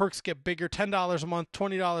up, the perks get bigger. $10 a month,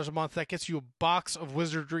 $20 a month. That gets you a box of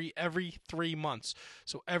wizardry every 3 months.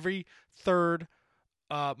 So every third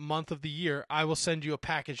month of the year, I will send you a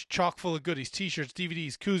package chock full of goodies, T-shirts,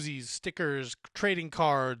 DVDs, koozies, stickers, trading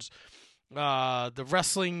cards, the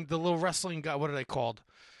little wrestling guy. What are they called?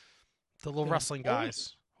 The little wrestling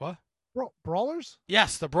guys. What? Brawlers?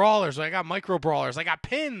 Yes, the brawlers. I got micro brawlers. I got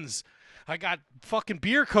pins. I got fucking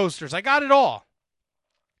beer coasters. I got it all.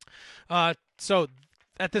 So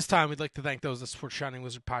at this time, we'd like to thank those that support Shining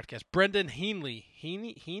Wizard Podcast. Brendan Heaney.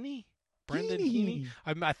 Brendan Heaney.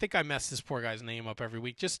 I think I mess this poor guy's name up every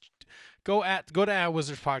week. Just go to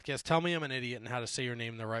Wizards Podcast. Tell me I'm an idiot and how to say your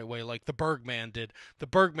name the right way, like the Bergman did. The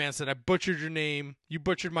Bergman said, I butchered your name. You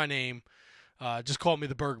butchered my name. Just call me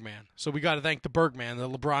the Bergman. So we got to thank the Bergman, the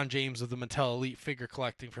LeBron James of the Mattel Elite Figure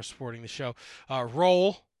Collecting, for supporting the show.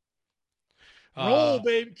 Roll,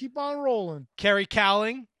 baby. Keep on rolling. Kerry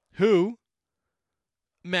Cowling, who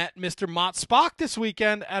met Mr. Mott Spock this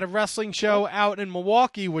weekend at a wrestling show out in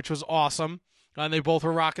Milwaukee, which was awesome. And they both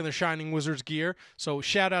were rocking their Shining Wizards gear. So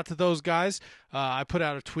shout out to those guys. I put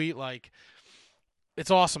out a tweet like,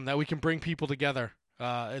 it's awesome that we can bring people together.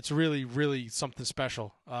 It's really, really something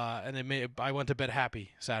special. And I went to bed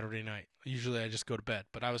happy Saturday night. Usually I just go to bed,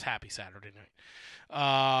 but I was happy Saturday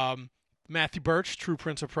night. Matthew Birch, True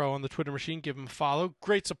Prince of Pro on the Twitter machine. Give him a follow.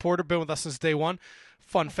 Great supporter. Been with us since day one.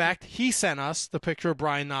 Fun fact, he sent us the picture of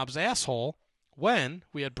Brian Knobb's asshole when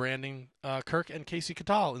we had Brandon Kirk and Casey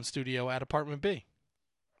Catal in studio at Apartment B.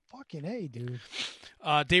 Fucking A, dude.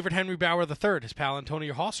 David Henry Bauer III, his pal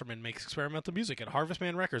Antonio Hosserman, makes experimental music at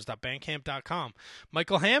harvestmanrecords.bandcamp.com.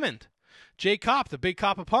 Michael Hammond. Jay Kopp, the big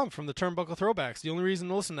cop of pump from the Turnbuckle Throwbacks. The only reason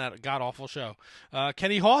to listen to that god-awful show.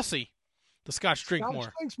 Kenny Hawsey, the Scotch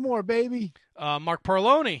Drinkmore. Drinks more, baby. Mark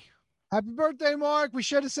Parloni. Happy birthday, Mark. We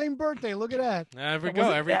share the same birthday. Look at that. There we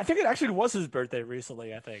go. I think it actually was his birthday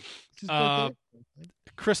recently, I think.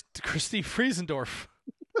 Christy Friesendorf.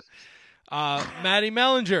 Maddie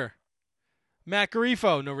Mellinger. Matt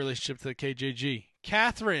Garifo, no relationship to the KJG.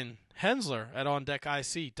 Catherine Hensler at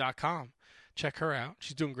OnDeckIC.com. Check her out.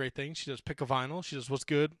 She's doing great things. She does Pick a Vinyl. She does What's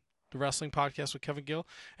Good, the wrestling podcast with Kevin Gill.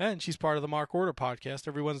 And she's part of the Mark Order podcast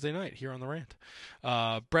every Wednesday night here on The Rant.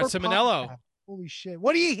 Brett Simonello. Holy shit.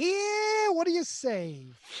 What do you hear? What do you say?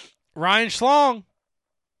 Ryan Schlong.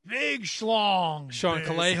 Big Schlong. Sean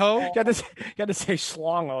Calejo. Got to say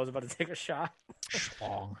Schlong. I was about to take a shot.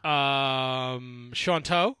 Schlong. Sean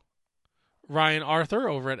Toe. Ryan Arthur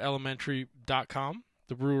over at elementary.com,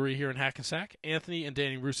 the brewery here in Hackensack. Anthony and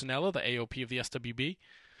Danny Rusinello, the AOP of the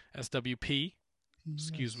SWP.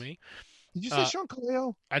 Excuse me. Did you say Sean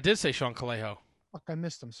Calejo? I did say Sean Calejo. Fuck, I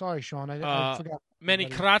missed him. Sorry, Sean. I forgot. Manny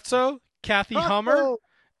Crazzo, Kathy Hummer,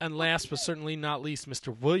 and last but certainly not least,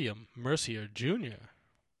 Mr. William Mercier Jr.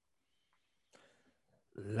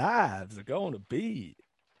 Lives are going to be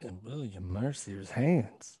in William Mercier's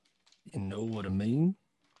hands. You know what I mean?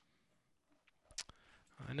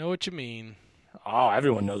 I know what you mean. Oh,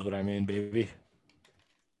 everyone knows what I mean, baby.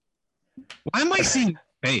 Why am I seeing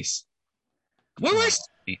face? Where's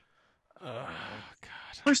Tony? God.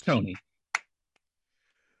 Where's Tony?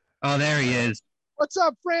 Oh, there he is. What's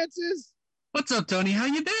up, Francis? What's up, Tony? How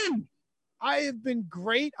you been? I have been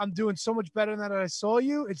great. I'm doing so much better than I saw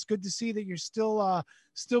you. It's good to see that you're still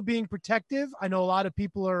being protective. I know a lot of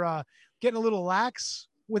people are getting a little lax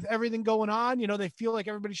with everything going on. You know, they feel like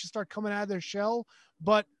everybody should start coming out of their shell,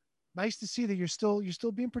 but nice to see that you're still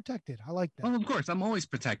being protected. I like that. Well, of course, I'm always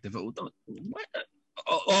protective. What?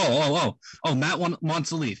 Oh, Matt wants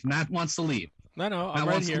to leave. Matt wants to leave. No, I'm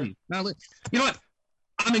right here. Now, you know what?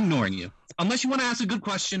 I'm ignoring you. Unless you want to ask a good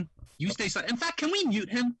question, You stay silent. In fact, can we mute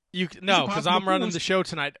him? No, because I'm running the show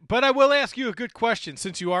tonight. But I will ask you a good question,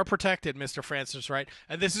 since you are protected, Mr. Francis, right?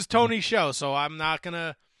 And this is Tony's show, so I'm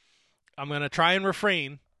gonna try and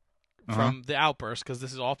refrain from the outburst, because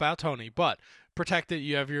this is all about Tony. But protected,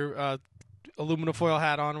 you have your aluminum foil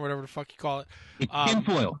hat on, or whatever the fuck you call it. Tin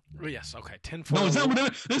foil. Yes, okay, tin foil. No, it's not whatever.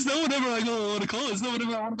 It's not whatever I want to call it. It's not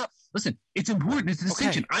whatever I want to call it. Listen, it's important. It's a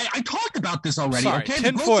distinction. Okay. I talked about this already. Sorry, okay,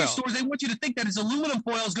 tin the grocery foil. stores, they want you to think that it's aluminum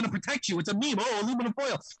foil is going to protect you. It's a meme. Oh, aluminum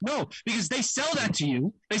foil. No, because they sell that to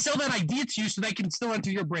you. They sell that idea to you so they can still enter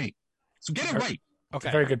your brain. So get it right.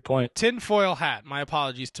 Okay. Very good point. Tin foil hat. My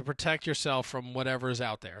apologies, to protect yourself from whatever is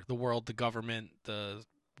out there, the world, the government, the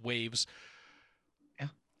waves. Yeah.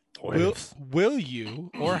 Will you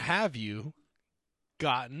or have you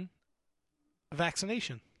gotten a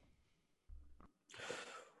vaccination?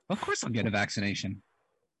 Of course, I'll get a vaccination.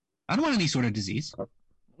 I don't want any sort of disease.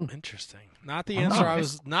 Interesting. Not the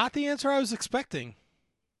answer I was expecting.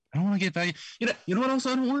 I don't want to get vaccinated. You know what else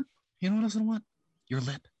I don't want? You know what else I don't want? Your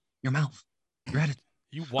lip, your mouth, your attitude.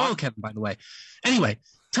 You want? Oh, Kevin, by the way. Anyway,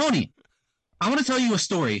 Tony, I want to tell you a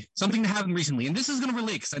story, something that happened recently, and this is going to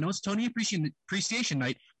relate because I know it's Tony Appreciation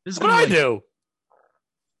Night. This is What going did I do?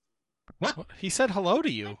 What? He said hello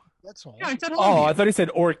to you. That's all. Yeah, I said hello. to you. I thought he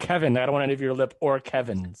said or Kevin. I don't want any of your lip or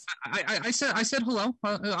Kevin's. I said hello.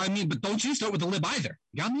 I mean, but don't you start with the lip either.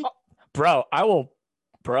 You got me? Bro, I will.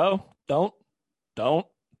 Bro, don't. You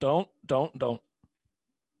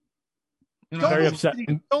know, Very upset.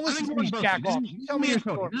 Don't listen to me, jack off. Tell me your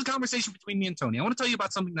story. This is a conversation between me and Tony. I want to tell you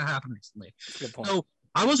about something that happened recently. Good point. So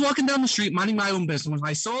I was walking down the street, minding my own business, when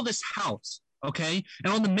I saw this house. Okay,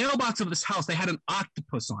 and on the mailbox of this house, they had an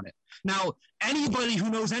octopus on it. Now, anybody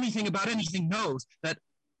who knows anything about anything knows that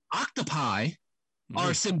octopi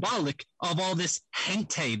are symbolic of all this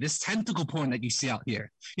hentai, this tentacle porn that you see out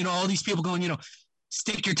here. You know, all these people going,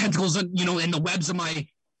 stick your tentacles in, in the webs of my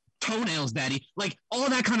toenails, daddy. Like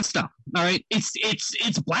all that kind of stuff. All right,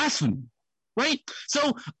 it's blasphemy, right?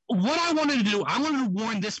 So what I wanted to do, I wanted to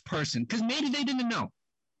warn this person because maybe they didn't know.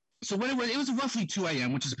 So whenever it was roughly 2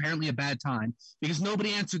 a.m., which is apparently a bad time because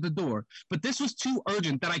nobody answered the door. But this was too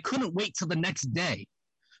urgent that I couldn't wait till the next day.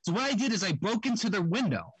 So what I did is I broke into their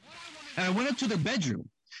window and I went up to their bedroom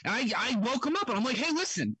and I woke them up and I'm like, hey,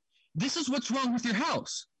 listen, this is what's wrong with your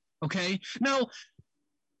house. Okay. Now,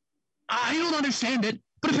 I don't understand it,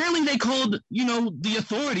 but apparently they called, the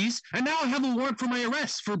authorities and now I have a warrant for my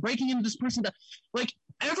arrest for breaking into this person. Like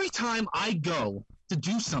every time I go to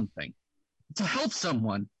do something to help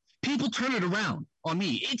someone, people turn it around on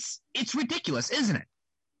me. It's ridiculous, isn't it?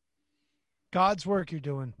 God's work you're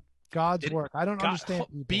doing. God's work. I don't understand.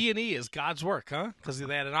 B&E is God's work, huh? Because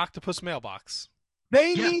they had an octopus mailbox.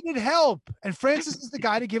 They needed help, and Francis is the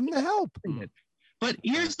guy to give them the help. But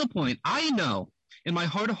here's the point. I know in my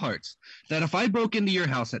heart of hearts that if I broke into your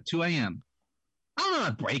house at 2 a.m., I don't know how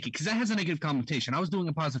to break it because that has a negative connotation. I was doing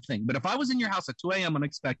a positive thing. But if I was in your house at 2 a.m.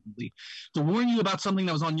 unexpectedly to warn you about something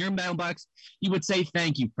that was on your mailbox, you would say,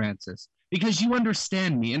 thank you, Francis, because you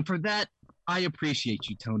understand me. And for that, I appreciate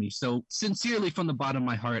you, Tony. So sincerely from the bottom of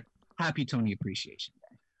my heart, happy Tony Appreciation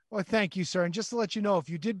Day. Well, thank you, sir. And just to let you know, if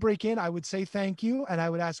you did break in, I would say thank you. And I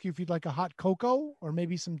would ask you if you'd like a hot cocoa or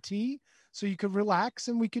maybe some tea so you could relax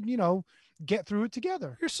and we could, get through it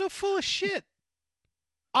together. You're so full of shit.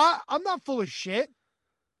 I'm not full of shit.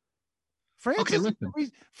 Francis, Okay,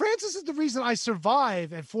 listen. Francis is the reason I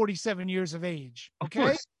survive at 47 years of age. Okay. Of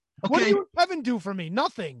course. What do Okay. you and Kevin do for me?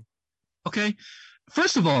 Nothing. Okay.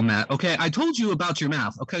 First of all, Matt, okay, I told you about your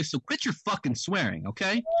mouth. Okay, so quit your fucking swearing,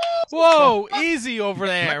 okay? Whoa, easy over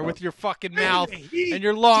there with your fucking mouth and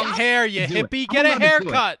your long hair, you do it. hippie. I'm Get a allowed to do it.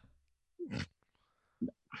 haircut.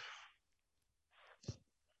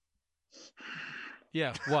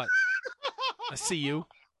 Yeah, what? I see you.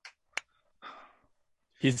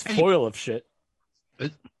 He's foil of shit.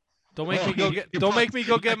 Don't make me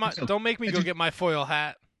go get my foil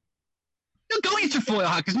hat. Go get your foil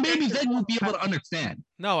hat, because maybe then you'll be able to understand.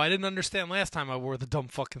 No, I didn't understand last time I wore the dumb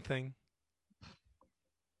fucking thing.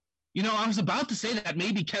 I was about to say that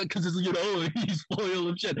maybe because he's foil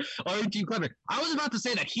of shit. Aren't you clever? I was about to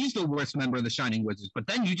say that he's the worst member of the Shining Wizards, but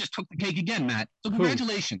then you just took the cake again, Matt. So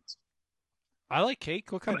congratulations. I like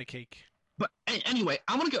cake. What kind of cake? But anyway,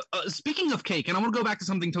 I want to go. Speaking of cake, and I want to go back to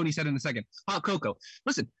something Tony said in a second. Hot cocoa.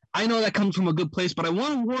 Listen, I know that comes from a good place, but I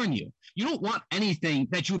want to warn you. You don't want anything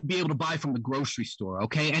that you would be able to buy from the grocery store,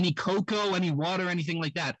 okay? Any cocoa, any water, anything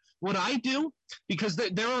like that. What I do, because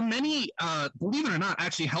there are many, believe it or not,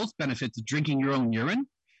 actually health benefits of drinking your own urine.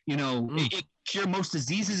 It cures most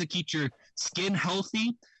diseases. It keeps your skin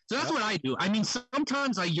healthy. So that's what I do. I mean,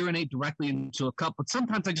 sometimes I urinate directly into a cup, but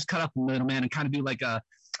sometimes I just cut up the middle, man, and kind of do like a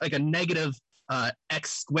like a negative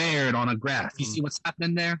x squared on a graph. You see what's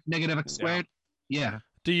happening there? Negative x squared. Yeah.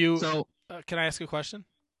 Do you? So can I ask a question?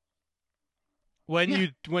 When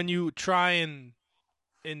you try and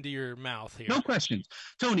into your mouth here. No questions.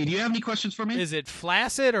 Tony, do you have any questions for me? Is it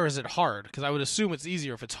flaccid or is it hard? Because I would assume it's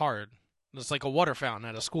easier if it's hard. It's like a water fountain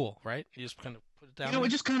at a school, right? You just kind of put it down. It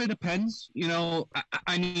just kind of depends.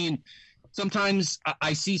 I mean, sometimes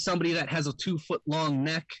I see somebody that has a 2-foot long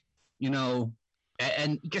neck, and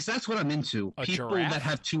I guess that's what I'm into. People giraffe? that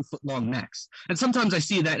have 2-foot long necks. And sometimes I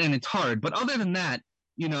see that and it's hard. But other than that,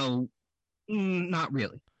 not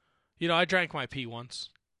really. I drank my pee once.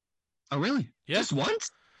 Oh, really? Yeah. Just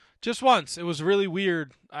once? Just once. It was really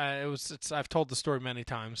weird. I've told the story many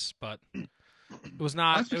times, but it was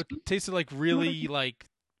not. It tasted like really like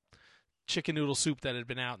chicken noodle soup that had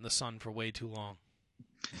been out in the sun for way too long.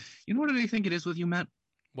 You know what I think it is with you, Matt?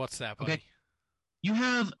 What's that, buddy? Okay. You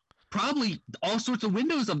have probably all sorts of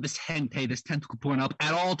windows of this hentai, this tentacle porn up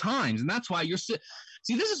at all times, and that's why you're. See,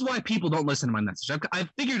 this is why people don't listen to my message. I've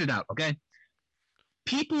figured it out. Okay.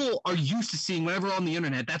 People are used to seeing whatever on the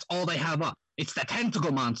internet. That's all they have up. It's the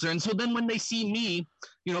tentacle monster. And so then when they see me,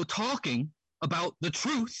 talking about the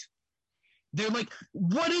truth, they're like,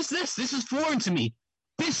 what is this? This is foreign to me.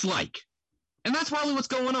 Dislike. And that's probably what's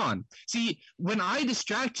going on. See, when I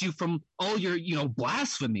distract you from all your,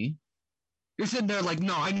 blasphemy, you're sitting there like,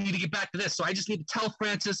 no, I need to get back to this. So I just need to tell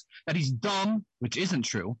Francis that he's dumb, which isn't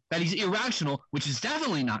true, that he's irrational, which is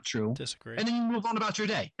definitely not true. Disagree. And then you move on about your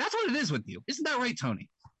day. That's what it is with you. Isn't that right, Tony?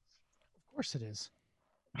 Of course it is.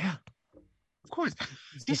 Yeah. Of course. Do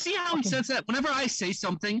you see how he says that? Whenever I say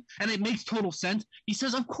something and it makes total sense, he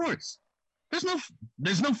says, of course.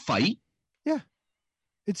 There's no fight. Yeah.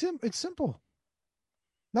 It's simple.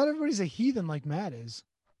 Not everybody's a heathen like Matt is.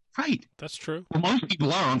 Right. That's true. Well, most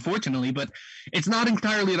people are, unfortunately, but it's not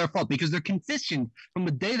entirely their fault because they're conditioned from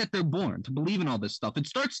the day that they're born to believe in all this stuff. It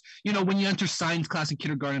starts, when you enter science class in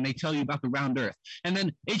kindergarten, they tell you about the round earth. And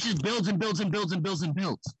then it just builds and builds and builds and builds and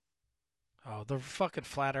builds. Oh, the fucking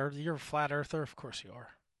flat earth. You're a flat earther? Of course you are.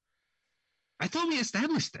 I thought we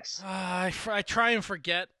established this. I try and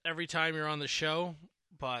forget every time you're on the show,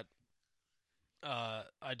 but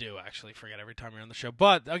I do actually forget every time you're on the show.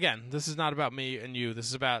 But again, this is not about me and you. This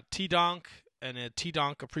is about T-Donk and a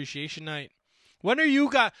T-Donk appreciation night. When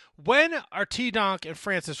are T-Donk and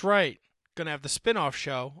Francis Wright going to have the spin-off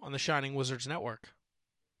show on the Shining Wizards Network?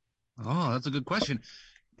 Oh, that's a good question.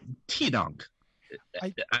 T-Donk.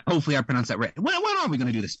 Hopefully I pronounced that right. When are we going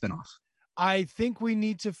to do the spin-off? I think we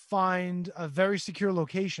need to find a very secure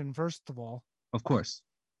location, first of all. Of course.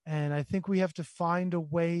 And I think we have to find a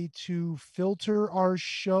way to filter our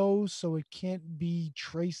show so it can't be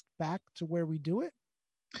traced back to where we do it.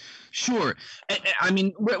 Sure. I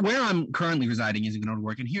mean, where I'm currently residing isn't going to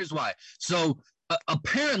work, and here's why. So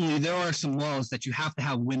apparently there are some laws that you have to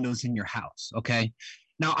have windows in your house, okay?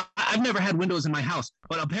 Now, I've never had windows in my house,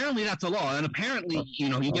 but apparently that's a law, and apparently,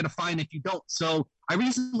 you get a fine if you don't. So I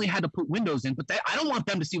recently had to put windows in, but I don't want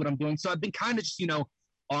them to see what I'm doing, so I've been kind of just,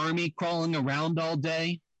 army crawling around all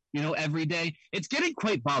day. Every day. It's getting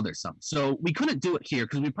quite bothersome. So we couldn't do it here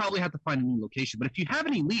because we probably have to find a new location. But if you have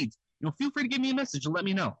any leads, feel free to give me a message and let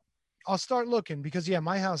me know. I'll start looking because,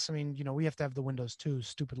 my house, I mean, we have to have the windows too.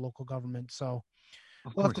 Stupid local government. So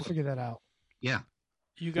we'll have to figure that out. Yeah.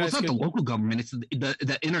 You guys it's not the local government. It's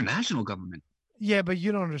the international government. Yeah, but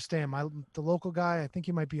you don't understand. The local guy, I think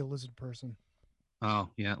he might be a lizard person. Oh,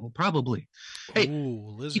 yeah. Well, probably. Hey,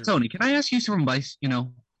 lizard. Tony, can I ask you some advice?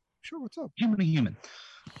 Sure. What's up? Human to human.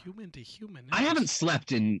 Human to human. I haven't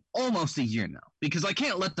slept in almost a year now because I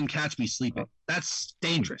can't let them catch me sleeping. That's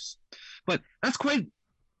dangerous. But that's quite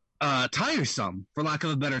tiresome, for lack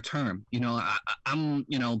of a better term. I'm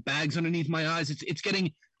bags underneath my eyes. It's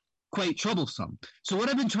getting quite troublesome. So what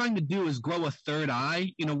I've been trying to do is grow a third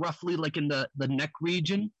eye, roughly like in the neck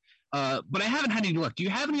region. But I haven't had any luck. Do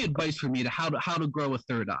you have any advice for me to how to grow a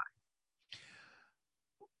third eye?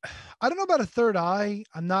 I don't know about a third eye.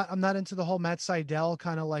 I'm not into the whole Matt Seidel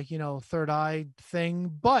kind of like, third eye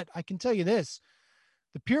thing, but I can tell you this,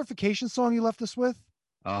 the Purification song you left us with,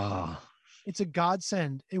 it's a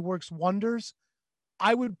godsend. It works wonders.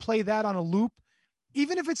 I would play that on a loop,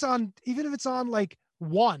 even if it's on like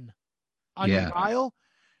one on your dial,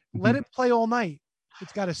 let it play all night.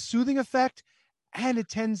 It's got a soothing effect and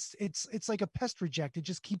it's like a pest reject. It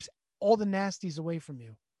just keeps all the nasties away from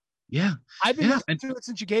you. Yeah. I've been listening to it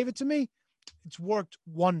since you gave it to me. It's worked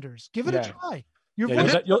wonders. Give it a try.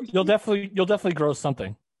 You'll definitely grow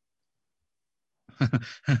something.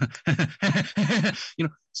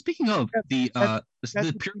 Speaking of the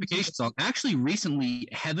purification song, actually recently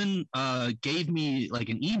Heaven gave me like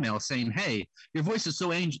an email saying, "Hey, your voice is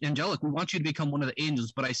so angelic. We want you to become one of the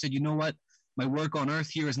angels." But I said, you know what? My work on Earth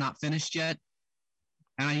here is not finished yet,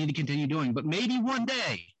 and I need to continue doing. But maybe one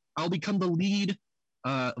day I'll become the lead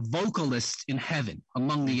vocalist in heaven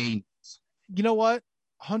among the angels. You know what?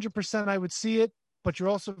 100% I would see it, but you're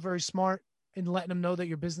also very smart in letting them know that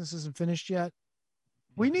your business isn't finished yet.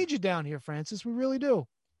 We need you down here, Francis. We really do.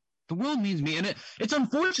 The world needs me, and it's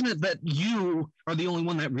unfortunate that you are the only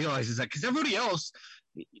one that realizes that, because everybody else.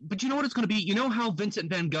 But you know what it's going to be? You know how Vincent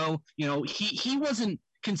van Gogh, he wasn't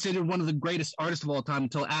considered one of the greatest artists of all time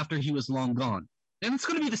until after he was long gone. And it's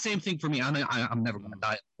going to be the same thing for me. I'm never going to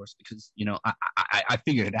die, of course, because, I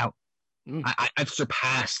figured it out. I've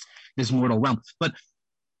surpassed this mortal realm. But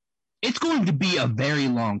it's going to be a very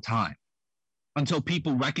long time until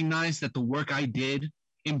people recognize that the work I did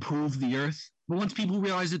improved the earth. But once people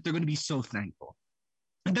realize it, they're going to be so thankful.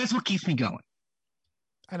 And that's what keeps me going.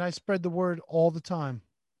 And I spread the word all the time.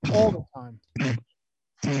 All the time.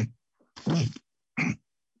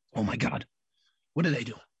 Oh, my God. What did they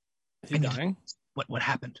do? Is he dying? What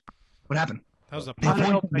happened? What happened? That was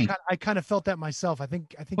I kind of felt that myself. I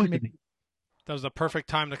think he made. That was the perfect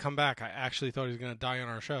time to come back. I actually thought he was going to die on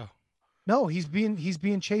our show. No, he's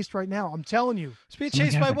being chased right now. I'm telling you. He's being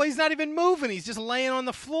chased by what? He's not even moving. He's just laying on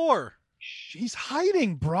the floor. He's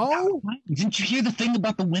hiding, bro. Didn't you hear the thing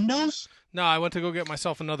about the windows? No, I went to go get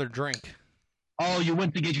myself another drink. Oh, you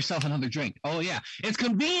went to get yourself another drink. Oh, yeah. It's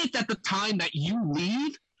convenient that the time that you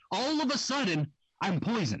leave, all of a sudden, I'm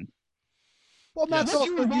poisoned. Well, Matt's What's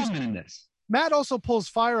your involvement in this? Matt also pulls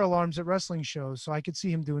fire alarms at wrestling shows, so I could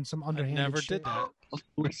see him doing some underhanded I never shit. did that. Of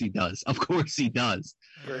course he does. Of course he does.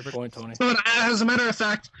 Great point, Tony. So, as a matter of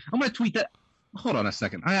fact, I'm going to tweet that. Hold on a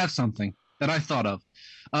second. I have something that I thought of.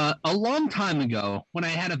 A long time ago, when I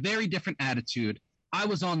had a very different attitude, I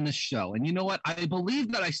was on this show. And you know what? I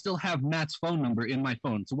believe that I still have Matt's phone number in my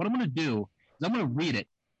phone. So what I'm going to do is I'm going to read it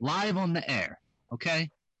live on the air. Okay?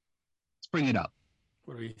 Let's bring it up.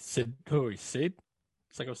 What are we, Sid? Who are we, Sid?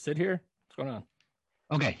 Psycho Sid here? What's going on?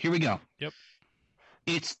 Okay, here we go. Yep.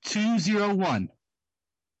 It's 201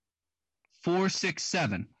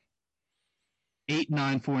 467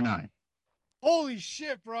 8949. Holy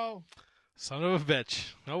shit, bro. Son of a bitch.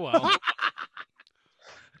 Oh, well.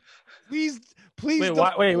 Please. Wait,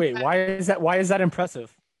 why is that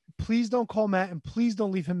impressive? Please don't call Matt, and please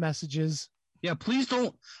don't leave him messages. Yeah, please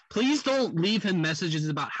don't leave him messages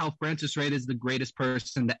about how Francis Wright is the greatest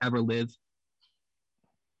person to ever live.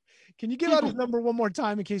 Can you give out his number one more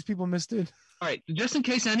time in case people missed it? All right, just in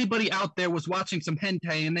case anybody out there was watching some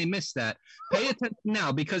hentai and they missed that, pay attention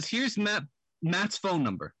now, because here's Matt's phone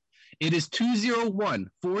number. It is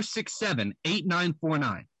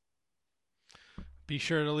 201-467-8949. Be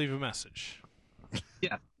sure to leave a message.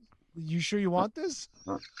 Yeah. You sure you want this?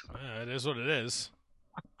 It is what it is.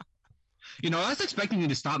 I was expecting you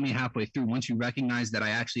to stop me halfway through once you recognized that I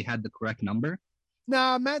actually had the correct number.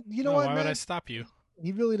 Nah, Matt, you know what, Why Matt? would I stop you?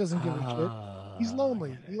 He really doesn't give a shit. He's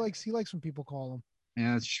lonely. He likes when people call him.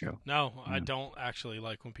 Yeah, that's true. No, I don't actually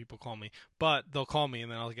like when people call me. But they'll call me,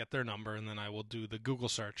 and then I'll get their number, and then I will do the Google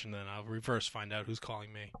search, and then I'll reverse find out who's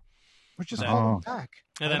calling me. Or just call them back.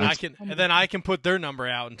 And then I can put their number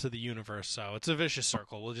out into the universe. So it's a vicious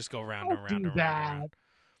circle. We'll just go round and round and round.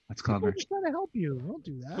 That's clever. People are just trying to help you. Don't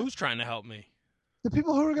do that. Who's trying to help me? The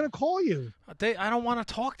people who are going to call you. I don't want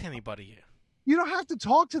to talk to anybody. You don't have to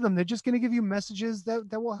talk to them. They're just going to give you messages that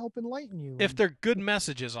will help enlighten you. If they're good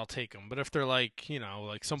messages, I'll take them. But if they're like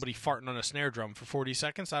somebody farting on a snare drum for 40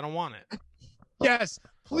 seconds, I don't want it. Yes.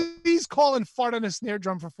 Please call and fart on a snare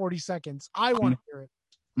drum for 40 seconds. I want to hear it.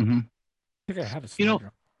 Mm-hmm. I think I have a snare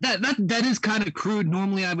drum. That is kind of crude.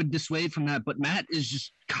 Normally I would dissuade from that, but Matt is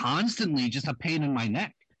just constantly just a pain in my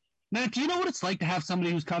neck. Matt, do you know what it's like to have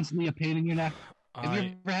somebody who's constantly a pain in your neck? Have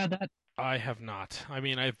you ever had that? I have not. I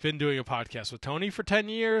mean, I've been doing a podcast with Tony for 10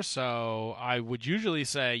 years, so I would usually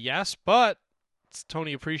say yes, but it's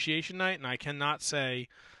Tony Appreciation Night, and I cannot say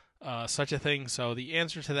such a thing, so the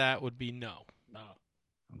answer to that would be no. No.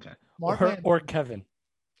 Okay. Or Kevin.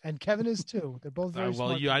 And Kevin is too. They're both very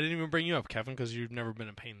smart. I didn't even bring you up, Kevin, because you've never been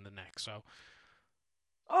a pain in the neck, so.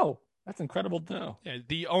 Oh, that's incredible to know. Yeah,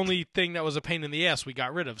 the only thing that was a pain in the ass we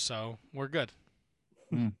got rid of, so we're good.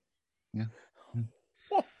 Mm. Yeah.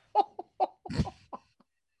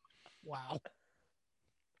 Wow.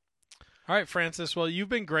 All right, Francis. Well, you've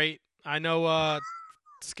been great. I know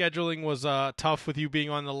scheduling was tough with you being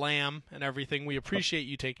on the lam and everything. We appreciate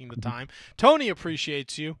you taking the time. Tony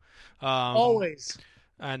appreciates you. Always.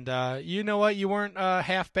 And you know what? You weren't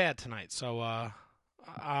half bad tonight. So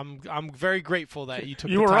I'm very grateful that you took.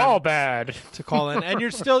 You the were time all bad to call in, and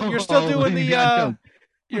you're still doing the.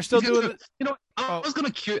 You're still doing the. You know, I was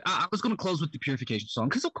gonna close with the Purification song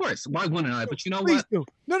because, of course, why wouldn't I? But you know Please what? do.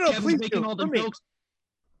 No, Kevin's please making do. all the For me. jokes.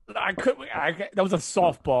 That was a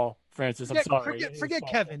softball, Francis. I'm sorry. Forget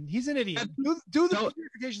Kevin. He's an idiot. Do the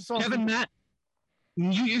Purification song. Kevin, Matt,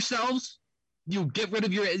 you yourselves, you get rid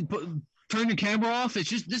of your. Turn your camera off. This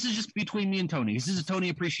is just between me and Tony. This is a Tony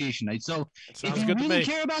appreciation night. So if you really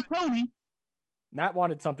care about Tony, Matt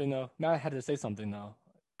wanted something though. Matt had to say something though.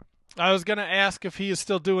 I was gonna ask if he is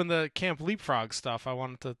still doing the Camp Leapfrog stuff. I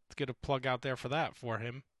wanted to get a plug out there for that for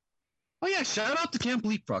him. oh yeah, shout out to Camp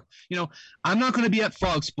Leapfrog. You know, I'm not going to be at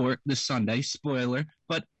Frog Sport this Sunday. Spoiler,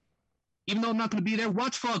 but even though I'm not going to be there,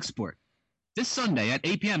 watch Frog Sport this Sunday at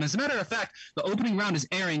 8 p.m. As a matter of fact, the opening round is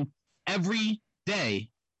airing every day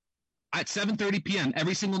at 7:30 p.m.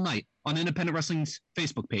 every single night on Independent Wrestling's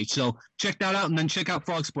Facebook page. So check that out, and then check out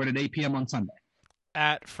Frog Sport at 8 p.m. on Sunday.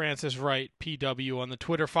 At Francis Wright PW on the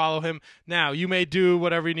Twitter. Follow him. Now, you may do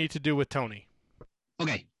whatever you need to do with Tony.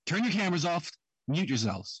 Okay, turn your cameras off, mute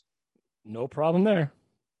yourselves. No problem there.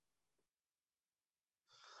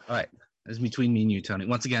 All right, this is between me and you, Tony.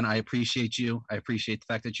 Once again, I appreciate you. I appreciate the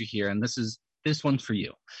fact that you're here, and this one's for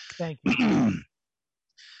you. Thank you.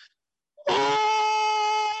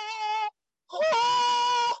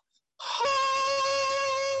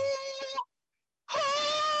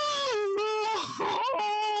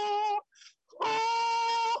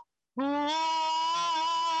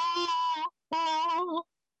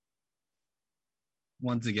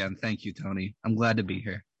 Once again, thank you, Tony. I'm glad to be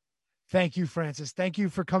here. Thank you, Francis. Thank you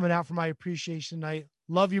for coming out for my appreciation night.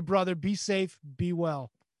 Love you, brother. Be safe. Be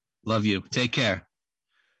well. Love you. Take care.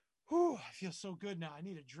 Whew, I feel so good now. I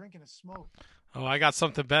need a drink and a smoke. Oh, I got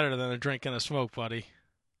something better than a drink and a smoke, buddy.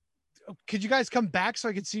 Could you guys come back so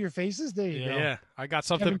I could see your faces? There you go. Yeah, I got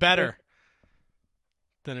something better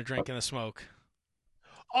than a drink and a smoke.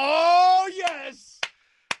 Oh, yes.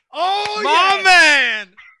 Oh, My man.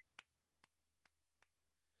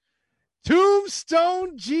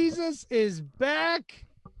 Tombstone Jesus is back.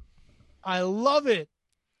 I love it.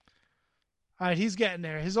 All right, he's getting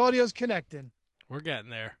there. His audio's connecting. We're getting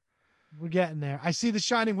there. We're getting there. I see the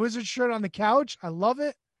Shining Wizard shirt on the couch. I love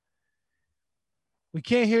it. We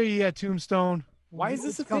can't hear you yet, Tombstone. Why is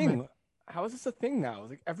this It's a thing? coming. How is this a thing now?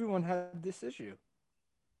 Like everyone had this issue.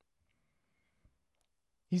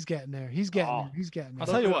 He's getting there. He's getting there. He's getting there. I'll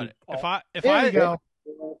tell you what. If There I we go.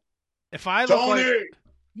 look like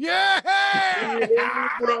Yeah,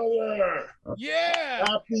 brother. Yeah.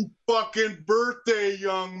 Happy fucking birthday,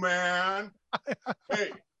 young man.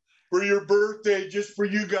 Hey, for your birthday, just for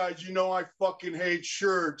you guys, you know I fucking hate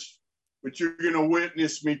shirts, but you're going to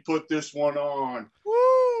witness me put this one on.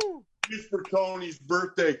 Woo! Just for Tony's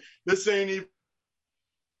birthday. This ain't even.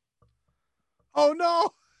 Oh,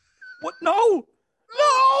 no. What? No.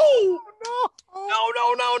 No.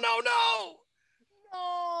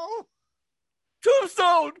 No.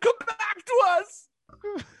 Tombstone, come back to us.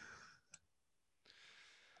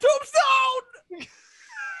 Tombstone.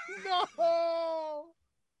 No.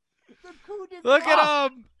 The coup de Look grace.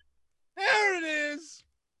 at him. There it is.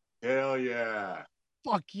 Hell yeah.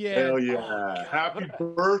 Fuck yeah. Hell yeah. Happy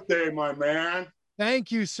birthday, my man.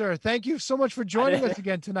 Thank you, sir. Thank you so much for joining us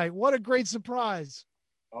again tonight. What a great surprise.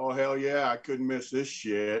 Oh, hell yeah. I couldn't miss this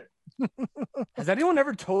shit. Has anyone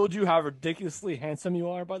ever told you how ridiculously handsome you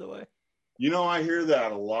are, by the way? You know, I hear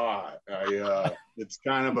that a lot. It's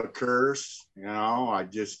kind of a curse, you know.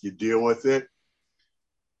 You deal with it.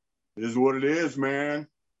 It is what it is, man.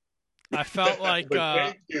 I felt like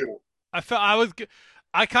Thank you.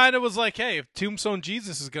 I kind of was like, hey, if Tombstone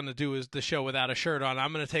Jesus is going to do the show without a shirt on,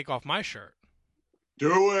 I'm going to take off my shirt.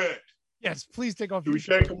 Do it. Yes, please take off Do your we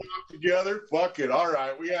shirt. take them off together? Fuck it. All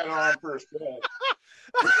right. We had it on first.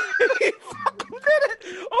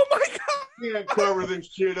 Oh my god! We can't cover this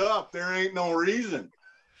shit up. There ain't no reason.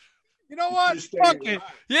 You know what? Just Fuck stay it.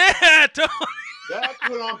 Yeah, Tony. That's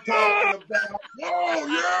what I'm talking about. Oh,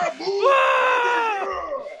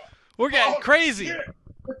 yeah, boo. We're getting crazy. Yeah.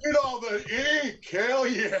 Look at all the ink. Hell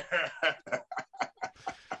yeah.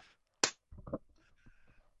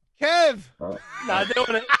 Kev. Not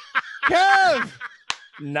doing it. Kev.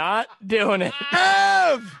 Not doing it.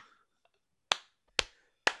 Kev.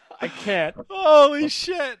 I can't. Holy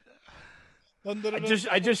shit.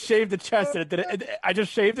 I just shaved the chest and I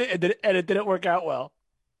just shaved it and it didn't work out well.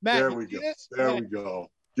 Matt, There you we see go. this? There we go.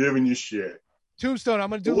 Giving you shit. Tombstone, I'm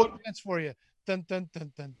going to do a little dance for you. Dun, dun,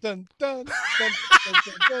 dun, dun, dun, dun, dun, dun,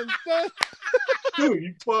 dun, dun, dun. Dude,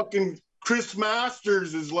 you fucking Chris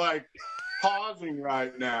Masters is like pausing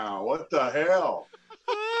right now. What the hell?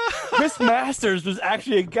 Chris Masters was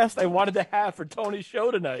actually a guest I wanted to have for Tony's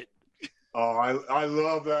show tonight. Oh, I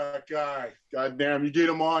love that guy. God damn, you get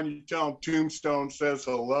him on, you tell him Tombstone says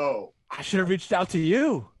hello. I should have reached out to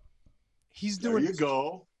you. He's There doing. you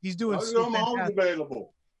go. He's doing. I'm So always fantastic.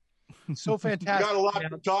 available. So We fantastic. got a lot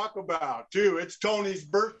man. to talk about too. It's Tony's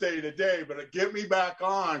birthday today, but get me back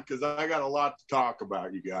on because I got a lot to talk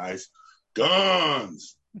about, you guys.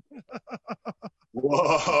 Guns.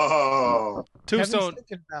 Whoa. Tombstone. Kevin's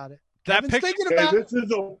thinking about it. That Kevin's picture. thinking Hey, about it. this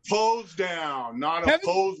is a pose down, not a Kevin-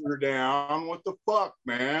 poser down. What the fuck,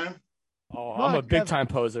 man? Oh, Come I'm on, a big Kevin. time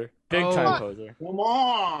poser. Big Oh. time poser. Come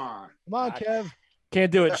on. Come on, Kev.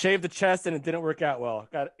 Can't do it. Shave the chest and it didn't work out well.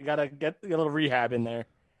 Gotta get a little rehab in there.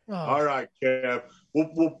 Oh, All right, Kev.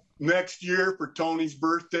 We'll next year for Tony's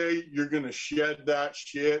birthday, you're gonna shed that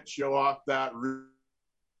shit, show off that.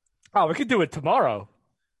 Oh, we could do it tomorrow.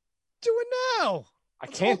 do it now. I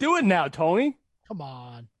can't do it now, Tony. Come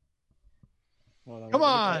on. Hold on, Come let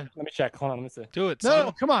me on. check. Let me check. Hold on. Let me see. Do it, No, son.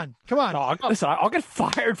 no, come on. Come on. No, listen, I'll get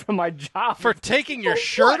fired from my job. For taking your For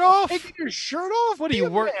shirt what? off? Taking your shirt off? What do you Be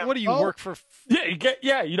a work? man, What do you bro. work for?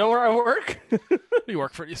 Yeah, you know where I work? What do you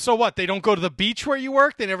work for? So what? They don't go to the beach where you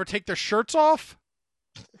work? They never take their shirts off?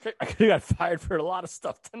 I could have got fired for a lot of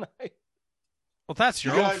stuff tonight. Well, that's You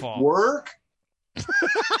your own guys fault. work?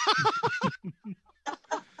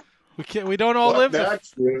 We can't. We don't all Fuck live. that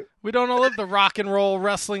shit. We don't all live the rock and roll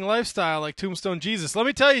wrestling lifestyle like Tombstone Jesus. Let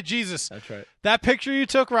me tell you, Jesus, That's right. that picture you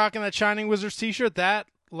took rocking that Shining Wizards t-shirt, that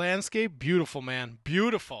landscape, beautiful, man.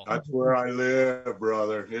 Beautiful. That's where I live,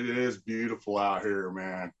 brother. It is beautiful out here,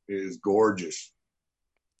 man. It is gorgeous.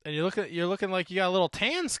 And you're looking like you got a little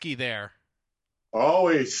tan ski there.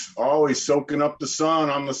 Always soaking up the sun.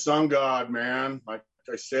 I'm the sun god, man. Like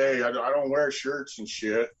I say, I don't wear shirts and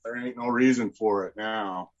shit. There ain't no reason for it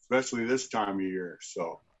now, especially this time of year.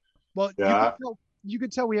 So, Well, Yeah. you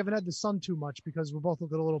could tell we haven't had the sun too much because we're both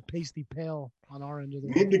looking a little pasty pale on our end of the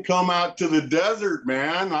you need to come out to the desert,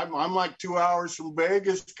 man. I'm like 2 hours from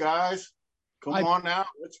Vegas, guys. Come on out.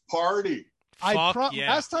 Let's party. Fuck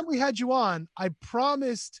yeah. Last time we had you on, I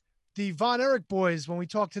promised the Von Erich boys when we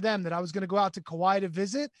talked to them that I was going to go out to Kauai to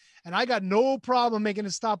visit, and I got no problem making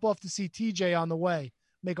a stop off to see TJ on the way.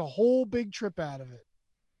 Make a whole big trip out of it.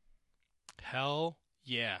 Hell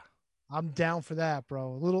yeah. I'm down for that,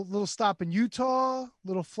 bro. A little stop in Utah,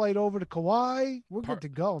 little flight over to Kauai. We're good to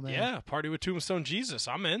go, man. Yeah, party with Tombstone Jesus.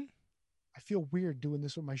 I'm in. I feel weird doing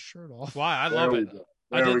this with my shirt off. Why? I There love we it. go.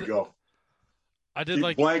 I There did- we go. I did Keep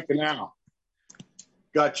like blanking out.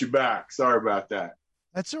 Got you back. Sorry about that.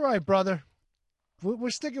 That's all right, brother. We're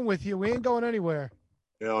sticking with you. We ain't going anywhere.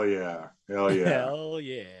 Hell yeah. Hell yeah. Hell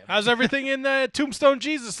yeah. How's everything in Tombstone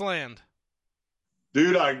Jesus land?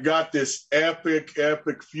 Dude, I got this epic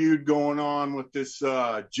feud going on with this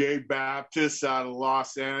Jay Baptist out of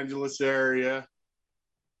Los Angeles area.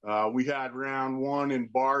 We had round one in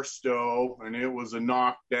Barstow, and it was a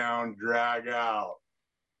knockdown, drag out.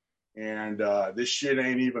 And this shit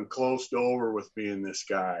ain't even close to over with me and this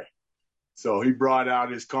guy. So he brought out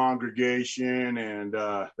his congregation, and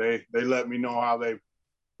they let me know how they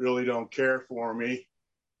really don't care for me.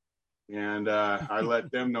 And I let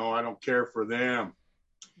them know I don't care for them.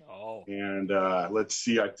 Oh. And let's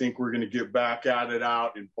see, I think we're going to get back at it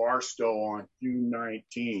out in Barstow on June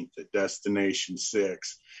 19th at Destination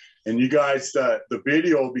 6. And you guys, the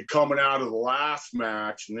video will be coming out of the last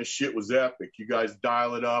match, and this shit was epic. You guys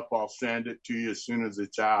dial it up. I'll send it to you as soon as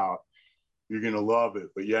it's out. You're going to love it.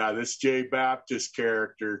 But yeah, this Jay Baptist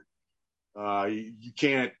character, you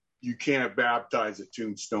can't baptize a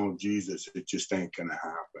Tombstone Jesus. It just ain't going to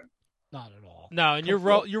happen. Not at all. No, and you're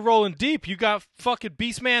rolling deep. You got fucking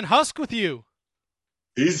Beastman Husk with you.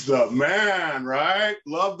 He's the man, right?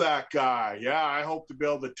 Love that guy. Yeah, I hope to be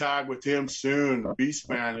able to tag with him soon.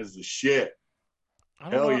 Beastman is the shit. I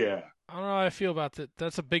don't Hell know, yeah. I don't know how I feel about that.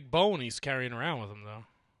 That's a big bone he's carrying around with him, though.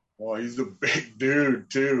 Well, he's a big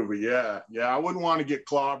dude too, but yeah, I wouldn't want to get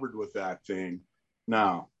clobbered with that thing.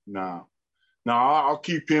 No, I'll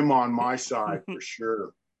keep him on my side for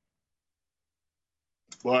sure.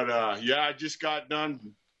 But yeah, I just got done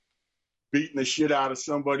beating the shit out of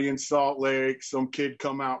somebody in Salt Lake. Some kid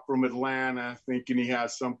come out from Atlanta thinking he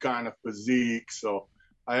has some kind of physique, so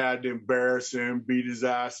I had to embarrass him, beat his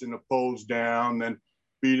ass in a pose down, then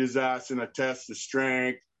beat his ass in a test of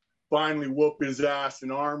strength. Finally whoop his ass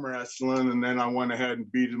in arm wrestling, and then I went ahead and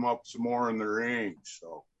beat him up some more in the ring.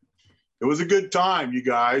 So it was a good time, you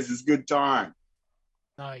guys. It was a good time.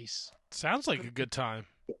 Nice. Sounds like a good time.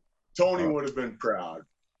 Tony would have been proud.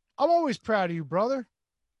 I'm always proud of you, brother.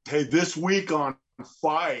 Hey, this week on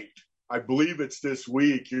Fight, I believe it's this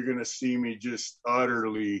week, you're going to see me just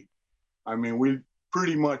utterly. I mean,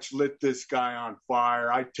 pretty much lit this guy on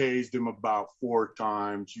fire. I tased him about 4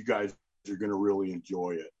 times. You guys are going to really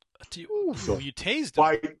enjoy it. So you tased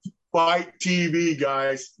him. Fight TV,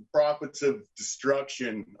 guys. Prophets of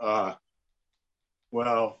Destruction.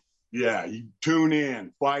 Well, yeah, you tune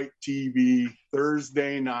in. Fight TV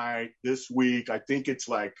Thursday night this week. I think it's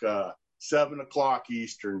like 7 o'clock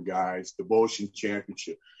Eastern, guys. Devotion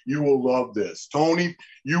Championship. You will love this. Tony,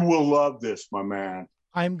 you will love this, my man.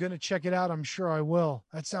 I'm going to check it out. I'm sure I will.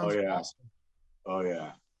 That sounds awesome. Oh,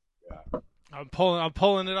 yeah. I'm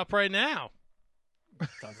pulling it up right now.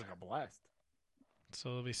 Sounds like a blast.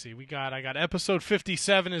 So let me see. I got episode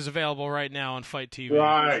 57 is available right now on Fight TV.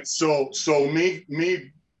 Right. So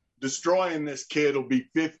me destroying this kid will be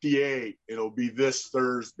 58. It'll be this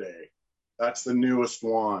Thursday. That's the newest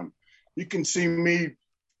one. You can see me.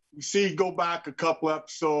 Go back a couple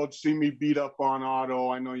episodes, see me beat up on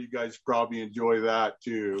Otto. I know you guys probably enjoy that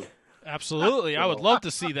too. Absolutely. I would love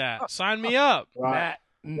to see that. Sign me up. Right.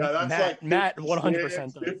 Matt,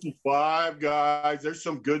 100%. 55, guys. There's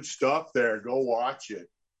some good stuff there. Go watch it.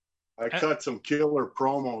 I cut some killer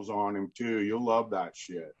promos on him too. You'll love that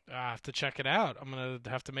shit. I have to check it out. I'm gonna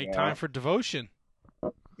have to make time for Devotion.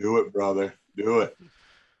 Do it, brother. Do it.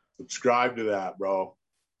 Subscribe to that, bro.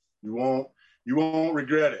 You won't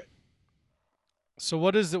regret it. So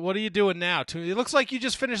what are you doing now? It looks like you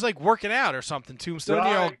just finished like working out or something, Tombstone.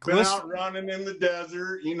 Right, been out running in the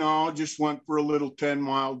desert, just went for a little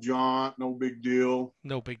 10-mile jaunt. No big deal.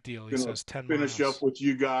 No big deal. He says 10 finish miles. up with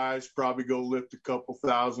you guys, probably go lift a couple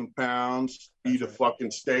 1,000 pounds, eat a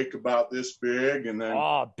fucking steak about this big, and then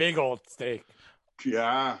big old steak.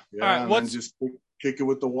 Yeah. All right, and then just kick it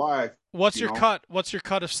with the wife. What's your cut? What's your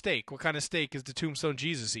cut of steak? What kind of steak is the Tombstone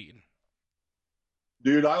Jesus eating?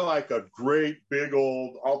 Dude, I like a great big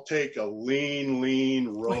old. I'll take a lean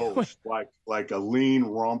roast, like a lean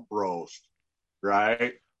rump roast,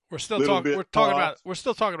 right? We're still talking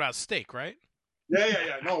about steak, right?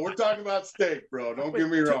 Yeah. No, we're talking about steak, bro. Don't get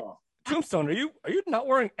me wrong. Tombstone, are you not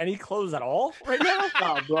wearing any clothes at all right now?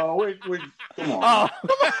 No, bro. We come on.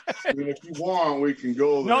 I mean, if you want, we can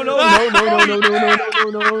go there. No,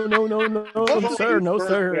 sir, no,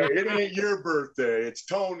 sir. It ain't your birthday. It's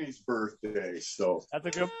Tony's birthday. So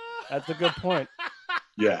that's a good point.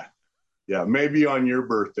 Yeah. Maybe on your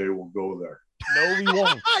birthday we'll go there. No, we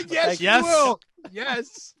won't. Yes, we will.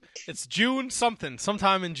 Yes. It's June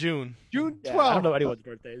sometime in June. June 12th. I don't know anyone's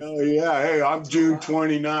birthdays. Oh, yeah. Hey, I'm June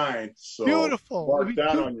 29th. So beautiful. Mark that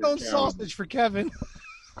on your calendar. Sausage for Kevin.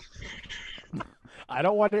 I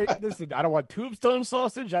don't want it. Listen, I don't want Tombstone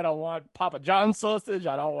sausage. I don't want Papa John's sausage.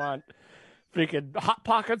 I don't want freaking Hot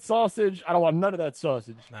Pocket sausage. I don't want none of that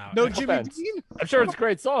sausage. No Jimmy Dean? I'm sure it's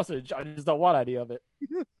great sausage. I just don't want any of it.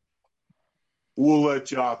 We'll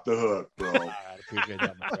let you off the hook, bro. I appreciate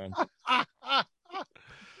that, my friend.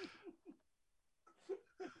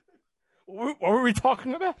 What were we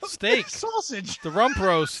talking about? Steak. Sausage. The rump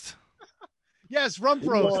roast. Yes, rump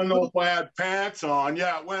roast. You want to know if I had pants on?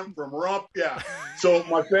 Yeah, it went from rump. Yeah. So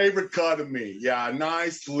my favorite cut of meat. Yeah, a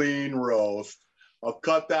nice lean roast. I'll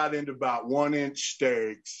cut that into about 1-inch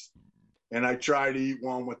steaks, and I try to eat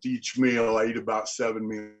one with each meal. I eat about 7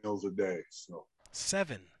 meals a day. So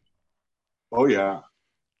 7. Oh yeah,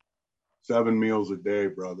 7 meals a day,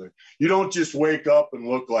 brother. You don't just wake up and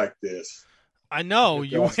look like this. I know.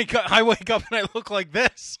 I wake up and I look like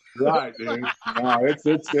this. Right, dude. No,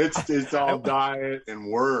 it's all diet and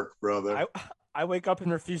work, brother. I wake up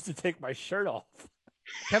and refuse to take my shirt off.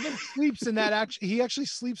 Kevin sleeps in that. He actually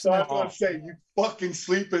sleeps So in that. that's what I'm saying. You fucking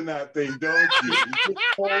sleep in that thing, don't you?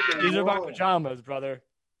 These are my pajamas, brother.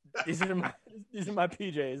 These are my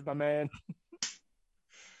PJs, my man.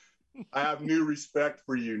 I have new respect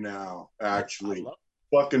for you now, actually.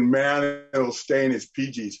 Fucking man, it'll stay in his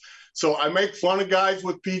PJs. So I make fun of guys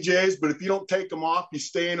with PJs, but if you don't take them off, you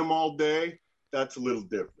stay in them all day, that's a little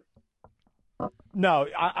different. No,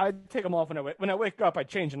 I take them off when I wake up. I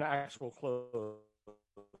change into actual clothes.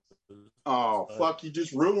 Oh, fuck, you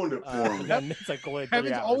just ruined it for me. It's like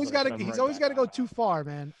Kevin's always got to. He's always got to go too far,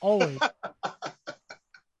 man. Always.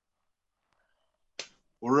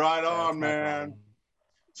 Well, right on, man.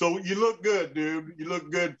 So you look good, dude. You look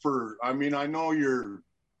good I know you're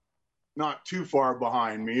not too far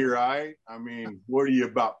behind me, right? I mean, what are you,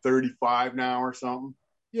 about 35 now or something?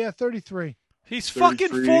 Yeah, 33. He's 33.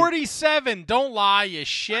 fucking 47. Don't lie, you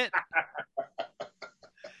shit.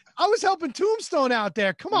 I was helping Tombstone out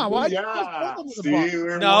there. Come on, why? Yeah.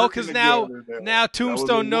 No, because now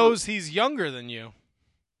Tombstone knows he's younger than you.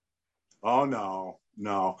 Oh no.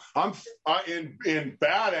 In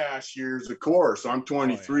badass years, of course. I'm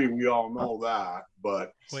 23. We all know that.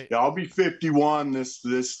 But Wait. yeah, I'll be 51 this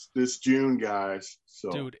June, guys.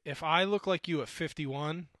 So Dude, if I look like you at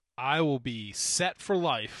 51, I will be set for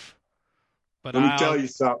life. But let me tell you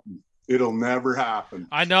something. It'll never happen.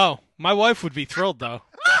 I know. My wife would be thrilled, though.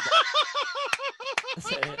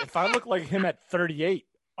 If I look like him at 38,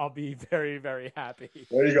 I'll be very, very happy.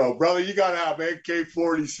 There you go, brother. You got to have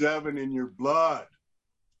AK-47 in your blood.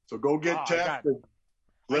 So go get tested.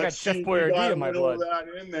 I got Chef Boyardee in my blood. That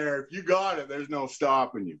in there. If you got it, there's no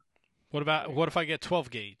stopping you. What if I get 12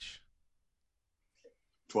 gauge?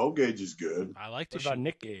 12 gauge is good. I like to What shoot. about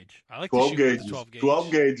Nick Gage? I like 12 to shoot gauge. with 12 gauge.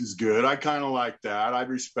 12 gauge is good. I kind of like that. I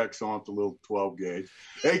respect someone with a little 12 gauge.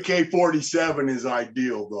 AK-47 is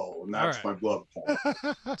ideal though, and that's All my blood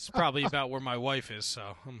type. It's probably about where my wife is,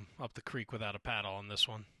 so I'm up the creek without a paddle on this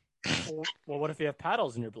one. Well, what if you have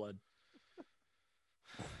paddles in your blood?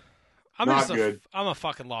 I'm Not just good. I'm a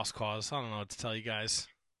fucking lost cause. I don't know what to tell you guys.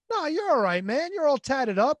 No, you're all right, man. You're all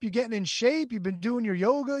tatted up. You're getting in shape. You've been doing your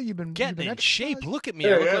yoga. You've been Getting in exercising. shape. Look at me. I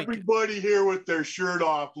Hey, look like everybody here with their shirt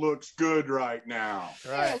off looks good right now.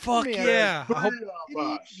 Right. fuck yeah. I hope, Three of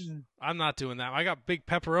us. I'm not doing that. I got big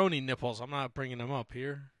pepperoni nipples. I'm not bringing them up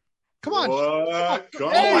here. Come on. What? Come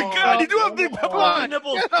Oh my on. God, you do have Come big on. pepperoni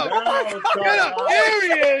nipples. Get up. Now, Get up. There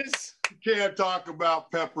he is. You can't talk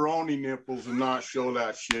about pepperoni nipples and not show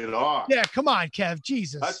that shit off. Yeah, come on, Kev.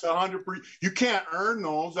 Jesus. That's 100%. You can't earn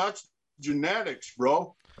those. That's genetics,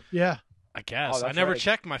 bro. Yeah. I guess. Oh, I that's never right.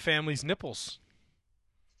 checked my family's nipples.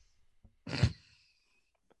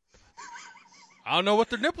 I don't know what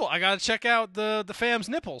their nipple. I gotta check out the fam's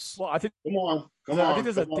nipples. Well, I think Come on. Come I on. think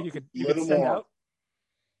there's a come thing on. you could Little send more. out.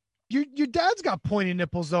 Your dad's got pointy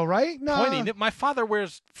nipples though, right? No. Pointy nip. My father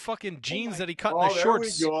wears fucking jeans that he cut in Oh, his there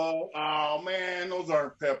shorts. we go. Oh, man. Those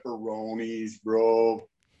aren't pepperonis, bro.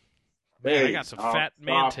 Man, I Hey, got some oh, fat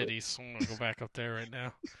man stop it. titties. I'm gonna go back up there right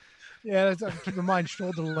now. Yeah, that's, keep in mind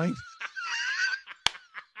shoulder length.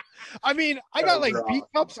 I mean, I got like B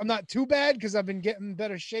cups. I'm not too bad because I've been getting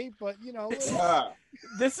better shape, but you know. Ah,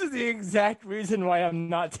 This is the exact reason why I'm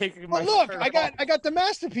not taking my. But look, shirt I got the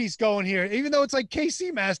masterpiece going here, even though it's like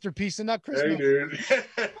KC masterpiece and not Chris. hey, Miller. dude.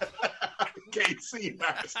 KC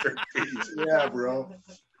masterpiece. Yeah, bro.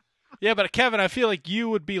 Yeah, but Kevin, I feel like you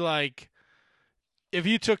would be like, if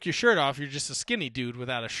you took your shirt off, you're just a skinny dude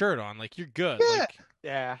without a shirt on. Like you're good. Yeah. Like,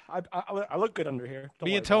 Yeah, I look good under here. Don't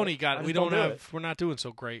me worry and about Tony it. I got. just We don't do have. it. We're not doing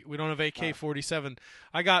so great. We don't have AK-47.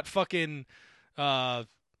 I got fucking.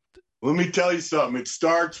 Let me tell you something. It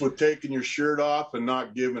starts with taking your shirt off and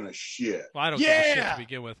not giving a shit. Well, I don't give a shit Yeah. to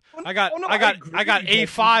begin with. Oh, I got. no, I got. agree, I got but-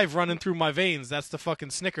 A5 running through my veins. That's the fucking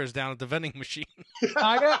Snickers down at the vending machine.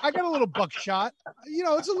 I got a little buckshot. You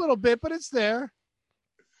know, it's a little bit, but it's there.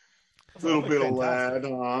 A little bit of Fantastic.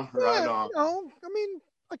 lead, huh? Yeah, Right on. you know, I mean,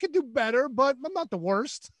 I could do better, but I'm not the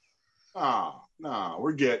worst. Oh, no,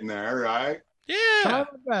 we're getting there, right? Yeah. Try my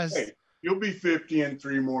best. Hey, you'll be 50 in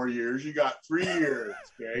 3 more years. You got 3 years,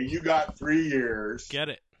 okay? You got 3 years. Get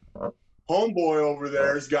it. Homeboy over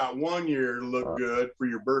there's got 1 year to look good for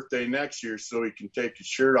your birthday next year so he can take his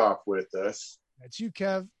shirt off with us. That's you,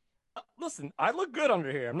 Kev. Listen, I look good under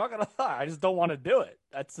here. I'm not gonna lie. I just don't want to do it.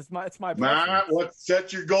 It's my Matt, preference.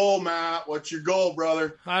 set your goal, Matt? What's your goal,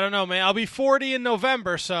 brother? I don't know, man. I'll be 40 in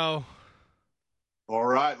November, so All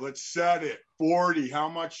right, let's set it. 40. How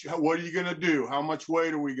much? What are you going to do? How much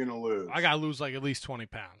weight are we going to lose? I gotta lose like at least 20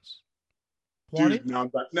 pounds. 20? Dude,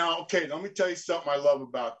 now, okay, let me tell you something I love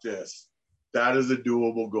about this. That is a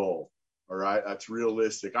doable goal. All right, that's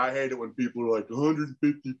realistic. I hate it when people are like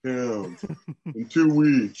 150 pounds in 2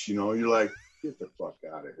 weeks. You know, you're like, get the fuck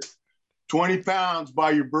out of here. 20 pounds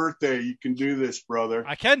by your birthday. You can do this, brother.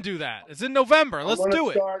 I can do that. It's in November. Let's I'm do gonna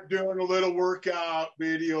it. start doing a little workout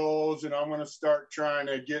videos, and I'm going to start trying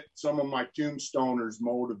to get some of my tombstoners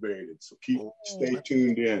motivated. So stay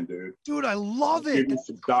tuned in, dude. Dude, I love I'll give it. you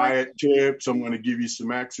some diet tips. I'm going to give you some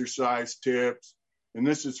exercise tips, and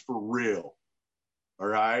this is for real. All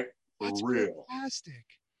right, for That's real. fantastic.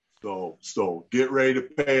 So get ready to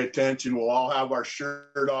pay attention. We'll all have our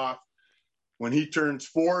shirt off when he turns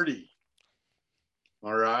 40.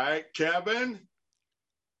 All right, Kevin.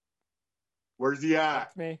 Where's he at?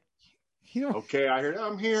 That's me. You know, Okay, I hear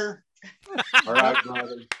I'm here. All right,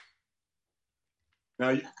 brother.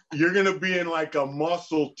 Now you're gonna be in like a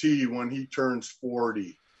muscle tee when he turns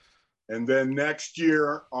 40, and then next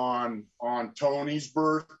year on Tony's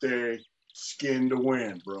birthday, skin to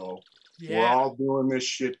win, bro. We're yeah. all doing this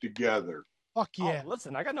shit together. Fuck yeah. Oh,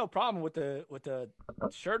 listen, I got no problem with the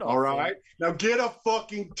shirt off. All thing. right. Now get a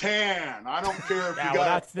fucking tan. I don't care if Yeah, you well,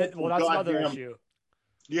 got. that's another goddamn- issue.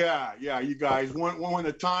 Yeah, you guys. When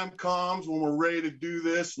the time comes, when we're ready to do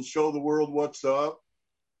this and show the world what's up,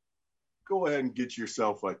 go ahead and get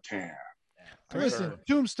yourself a tan. Listen,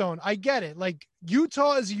 Tombstone, I get it. Like,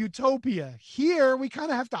 Utah is a utopia. Here, we kind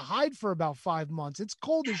of have to hide for about 5 months. It's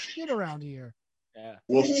cold as shit around here. Yeah.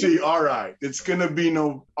 We'll see. All right. It's going to be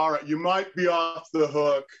all right. You might be off the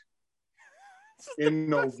hook in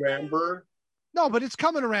November. No, but it's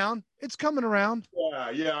coming around. It's coming around.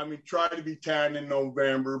 Yeah. I mean, try to be tan in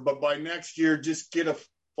November, but by next year, just get a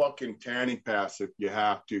fucking tanning pass if you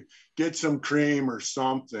have to. Get some cream or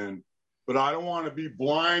something. But I don't want to be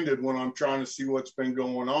blinded when I'm trying to see what's been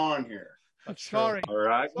going on here. I'm sorry. All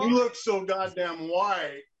right. You look so goddamn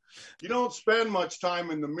white. You don't spend much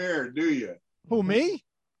time in the mirror, do you? Who, me?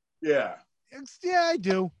 Yeah. Yeah, I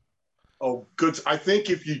do. Oh, good. I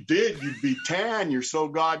think if you did, you'd be tan. You're so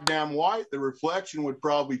goddamn white, the reflection would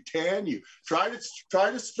probably tan you. Try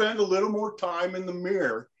to spend a little more time in the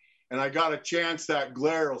mirror, and I got a chance that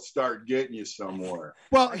glare will start getting you somewhere.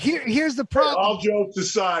 Well, here's the problem. All jokes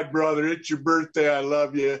aside, brother, it's your birthday. I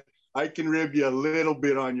love you. I can rib you a little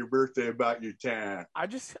bit on your birthday about your tan. I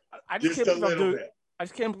just Just can't a believe little bit. I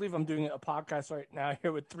just can't believe I'm doing a podcast right now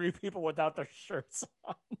here with 3 people without their shirts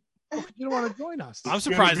on. You don't want to join us. I'm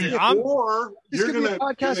surprised. You're gonna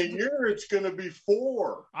in a year. It's gonna be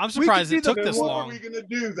 4. I'm surprised it took this what long. What are we gonna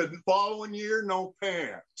do? The following year, no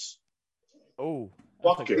pants. Oh,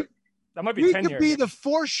 fuck it. That might be We 10 could years. be the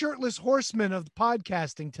 4 shirtless horsemen of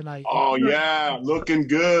podcasting tonight. Oh yeah, looking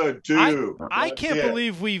good too. I That's can't it.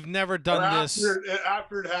 believe we've never done this.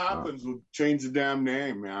 After it happens, we'll change the damn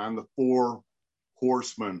name, man. The 4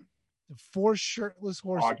 Horsemen The 4 shirtless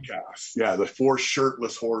horsemen. podcast. Yeah, the 4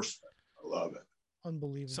 shirtless horsemen. I love it.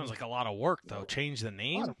 Unbelievable. Sounds like a lot of work, though. Change the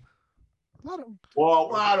name.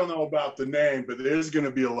 Well, I don't know about the name, but there's going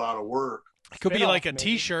to be a lot of work. It could be Spin-off, like a maybe.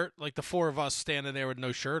 T-shirt, like the 4 of us standing there with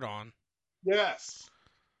no shirt on. Yes.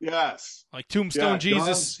 Like Tombstone Yeah, Jesus,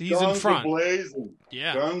 guns- he's in guns front. a-blazing.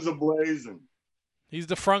 Yeah. Guns a-blazing. He's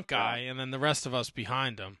the front guy, and then the rest of us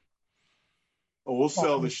behind him. Oh, we'll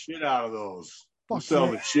sell the shit out of those. We'll Fuck sell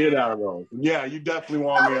yeah. the shit out of those. Yeah, you definitely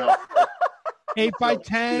want me out.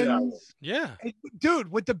 8x10s. Yeah.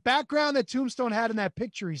 Dude, with the background that Tombstone had in that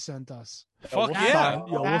picture he sent us. Fuck we'll yeah. sign-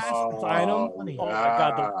 Yo, we'll sign them. Oh my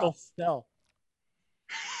God, they'll sell.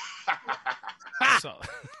 So,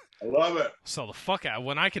 I love it. so the fuck out.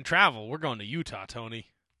 When I can travel, we're going to Utah, Tony.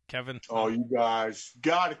 Kevin. Oh, you guys.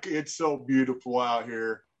 God, it's so beautiful out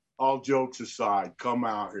here. All jokes aside, come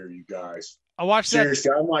out here, you guys. I watched that.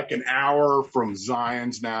 Seriously, I'm like an hour from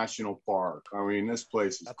Zion's National Park. I mean, this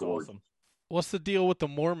place is That's gorgeous. awesome. What's the deal with the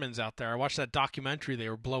Mormons out there? I watched that documentary. They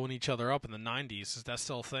were blowing each other up in the 90s. Is that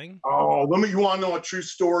still a thing? Oh, you want to know a true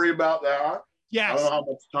story about that? I Yes. don't know how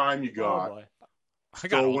much time you Oh, got. boy. I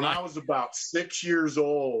got So all when night. I was about 6 years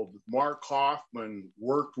old, Mark Hoffman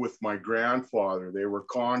worked with my grandfather. They were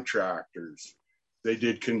contractors. They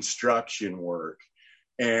did construction work.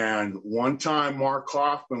 And one time Mark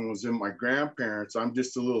Hoffman was in my grandparents. I'm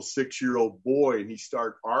just a little 6-year-old boy, and he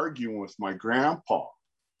started arguing with my grandpa.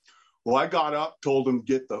 Well, I got up, told him,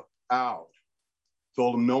 get the out.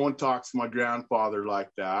 Told him no one talks to my grandfather like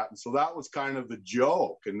that. And so that was kind of the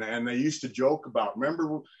joke. And they used to joke about,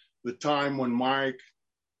 remember the time when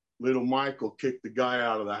little Michael kicked the guy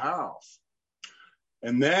out of the house?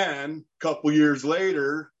 And then a couple years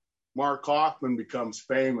later, Mark Hoffman becomes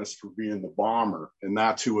famous for being the bomber. And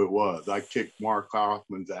that's who it was. I kicked Mark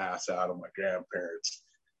Hoffman's ass out of my grandparents'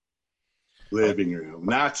 living room.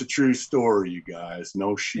 And that's a true story, you guys.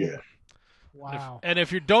 No shit. Wow. And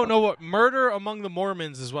if you don't know what Murder Among the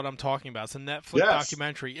Mormons is what I'm talking about, it's a Netflix Yes.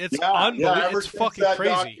 documentary. It's Yeah, unbelievable. ever It's since fucking that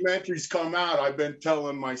crazy. documentary's come out, I've been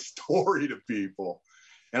telling my story to people.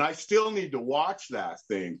 And I still need to watch that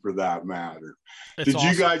thing for that matter. It's Did awesome.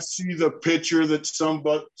 you guys see the picture that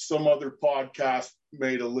some other podcast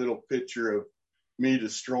made a little picture of me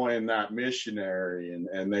destroying that missionary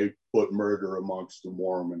and they put Murder Amongst the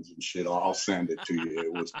Mormons and shit? I'll send it to you.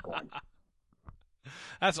 It was fun.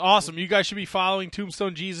 That's awesome. You guys should be following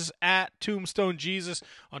Tombstone Jesus at Tombstone Jesus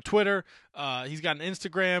on Twitter. He's got an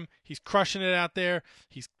Instagram. He's crushing it out there.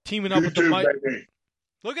 He's teaming up with the YouTube, mic. baby.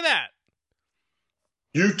 Look at that.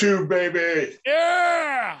 YouTube, baby.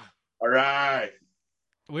 Yeah. All right.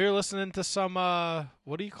 We were listening to some,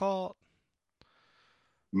 what do you call it?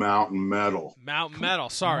 Mountain Metal. Mountain Metal.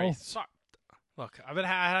 Sorry. No. Sorry. Look, I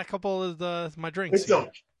had a couple of my drinks It's here.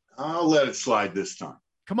 okay. I'll let it slide this time.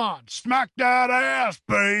 Come on. Smack that ass,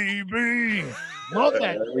 baby. Love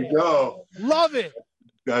that. There we go. Love it.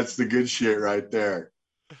 That's the good shit right there.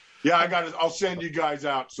 Yeah, I'll send you guys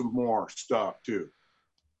out some more stuff too.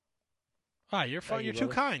 Ah, you're fine. Thank You're you, too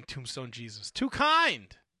brother. kind, Tombstone Jesus. Too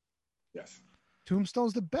kind. Yes.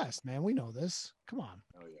 Tombstone's the best, man. We know this. Come on.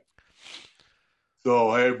 Oh, yeah.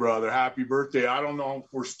 So, hey, brother, happy birthday. I don't know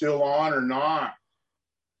if we're still on or not.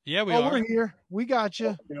 Yeah, we Oh, are. we're here. We got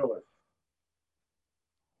you.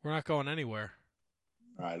 We're not going anywhere.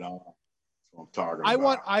 Right on. That's what I'm talking I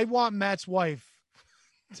about. want Matt's wife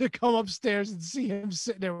to come upstairs and see him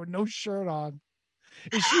sitting there with no shirt on.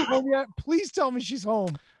 Is she home yet? Please tell me she's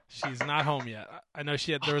home. She's not home yet. I know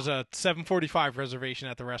there was a 7:45 reservation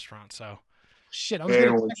at the restaurant, so. Shit, I was Hey,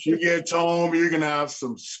 gonna. when she gets home, you're gonna have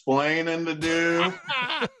some splaining to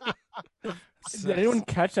do. Did anyone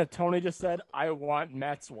catch that Tony just said, I want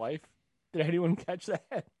Matt's wife? Did anyone catch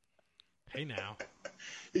that? Hey, now.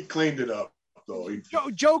 He cleaned it up, though.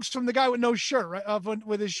 Jokes from the guy with no shirt, right?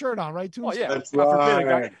 With his shirt on, right? Oh, yeah. That's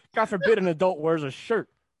God forbid an adult wears a shirt.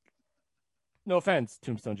 No offense,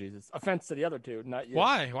 Tombstone Jesus. Offense to the other two, not you.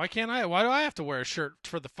 Why? Why can't I? Why do I have to wear a shirt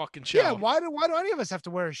for the fucking show? Yeah, why do any of us have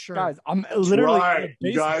to wear a shirt? Guys, I'm That's literally. right.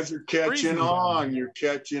 You guys are catching freezing on. You're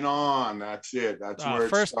catching on. That's it. That's where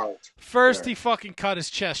it starts. First he fucking cut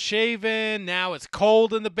his chest shaving. Now it's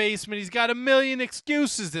cold in the basement. He's got a million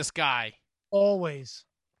excuses, this guy. Always.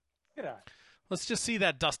 Get out. Let's just see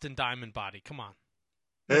that Dustin Diamond body. Come on.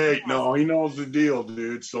 Hey, no, he knows the deal,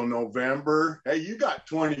 dude. So November. Hey, you got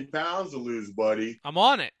 20 pounds to lose, buddy. I'm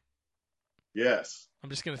on it. Yes. I'm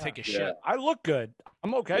just going to take a Yeah. shit. I look good.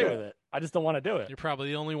 I'm okay Yeah. with it. I just don't want to do it. You're probably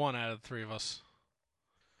the only one out of the three of us.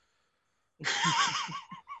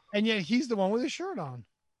 And yet he's the one with his shirt on.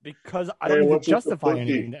 Because I Hey, don't even what's with the justify pussy?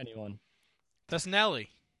 anything to anyone. That's Nelly.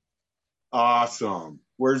 Awesome.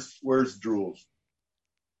 Where's Drools?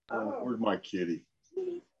 Where's my kitty?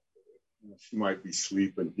 She might be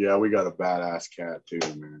sleeping. Yeah, we got a badass cat too,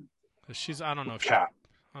 man. I don't know if Cat.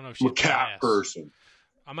 I don't know if I'm she's a cat badass. person.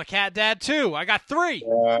 I'm a cat dad too. I got 3.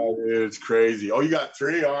 It's crazy. Oh, you got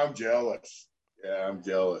 3? Oh, I'm jealous. Yeah, I'm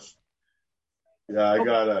jealous. Yeah, I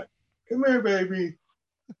got a. Come here, baby.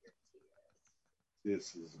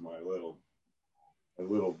 This is my little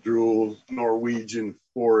drool Norwegian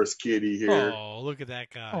forest kitty here. Oh, look at that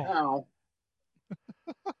guy. Ow.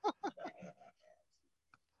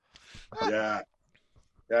 Yeah.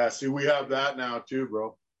 Yeah, see, we have that now too,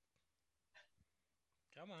 bro.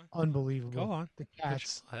 Come on. Unbelievable. Go on. The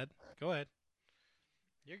cats. Go ahead. Go ahead.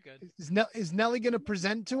 You're good. Is Nelly going to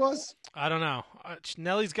present to us? I don't know.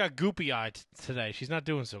 Nelly's got goopy eye today. She's not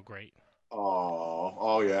doing so great.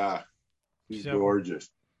 Oh yeah. He's So- gorgeous.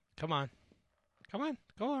 Come on. Come on.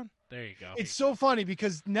 Go on. There you go. It's so funny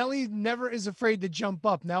because Nelly never is afraid to jump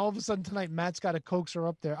up. Now all of a sudden tonight, Matt's got to coax her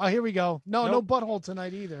up there. Oh, here we go. No Nope. butthole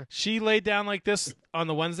tonight either. She laid down like this on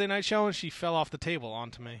the Wednesday night show and she fell off the table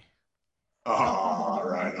onto me. Oh,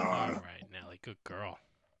 right All on. right, Nelly. Good girl.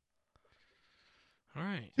 All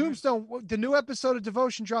right. Tombstone, the new episode of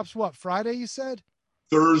Devotion drops what? Friday, you said?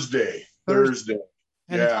 Thursday. And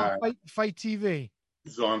it's Yeah, on Fight TV.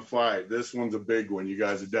 it's on Fight. This one's a big one. You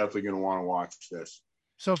guys are definitely going to want to watch this.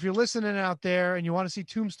 So if you're listening out there and you want to see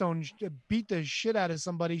Tombstone beat the shit out of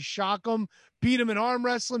somebody, shock them, beat him in arm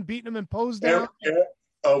wrestling, beating him in pose down.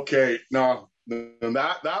 Okay, no,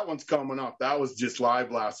 that one's coming up. That was just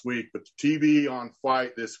live last week, but the TV on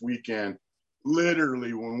Fight this weekend.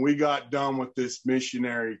 Literally, when we got done with this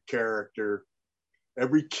missionary character,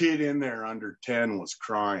 every kid in there under 10 was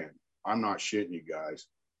crying. I'm not shitting you guys.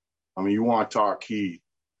 I mean, you want to talk heat,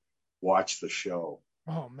 watch the show.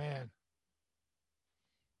 Oh, man.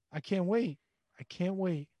 I can't wait.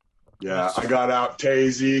 Yeah, I got out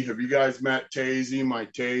Tazy. Have you guys met Tazy, my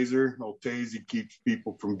taser? No, Tazy keeps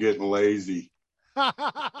people from getting lazy.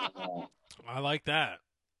 I like that.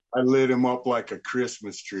 I lit him up like a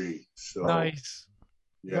Christmas tree. So Nice.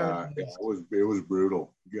 yeah, it was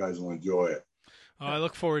brutal. You guys will enjoy it. I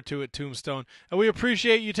look forward to it, Tombstone. And we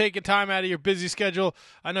appreciate you taking time out of your busy schedule.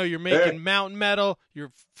 I know you're making mountain metal.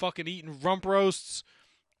 You're fucking eating rump roasts.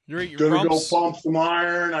 You're eating Gonna rumps. go pump some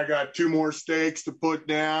iron. I got 2 more steaks to put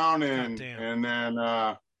down, and Goddamn.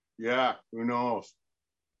 then yeah, who knows?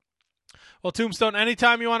 Well, Tombstone,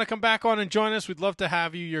 anytime you want to come back on and join us, we'd love to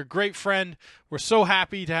have you. You're a great friend. We're so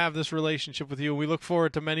happy to have this relationship with you. And we look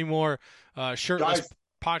forward to many more shirtless Guys,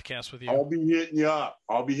 podcasts with you. I'll be hitting you up.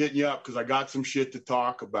 Because I got some shit to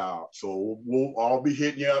talk about. So I'll be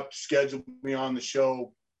hitting you up. Schedule me on the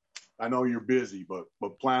show. I know you're busy, but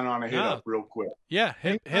plan on a hit up real quick. Yeah,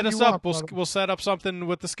 hit Anytime us you up. want, We'll set up something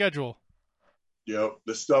with the schedule. Yep,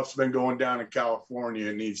 the stuff's been going down in California.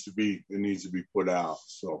 It needs to be put out.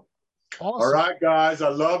 So, Awesome. all right, guys, I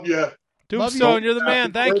love you. Tombstone, you're the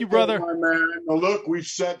man. Happy Thank you, birthday, brother. my man. Now, look, we've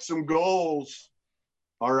set some goals.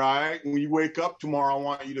 All right, when you wake up tomorrow, I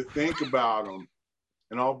want you to think about them.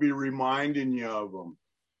 and I'll be reminding you of them.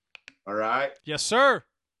 All right? Yes, sir.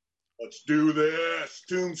 Let's do this,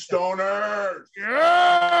 Tombstoners.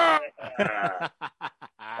 Yeah.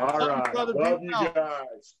 All right. brother. Love Be you well.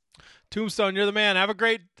 guys. Tombstone, you're the man. Have a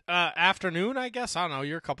great afternoon, I guess. I don't know.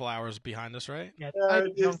 You're a couple hours behind us, right? Yeah,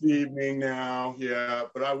 It's evening now. Yeah,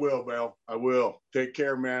 but I will, Bill. I will. Take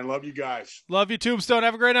care, man. Love you guys. Love you, Tombstone.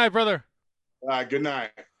 Have a great night, brother. Good night.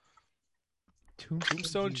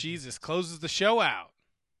 Tombstone Jesus closes the show out.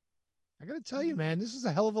 I got to tell you, man, this is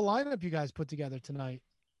a hell of a lineup you guys put together tonight.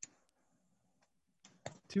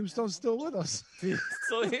 Tombstone's still with us. He's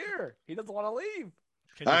still here. He doesn't want to leave.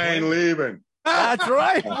 I ain't leaving. That's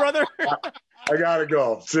right, brother. I gotta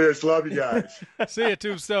go. Serious. Love you guys. See ya,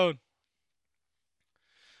 Tombstone.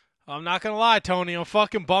 I'm not going to lie, Tony. I'm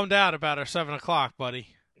fucking bummed out about our 7 o'clock, buddy.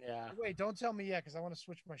 Yeah. Wait, don't tell me yet, because I want to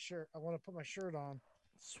switch my shirt. I want to put my shirt on.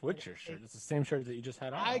 Switch your shirt. It's the same shirt that you just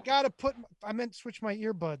had on. I got to put, I meant switch my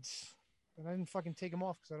earbuds. And I didn't fucking take them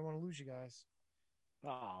off because I don't want to lose you guys.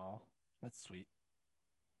 Oh, that's sweet.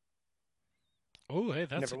 Oh, hey,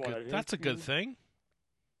 that's a good thing.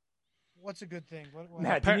 What's a good thing? What?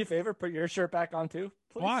 Matt, do me a favor. Put your shirt back on, too,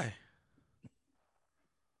 please. Why?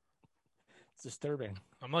 It's disturbing.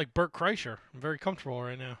 I'm like Bert Kreischer. I'm very comfortable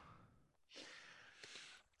right now.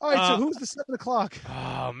 All right, so who's the 7 o'clock?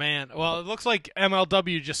 Oh, man. Well, it looks like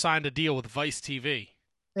MLW just signed a deal with Vice TV.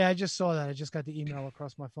 Yeah, I just saw that. I just got the email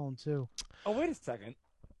across my phone, too. Oh, wait a second.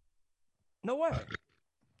 No way.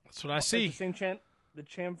 That's what I see. The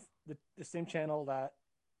same channel that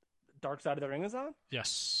Dark Side of the Ring is on?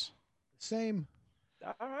 Yes. Same.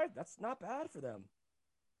 All right, that's not bad for them.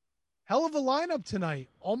 Hell of a lineup tonight.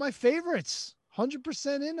 All my favorites.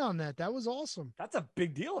 100% in on that. That was awesome. That's a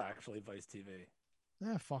big deal, actually, Vice TV.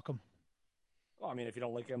 Yeah, fuck them. Well, I mean, if you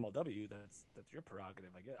don't like MLW, that's your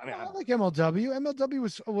prerogative, I guess. I mean, I like MLW.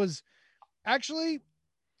 MLW was actually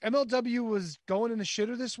MLW was going in the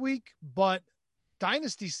shitter this week, but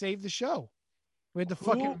Dynasty saved the show. We had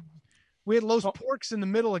Los Porks in the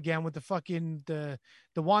middle again with the fucking the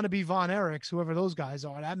wannabe Von Erichs, whoever those guys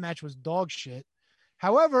are. That match was dog shit.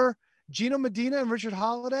 However, Gino Medina and Richard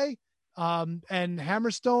Holiday, and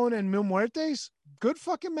Hammerstone and Mil Muertes, good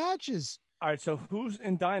fucking matches. All right, so who's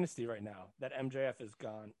in Dynasty right now that MJF is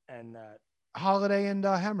gone and that Holiday and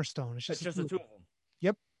Hammerstone. It's just the two of them.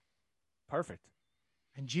 Yep. Perfect.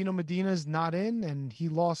 And Gino Medina's not in, and he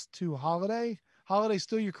lost to Holiday. Holiday's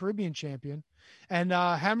still your Caribbean champion. And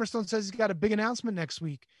Hammerstone says he's got a big announcement next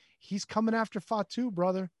week. He's coming after Fatu,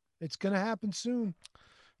 brother. It's gonna happen soon.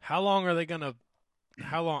 How long are they gonna?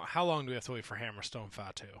 How long do we have to wait for Hammerstone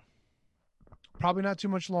Fatu? Probably not too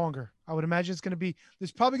much longer. I would imagine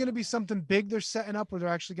there's probably going to be something big they're setting up where they're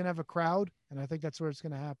actually going to have a crowd, and I think that's where it's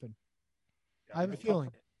going to happen. Yeah, I have a feeling.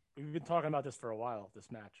 We've been talking about this for a while, this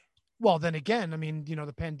match. Well, then again, I mean,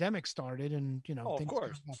 the pandemic started, and, of things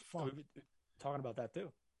course. got fucked. We've been talking about that,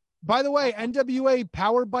 too. By the way, NWA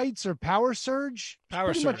Power Bites or Power Surge.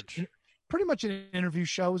 Pretty much an interview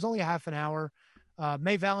show. It was only a half an hour.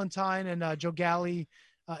 May Valentine and Joe Galley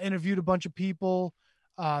interviewed a bunch of people.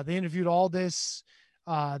 They interviewed Aldis.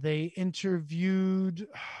 They interviewed,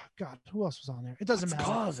 God, who else was on there? It doesn't matter.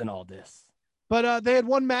 Causing all this. But they had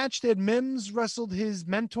one match. They had Mims wrestled his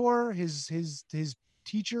mentor, his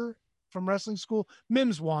teacher from wrestling school.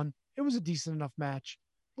 Mims won. It was a decent enough match.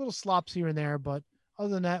 Little slops here and there, but other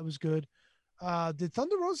than that, it was good. Did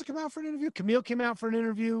Thunder Rosa come out for an interview? Camille came out for an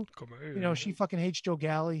interview. She fucking hates Joe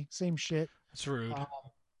Galley. Same shit. That's rude.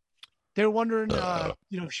 They were wondering,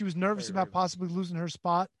 she was nervous about possibly losing her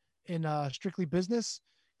spot in Strictly Business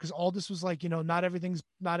because Aldis was like, not everything's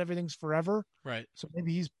forever. Right. So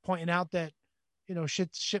maybe he's pointing out that,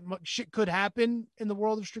 shit could happen in the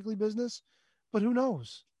world of Strictly Business, but who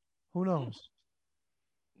knows? Who knows?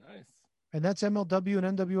 Nice. And that's MLW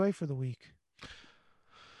and NWA for the week.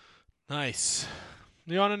 Nice.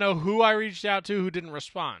 You want to know who I reached out to who didn't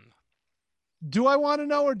respond? Do I want to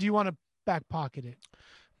know, or do you want to back pocket it?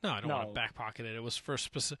 No, I don't want to back pocket it. It was for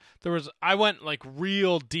specific. I went like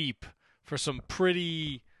real deep for some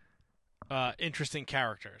pretty interesting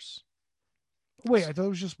characters. Wait, I thought it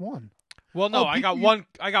was just one. Well, no, I got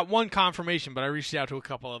one confirmation, but I reached out to a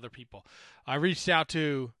couple other people. I reached out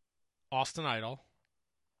to Austin Idol.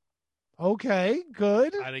 Okay,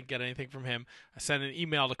 good. I didn't get anything from him. I sent an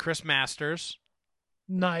email to Chris Masters.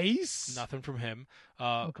 Nice. Nothing from him.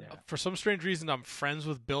 For some strange reason, I'm friends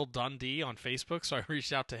with Bill Dundee on Facebook, so I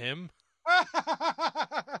reached out to him.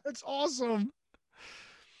 That's awesome.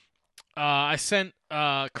 I sent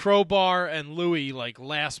Crowbar and Louie like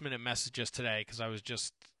last-minute messages today because I was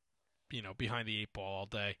just, behind the eight ball all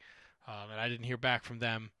day, and I didn't hear back from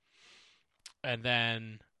them. And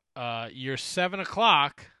then your 7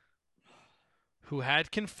 o'clock, who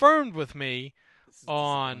had confirmed with me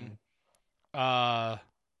on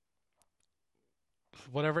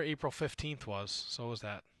whatever April 15th was. So was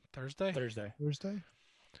that Thursday? Thursday.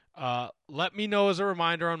 Let me know as a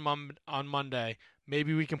reminder on Monday.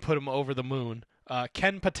 Maybe we can put him over the moon.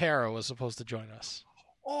 Ken Patero was supposed to join us.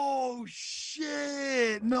 Oh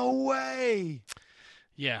shit! No way.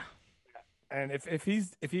 Yeah. And if he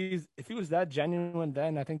was that genuine,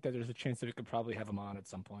 then I think that there's a chance that we could probably have him on at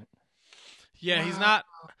some point. Yeah, he's not.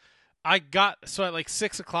 At like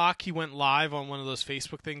 6 o'clock, he went live on one of those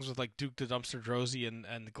Facebook things with like Duke the Dumpster Drozy and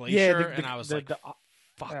Glacier, and I was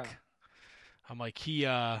fuck. Yeah. I'm like, he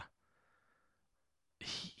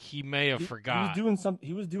may have forgot.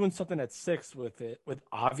 He was doing something at 6 with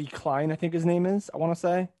Avi Klein, I think his name is. I want to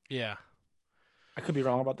say. Yeah. I could be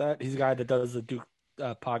wrong about that. He's a guy that does the Duke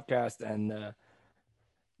podcast and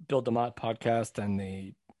Bill DeMott podcast and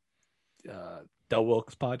the Del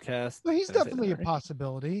Wilkes podcast. Well, he's definitely a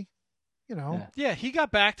possibility. Yeah, he got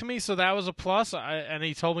back to me, so that was a plus. And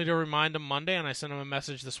he told me to remind him Monday, and I sent him a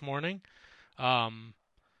message this morning.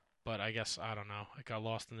 But I guess, I don't know. It got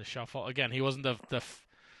lost in the shuffle. Again, he wasn't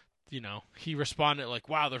he responded like,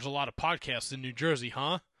 wow, there's a lot of podcasts in New Jersey,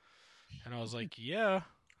 huh? And I was like, yeah,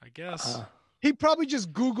 I guess. He probably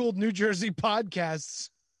just Googled New Jersey podcasts.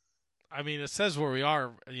 I mean, it says where we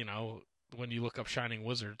are, when you look up Shining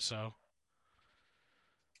Wizard, so.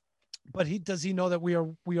 But does he know that we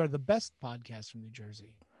are the best podcast from New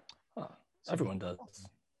Jersey? Everyone does.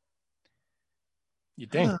 You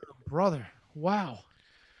think, brother? Wow.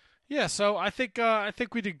 Yeah, so I think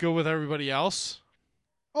we did good with everybody else.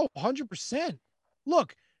 Oh, 100%.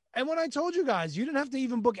 Look, and when I told you guys, you didn't have to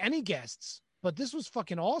even book any guests, but this was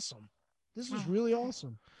fucking awesome. This was really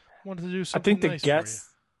awesome. Wanted to do I something think the nice guests,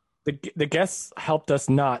 the guests helped us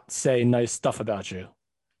not say nice stuff about you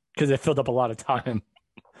because it filled up a lot of time.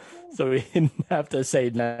 So we didn't have to say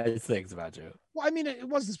nice things about you. Well, I mean, it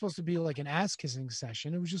wasn't supposed to be like an ass kissing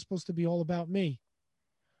session. It was just supposed to be all about me.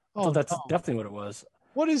 Oh, that's definitely what it was.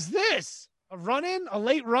 What is this? A run-in? A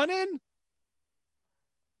late run-in?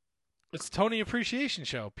 It's Tony Appreciation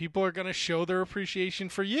Show. People are going to show their appreciation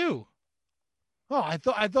for you. Oh, I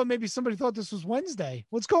thought maybe somebody thought this was Wednesday.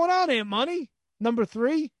 What's going on, Aunt Money? Number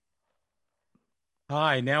 3?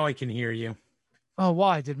 Hi, now I can hear you. Oh,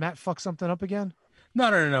 why? Did Matt fuck something up again?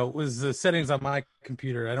 No. It was the settings on my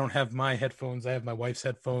computer. I don't have my headphones. I have my wife's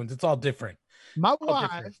headphones. It's all different. My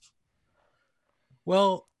wife.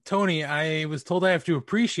 Well, Tony, I was told I have to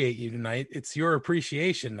appreciate you tonight. It's your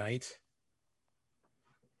appreciation night.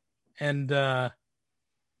 And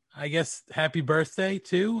I guess happy birthday,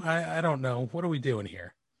 too? I don't know. What are we doing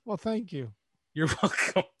here? Well, thank you. You're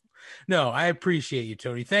welcome. No, I appreciate you,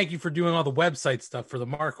 Tony. Thank you for doing all the website stuff for the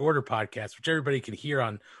Mark Order podcast, which everybody can hear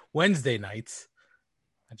on Wednesday nights.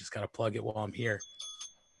 I just got to plug it while I'm here.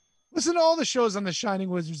 Listen to all the shows on the Shining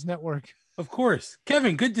Wizards Network. Of course.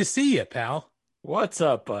 Kevin, good to see you, pal. What's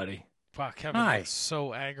up, buddy? Wow, Kevin Hi. is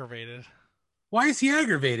so aggravated. Why is he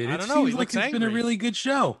aggravated? I It don't know. He seems like looks it's been a angry. really good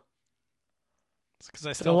show. It's because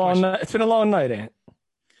I It's been a long night, Ant.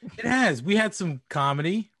 It has. We had some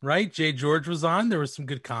comedy, right? Jay George was on. There was some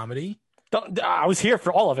good comedy. I was here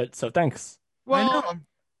for all of it, so thanks. Well,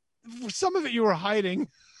 some of it you were hiding.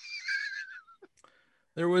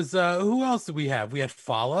 There was who else did we have? We had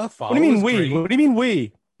Fala. What do you mean was we? great. What do you mean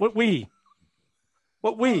we? What we?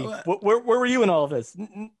 What we? Where were you in all of this?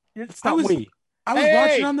 It's not we. I was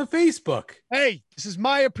watching on the Facebook. Hey, this is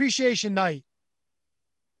my appreciation night.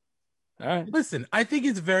 All right. Listen, I think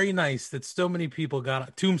it's very nice that so many people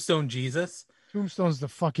got Tombstone Jesus. Tombstone's the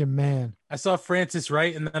fucking man. I saw Francis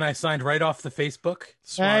Wright, and then I signed right off the Facebook.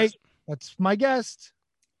 Hey, that's my guest.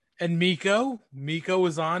 And Miko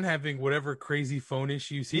was on having whatever crazy phone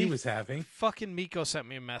issues he was having. Fucking Miko sent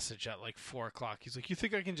me a message at like 4 o'clock. He's like, "You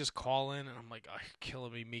think I can just call in?" And I'm like, "Oh, you're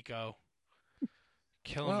killing me, Miko.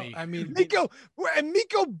 Killing me." I mean,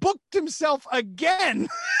 Miko booked himself again.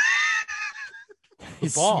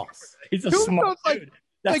 He's boss. He's a Tombstone's smart dude.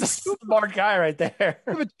 That's a smart guy right there.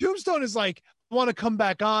 Yeah, but Tombstone is like, I want to come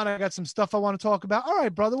back on. I got some stuff I want to talk about. All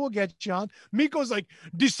right, brother, we'll get you on. Miko's like,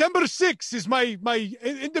 December 6th is my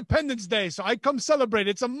Independence Day, so I come celebrate.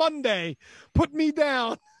 It's a Monday. Put me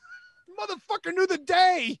down. Motherfucker knew the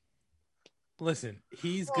day. Listen,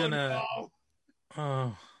 he's gonna.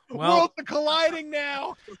 No. Well, Worlds are colliding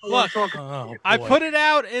now. Look, oh, I boy. put it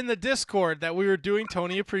out in the Discord that we were doing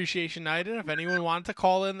Tony Appreciation Night, and if anyone wanted to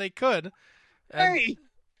call in, they could. And Hey,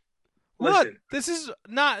 look, this is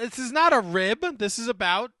not a rib. This is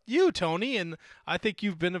about you, Tony, and I think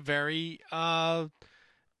you've been a very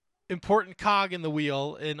important cog in the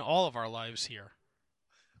wheel in all of our lives here.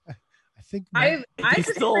 think I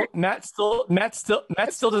He's still Matt still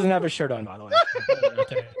doesn't have a shirt on, by the way.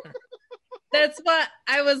 That's what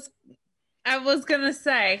I was gonna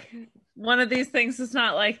say. One of these things is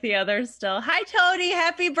not like the other still. Hi, Tony.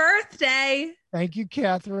 Happy birthday. Thank you,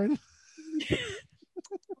 Catherine.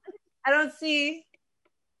 I don't see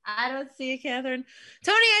you, Catherine.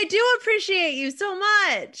 Tony, I do appreciate you so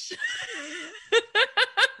much.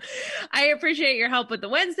 I appreciate your help with the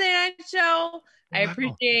Wednesday night show. I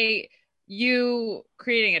appreciate you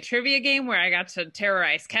creating a trivia game where I got to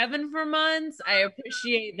terrorize Kevin for months. I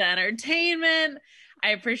appreciate the entertainment. I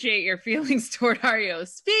appreciate your feelings toward REO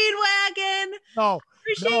Speedwagon. No,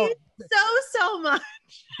 appreciate it so much.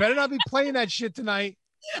 Better not be playing that shit tonight.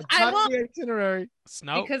 It's I not won't. the itinerary.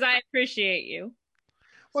 Because I appreciate you.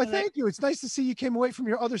 Well, thank you. It's nice to see you came away from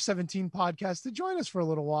your other 17 podcasts to join us for a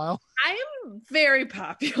little while. I am very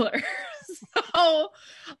popular. So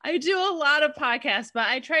I do a lot of podcasts, but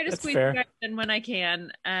I try to squeeze you guys in when I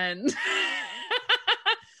can. And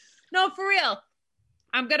no, for real.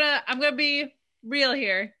 I'm gonna be real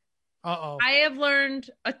here. Uh-oh. I have learned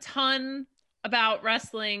a ton about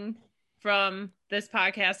wrestling from this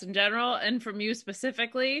podcast in general and from you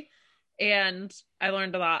specifically. And I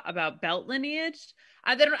learned a lot about belt lineage.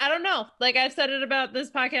 I don't know. Like I've said it about this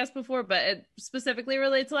podcast before, but it specifically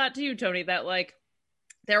relates a lot to you, Tony, that like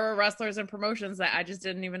there were wrestlers and promotions that I just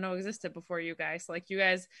didn't even know existed before you guys. Like you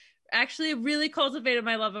guys actually really cultivated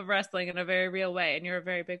my love of wrestling in a very real way. And you're a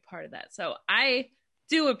very big part of that. So I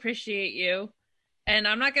do appreciate you. And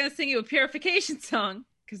I'm not going to sing you a purification song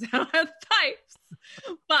because I don't have the pipes,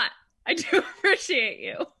 but I do appreciate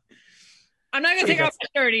you. I'm not going to take off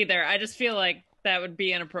my shirt either. I just feel like that would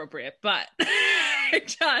be inappropriate, but I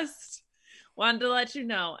just wanted to let you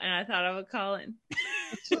know, and I thought I would call in.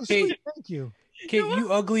 So sweet. Thank you. Kate,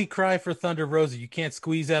 you ugly cry for Thunder Rosa. You can't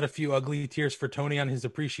squeeze out a few ugly tears for Tony on his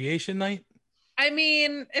appreciation night? I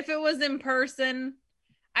mean, if it was in person,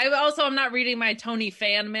 I'm not reading my Tony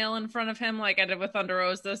fan mail in front of him like I did with Thunder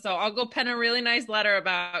Rosa, so I'll go pen a really nice letter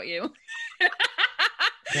about you.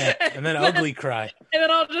 Yeah, and then ugly cry. And then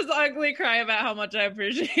I'll just ugly cry about how much I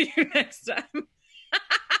appreciate you next time.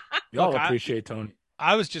 Y'all appreciate Tony.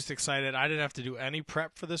 I was just excited. I didn't have to do any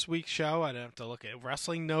prep for this week's show. I didn't have to look at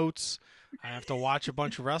wrestling notes. I have to watch a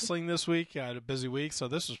bunch of wrestling this week. I had a busy week, so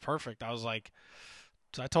this was perfect. I was like,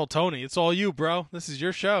 I told Tony, it's all you, bro. This is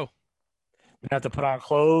your show. We have to put on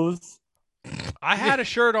clothes. I had a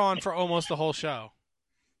shirt on for almost the whole show.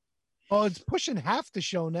 Oh, it's pushing half the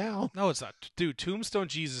show now. No, it's not. Dude, Tombstone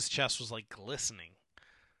Jesus' chest was like glistening.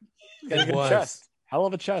 It was. Chest. Hell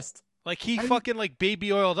of a chest. Like he fucking like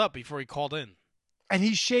baby oiled up before he called in. And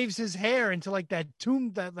he shaves his hair into like that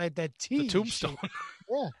that T. The tombstone.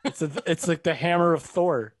 Yeah. It's like the hammer of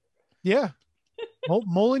Thor. Yeah.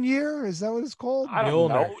 Mjolnir, is that what it's called? I don't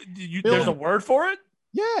know. There's a word for it?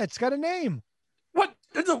 Yeah, it's got a name. What?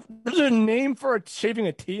 There's a name for shaving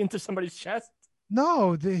a T into somebody's chest?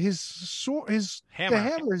 No, his hammer. The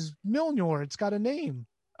hammer is Mjolnir. It's got a name.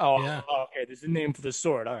 Oh, yeah. Okay. There's a name for the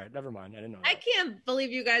sword. All right, never mind. I didn't know. I can't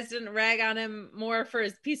believe you guys didn't rag on him more for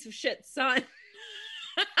his piece of shit son.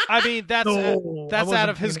 I mean, that's out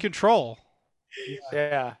of his control.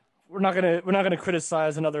 Yeah, we're not gonna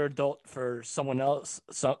criticize another adult for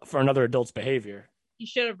for another adult's behavior. You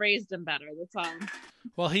should have raised him better. That's all.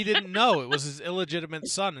 Well, he didn't know it was his illegitimate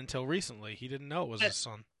son until recently. He didn't know it was his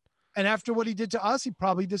son. And after what he did to us, he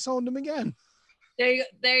probably disowned him again.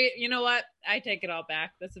 You know what? I take it all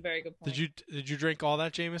back. That's a very good point. Did you drink all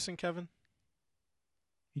that Jameson, Kevin?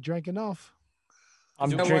 He drank enough. I'm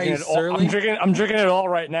drinking it all. I'm drinking it all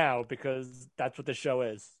right now because that's what the show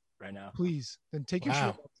is right now. Please, then take your shirt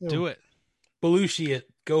off too. Do it. Belushi it.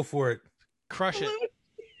 Go for it. Crush it.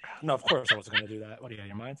 No, of course I wasn't going to do that. What do you got in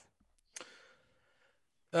your mind?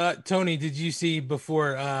 Tony, did you see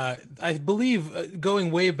before, I believe going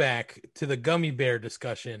way back to the gummy bear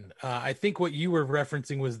discussion, I think what you were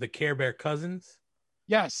referencing was the Care Bear cousins?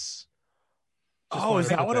 Yes. Oh, is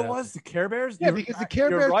that what it was? The Care Bears? Yeah, because the Care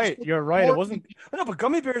Bears... You're right. It wasn't... No, but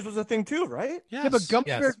gummy bears was a thing too, right? Yes. Yeah, but gummy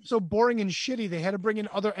bears were so boring and shitty, they had to bring in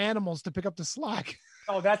other animals to pick up the slack.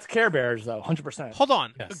 Oh, that's Care Bears, though, 100%. Hold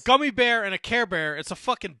on. Yes. A gummy bear and a Care Bear, it's a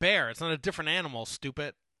fucking bear. It's not a different animal,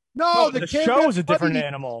 stupid. No, the show is a different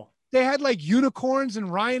animal. They had like unicorns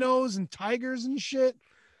and rhinos and tigers and shit.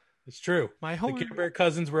 It's true. My horn. The Care Bear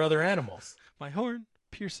cousins were other animals. My horn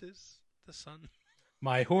pierces the sun.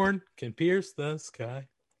 My horn can pierce the sky.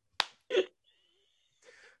 Is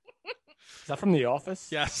that from The Office?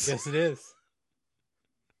 Yes. Yes, it is.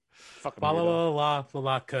 Fucking la la la la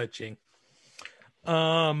la coaching.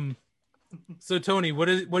 So Tony, what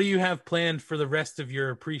do you have planned for the rest of your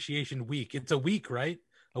appreciation week? It's a week, right?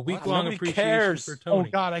 A week-long Nobody appreciation cares. for Oh Tony.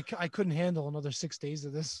 God, I couldn't handle another 6 days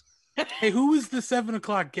of this. Hey, who was the 7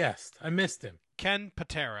 o'clock guest? I missed him. Ken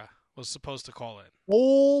Patera was supposed to call in.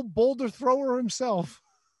 Old boulder thrower himself.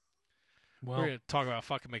 We're going to talk about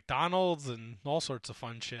fucking McDonald's and all sorts of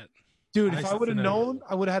fun shit. Dude, Nice if I would have to know. known,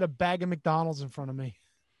 I would have had a bag of McDonald's in front of me.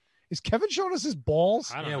 Is Kevin showing us his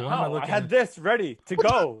balls? I don't Yeah, know. why am I No, I looking had at- this ready to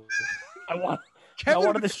go. I Kevin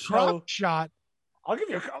wanted with to a crotch show. shot. I'll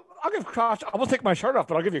give crotch. I won't take my shirt off,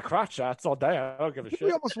 but I'll give you crotch shots all day. I don't give a We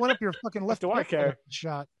shit. almost went up your fucking left. do I nipple care? with that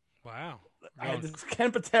shot. Wow. I had this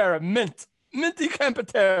Ken Patera minty Ken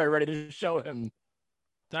Patera ready to show him.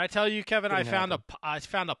 Did I tell you, Kevin, I Didn't found happen. I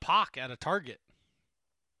found a POC at a Target.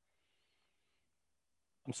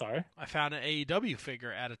 I'm sorry. I found an AEW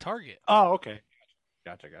figure at a Target. Oh, okay.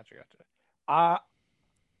 Gotcha. I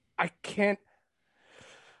can't.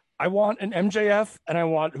 I want an MJF, and I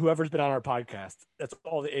want whoever's been on our podcast. That's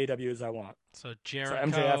all the AWs I want. So So Jericho,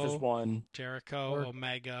 MJF is one. Jericho, Or-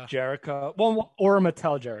 Omega. Jericho, well, or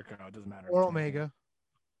Mattel Jericho. It doesn't matter. Or Omega.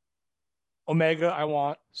 Omega, I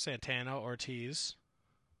want. Santana, Ortiz.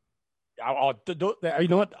 You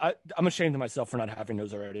know what? I'm ashamed of myself for not having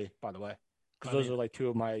those already. By the way, because I those mean- are like two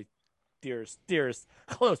of my dearest,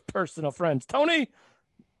 close personal friends. Tony,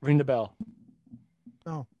 ring the bell.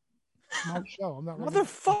 No. Smart show. I'm not ready.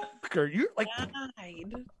 Motherfucker, you're like,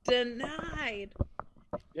 Denied.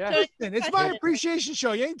 yeah. Listen, it's my appreciation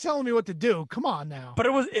show. You ain't telling me what to do. Come on now. But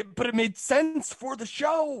it made sense for the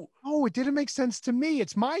show. Oh, it didn't make sense to me.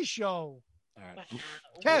 It's my show. All right.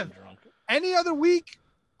 Kev, I'm drunk. any other week,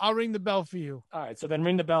 I'll ring the bell for you. All right, so then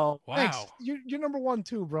ring the bell. Wow. Thanks. You're number one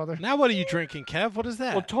too, brother. Now what are you drinking, Kev? What is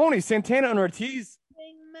that? Well, Tony, Santana, and Ortiz.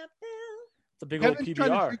 It's a big old Kevin's trying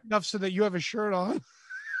to PBR. drink enough so that you have a shirt on.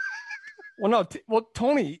 Well, no,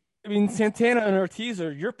 Tony. I mean, Santana and Ortiz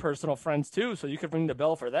are your personal friends too, so you could ring the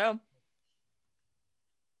bell for them.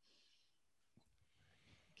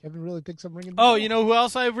 Kevin really thinks I'm ringing the Oh, bell. you know who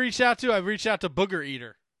else I've reached out to? I've reached out to Booger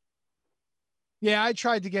Eater. Yeah, I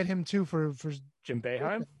tried to get him too for Jim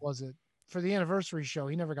Boeheim. was it for the anniversary show?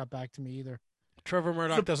 He never got back to me either. Trevor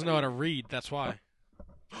Murdoch doesn't know how to read. That's why.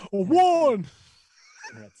 A one.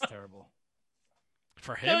 That's terrible.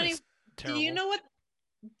 For him, Tony, it's terrible. do you know what?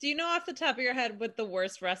 Do you know off the top of your head what the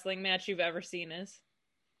worst wrestling match you've ever seen is?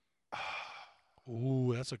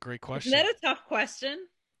 Ooh, that's a great question. Isn't that a tough question?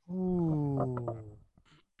 Ooh.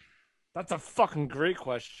 That's a fucking great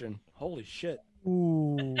question. Holy shit.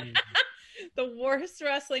 Ooh. The worst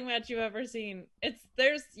wrestling match you've ever seen.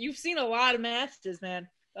 You've seen a lot of matches, man.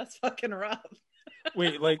 That's fucking rough.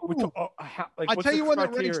 Wait, like, Ooh. like I'll what's tell the you one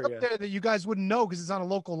that ranks criteria? up there that you guys wouldn't know because it's on a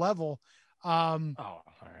local level. Oh, all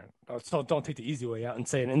right. Oh, so don't take the easy way out and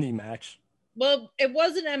say an indie match. Well, it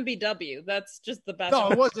wasn't MBW. That's just the best. No,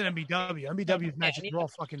 one. it wasn't MBW. MBW's matches yeah. were all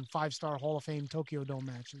fucking 5-star Hall of Fame Tokyo Dome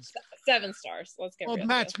matches. 7 stars. Let's get Oh, real.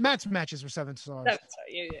 Matt's matches were 7 stars. 7 stars.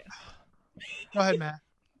 Yeah. Go ahead, Matt.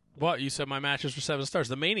 What? You said my matches were 7 stars.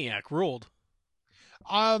 The Maniac ruled.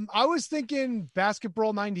 I was thinking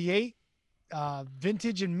Basketball 98,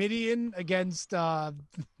 Vintage and Midian against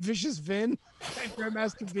Vicious Vin and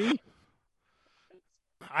Grandmaster V.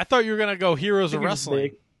 I thought you were gonna go Heroes of think it was Wrestling.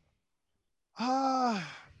 big.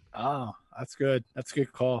 Oh, that's good. That's a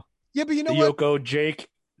good call. Yeah, but you know the what?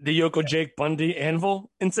 Yoko Jake Bundy anvil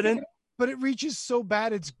incident. But it reaches so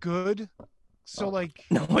bad it's good. So like,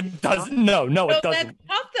 No, it doesn't. No, it That's doesn't.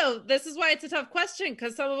 tough though. This is why it's a tough question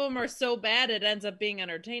because some of them are so bad it ends up being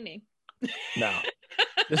entertaining. No,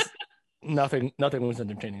 nothing was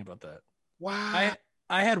entertaining about that. wow.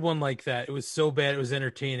 I had one like that. It was so bad it was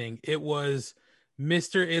entertaining. It was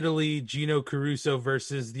Mr. Italy Gino Caruso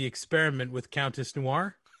versus The Experiment with Countess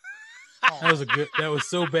Noir. That was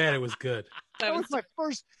so bad it was good. That was my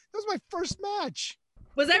first match.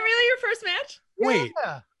 Was that really your first match? Wait,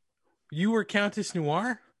 Yeah. you were Countess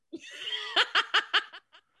Noir?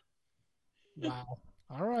 Wow.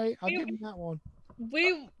 All right, I'll give you that one.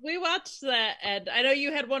 We watched that, and I know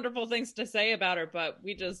you had wonderful things to say about her, but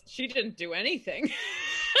she didn't do anything.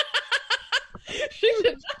 She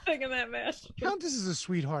did nothing in that match. Countess is a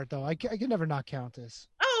sweetheart, though. I can never not Countess.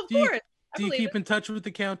 Oh, of Do you- course. I Do you believe keep it. in touch with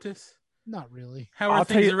the Countess? Not really. How are I'll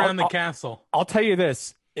tell things you- around the I'll- castle? I'll tell you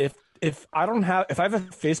this: if I have a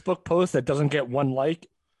Facebook post that doesn't get one like,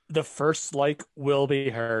 the first like will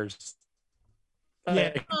be hers.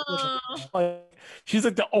 Yeah. Like, she's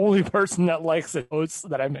like the only person that likes the posts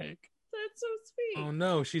that I make. That's so sweet. Oh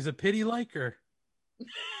no, she's a pity liker.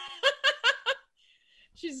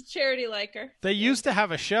 She's a charity liker. They used to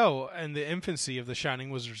have a show in the infancy of the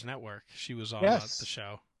Shining Wizards Network. She was on Yes. the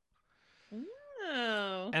show.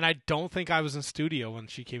 Oh. And I don't think I was in studio when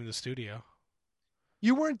she came to the studio.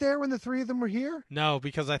 You weren't there when the three of them were here? No,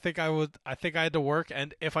 because I think I had to work,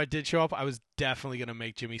 and if I did show up, I was definitely gonna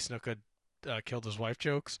make Jimmy Snuka killed his wife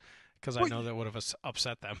jokes because I know that would have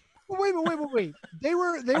upset them. Wait. They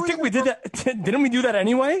were. I think we did that. Didn't we do that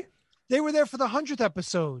anyway? They were there for the 100th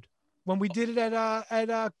episode when we did it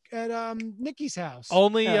at Nikki's house.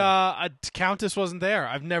 Only Countess wasn't there.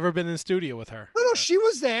 I've never been in studio with her. No, she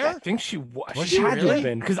was there. I think she was. Was She she had to really? have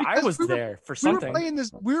been because I was there for something.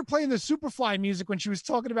 We were playing the Superfly music when she was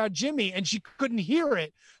talking about Jimmy, and she couldn't hear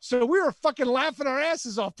it. So we were fucking laughing our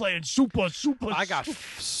asses off playing Super. I got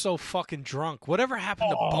so fucking drunk. Whatever happened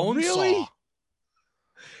to Oh, Bonesaw? really?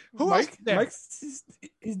 Who else Mike, there? Mike's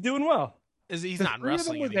he's doing well. He's The not three of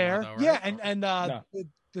them wrestling were anymore, there. though, right? Yeah, and No.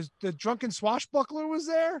 the drunken swashbuckler was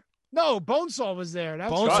there. No, Bonesaw was there.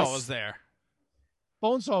 That's Bonesaw Gus. was there.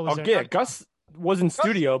 Bonesaw was Oh there. yeah, Gus was in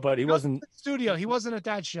studio, but he Gus wasn't. was in studio. He wasn't at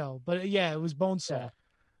that show, but yeah, it was Bonesaw.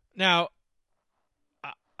 Now,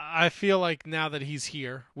 I feel like now that he's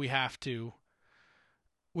here, we have to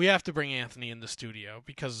bring Anthony in the studio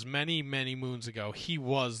because many moons ago he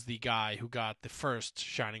was the guy who got the first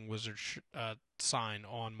Shining Wizard sign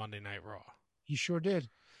on Monday Night Raw. He sure did.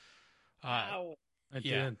 Wow. I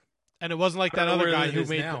Yeah. did. And it wasn't like I that don't know other where guy it who is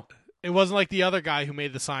made. now. It wasn't like the other guy who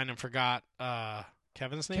made the sign and forgot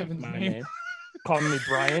Kevin's name. Kevin's My name. name. Call me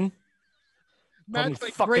Brian. Call me Matt's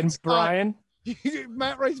like, fucking great Brian. sign.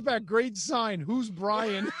 Matt writes back, great sign. Who's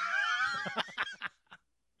Brian?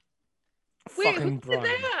 Wait, Fucking who did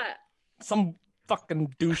Brian. that? Some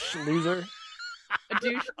fucking douche loser. A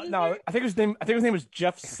douche? No, I think his name was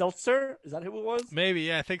Jeff Seltzer. Is that who it was? Maybe,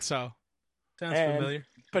 yeah, I think so. Sounds And- familiar.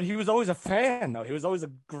 But he was always a fan, though. He was always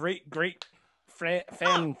a great fan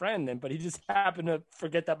and friend. But he just happened to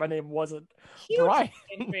forget that my name wasn't Huge Brian.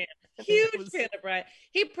 fan. Huge fan of Brian.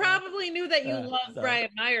 He probably knew that you loved so- Brian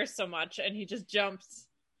Myers so much, and he just jumped.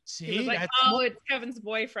 See, He was like, that's "Oh, more- it's Kevin's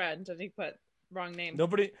boyfriend," and he put wrong name.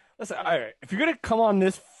 Nobody. Listen, all right. If you're gonna come on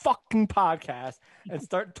this fucking podcast and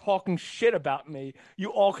start talking shit about me, you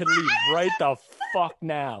all could leave right the fuck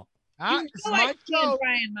now. Ah, You this is know I my stand show.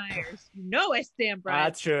 Brian Myers. You know I stand Brian.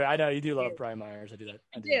 That's true. I know you do love Brian Myers. I do that.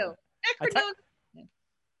 I do do. that. Necrodome.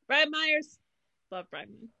 Brian Myers. Love Brian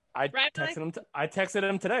Myers. I Brian texted Myers. him. I texted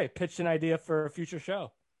him today. Pitched an idea for a future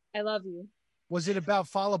show. I love you. Was it about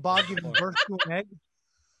Fallah Bob giving birth to an egg?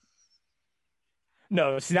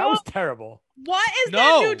 No, see that was terrible. What is No.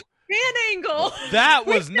 that new Japan angle? That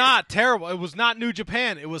was not terrible. It was not New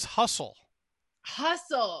Japan. It was Hustle.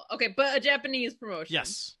 Hustle. Okay, but a Japanese promotion.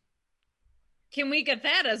 Yes. Can we get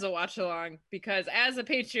that as a watch along? Because as a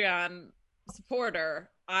Patreon supporter,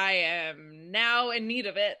 I am now in need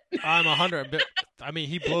of it. I'm 100. I mean,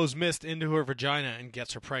 he blows mist into her vagina and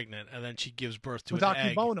gets her pregnant, and then she gives birth to With an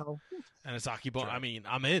egg. Akibono. And it's Akibono. I mean,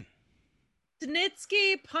 I'm in.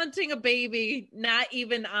 Snitsky punting a baby, not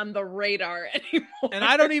even on the radar anymore. And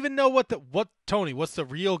I don't even know what Tony, what's the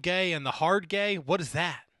real gay and the hard gay? What is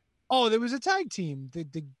that? Oh, there was a tag team.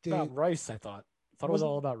 About Rice, I thought. It was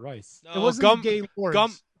all about Rice. It wasn't the gay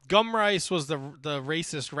lords. Gum Rice was the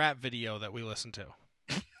racist rap video that we listened to.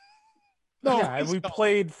 No, yeah, and we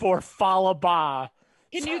played for Falaba.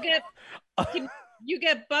 Can you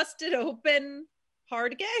get busted open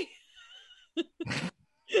hard gay?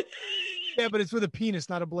 Yeah, but it's with a penis,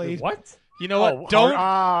 not a blade. What? You know what? Oh, Don't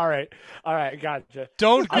all right, gotcha.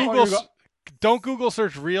 don't I thought Google you were don't Google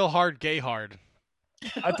search real hard gay hard.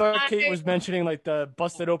 I thought Kate was mentioning like the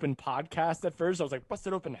Busted Open podcast at first. I was like,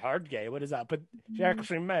 Busted Open hard gay. What is that? But she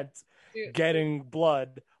actually meant Dude. getting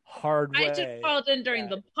blood hard way. I just called in during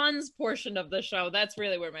the puns portion of the show. That's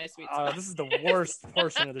really where my sweet spot. This is the worst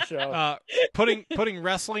portion of the show. Putting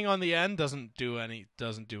wrestling on the end doesn't do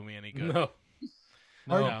me any good.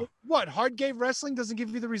 No. What? Hard gay wrestling doesn't give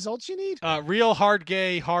you the results you need? Real hard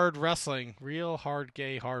gay hard wrestling. Real hard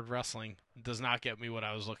gay hard wrestling does not get me what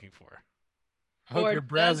I was looking for. I hope Or you're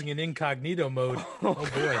browsing in incognito mode. Oh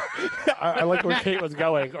boy. I like where Kate was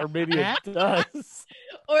going, or maybe it does.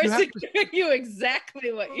 Or You is have it giving you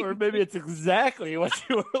exactly what you Or maybe it's exactly what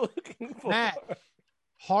you were looking for. Matt,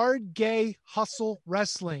 hard gay hustle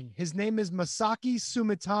wrestling. His name is Masaki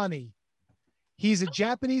Sumitani. He's a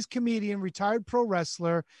Japanese comedian, retired pro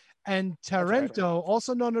wrestler, and Tarento,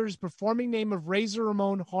 also known under his performing name of Razor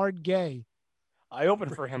Ramon Hard Gay. I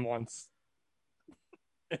opened for him once.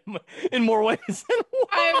 In more ways than one.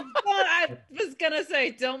 I was gonna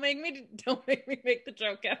say, don't make me make the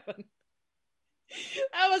joke, Kevin.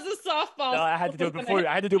 That was a softball. No, I had to do it before.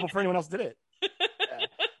 I had to do it before anyone else did it. Yeah.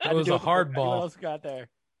 I had It was to do a hard before anyone ball. else got there.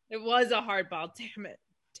 It was a hard ball. Damn it,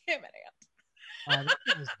 Ant.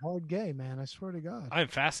 That is hard gay, man. I swear to God. I'm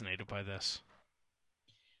fascinated by this.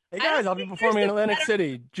 Hey guys, I'll be performing in Atlantic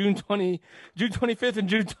City, June 25th and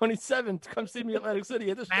June 27th. Come see me in Atlantic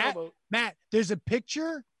City at the Showboat. Matt, there's a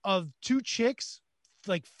picture of two chicks,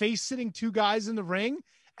 like face sitting two guys in the ring,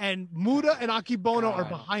 and Muda and Akibono are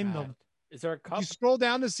behind them. Is there a cup? You scroll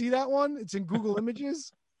down to see that one. It's in Google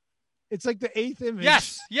Images. It's like the 8th image.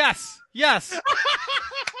 Yes.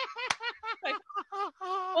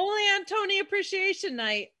 Only on Tony Appreciation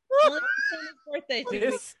Night. Only on Tony's birthday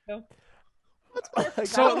 2 weeks ago.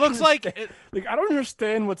 So it looks like I don't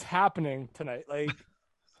understand what's happening tonight. Like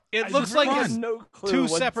it looks like it's no clue two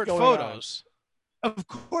what's separate going photos. Of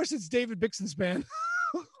course, it's David Bixen's band.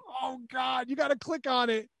 Oh God, you got to click on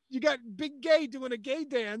it. You got Big Gay doing a gay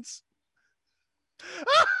dance.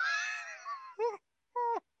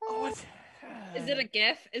 Is it a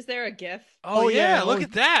GIF? Is there a GIF? Oh yeah, look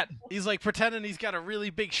at that. He's like pretending he's got a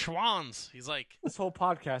really big schwanz. He's like, this whole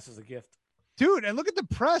podcast is a gift. Dude, and look at the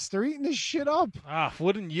press. They're eating this shit up.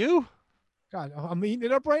 Wouldn't you? God, I'm eating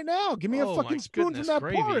it up right now. Give me a Oh, fucking my spoon goodness, from that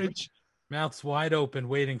gravy. porridge. Mouth's wide open,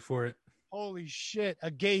 waiting for it. Holy shit,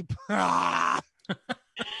 a gape.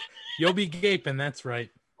 You'll be gaping. That's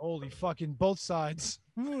right. Holy fucking both sides.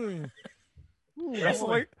 Ooh,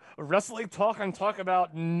 Wrestling talk and talk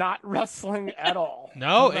about not wrestling at all.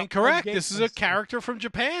 No, incorrect. This is a character from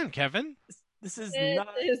Japan, Kevin. This is It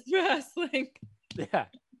not. is wrestling. Yeah.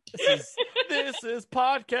 This is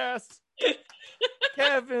podcast.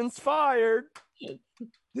 Kevin's fired.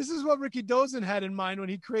 This is what Ricky Dozen had in mind when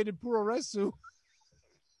he created Puroresu.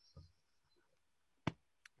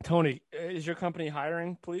 Tony, is your company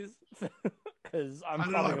hiring, please? Because I'm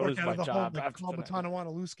probably going to lose my job after tonight.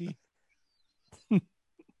 Kalbatana-Wanaluski.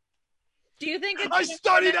 Do you think it's I Jim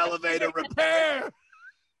studied Cornette's elevator favorite repair.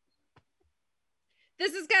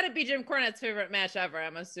 This has got to be Jim Cornette's favorite match ever,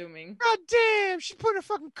 I'm assuming. God damn, she put her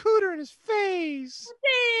fucking cooter in his face.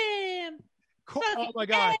 Damn. Oh my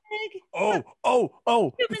God.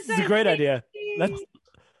 Oh, this is a great idea.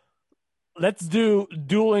 Let's do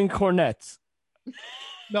dueling cornets.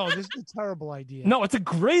 No, this is a terrible idea. No, it's a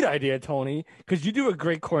great idea, Tony, because you do a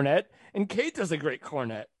great cornet and Kate does a great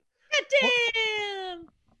cornet. God damn.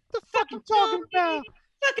 The fuck you talking about?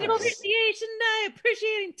 Fucking appreciation night.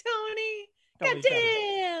 Appreciating Tony. God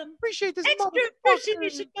damn. Appreciate this Extra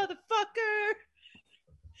appreciation, motherfucker.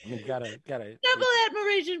 You gotta. Double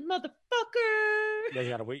admiration, motherfucker. You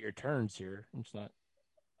gotta wait your turns here. It's not.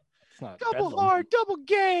 Double bedlam. hard, double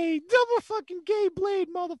gay, double fucking gay blade,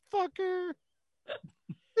 motherfucker.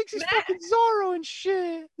 Thinks he's fucking Zorro and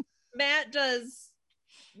shit. Matt does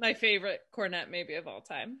my favorite cornet maybe of all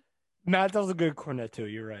time. Matt does a good cornet too.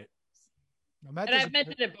 You're right. No, Matt And does I've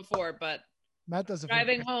mentioned it before, but Matt does a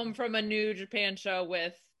driving home from a New Japan show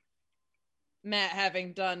with Matt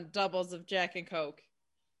having done doubles of Jack and Coke.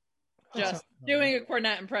 Just doing a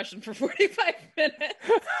cornet impression for 45 minutes.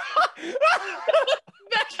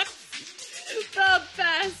 The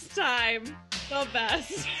best time. The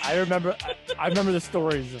best. I remember the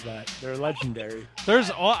stories of that. They're legendary.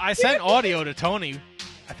 I sent audio to Tony.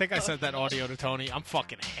 I think I sent that audio to Tony. I'm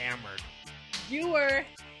fucking hammered. You were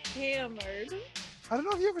hammered. I don't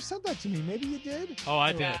know if you ever sent that to me. Maybe you did. Oh,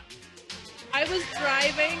 I did. I was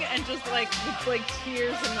driving and just with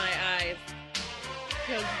tears in my eyes.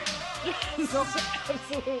 Because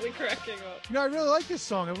absolutely cracking up. You know, I really like this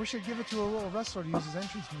song. I wish I'd give it to a real wrestler to use as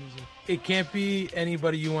entrance music. It can't be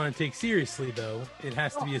anybody you want to take seriously, though. It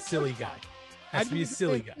has to be a silly guy. Has to be a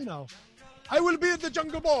silly guy. You know, I will be the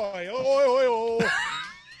Jungle Boy. Oh.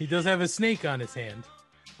 He does have a snake on his hand.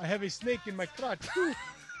 I have a snake in my crotch too.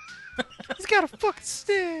 He's got a fucking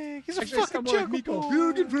stick. He's a fucking Jungle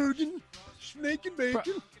Boy. Virgin, snake and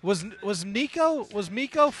bacon. Was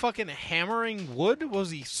Miko fucking hammering wood? Was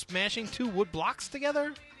he smashing two wood blocks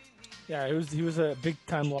together? Yeah, he was a big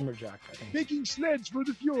time lumberjack, I think. Making sleds for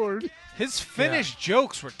the fjord. His Finnish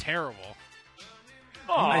jokes were terrible.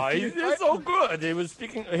 Oh, he's so good. It was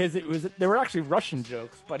they were actually Russian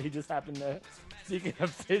jokes, but he just happened to speak of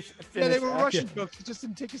fish. Yeah, they were Russian jokes. He just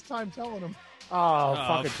didn't take his time telling them. Oh,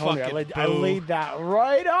 fucking Tony! I laid that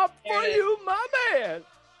right up for you, my man.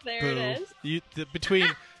 There it is. Between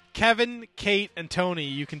Kevin, Kate, and Tony,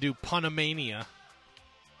 you can do Punamania.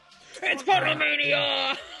 It's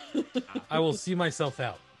Punamania! I will see myself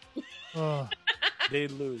out. They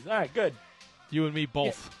lose. All right, good. You and me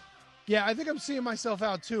both. Yeah, I think I'm seeing myself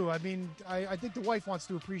out too. I mean, I think the wife wants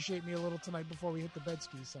to appreciate me a little tonight before we hit the bed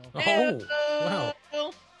ski. So. Oh,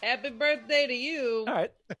 wow! Happy birthday to you! All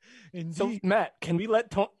right. Indeed. So Matt, can we let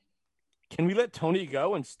Tony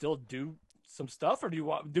go and still do some stuff, or do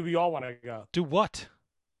we all want to go? Do what?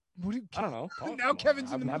 I don't know. Now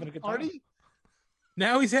Kevin's in the having a good party. time.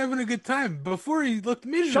 Now he's having a good time. Before he looked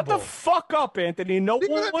miserable. Shut the fuck up, Anthony. No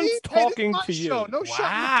one's talking to you.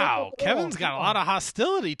 Wow, Kevin's got a lot of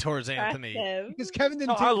hostility towards Anthony. Because Kevin didn't.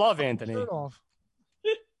 No, take I love his Anthony. shirt off.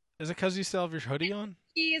 Is it because you still have your hoodie on?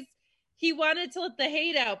 He wanted to let the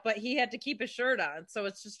hate out, but he had to keep his shirt on, so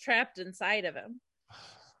it's just trapped inside of him.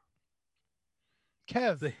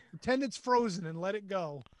 Kev, pretend it's frozen and let it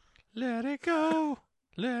go. Let it go.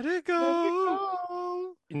 Let it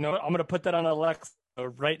go. You know what? I'm gonna put that on Alexa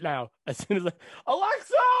right now. As soon as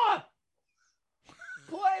Alexa,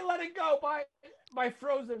 play "Let It Go" by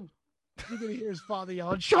Frozen. You're gonna hear his father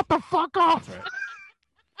yelling, "Shut the fuck up!"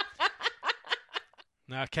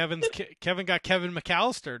 Now Kevin got Kevin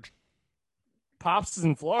McAllister. Pops is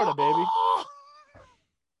in Florida, baby.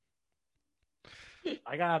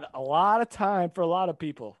 I got a lot of time for a lot of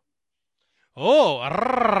people. Oh,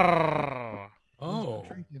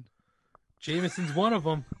 Jameson's one of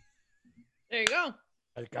them. There you go.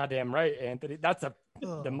 Goddamn right, Anthony. That's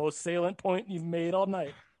the most salient point you've made all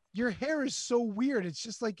night. Your hair is so weird. It's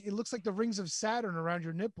just like it looks like the rings of Saturn around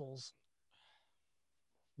your nipples.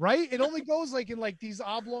 Right? It only goes like in like these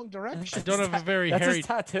oblong directions. I don't have a very That's hairy his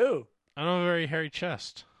tattoo. I don't have a very hairy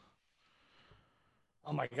chest.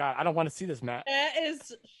 Oh my god, I don't want to see this, Matt. That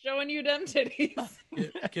is showing you them titties.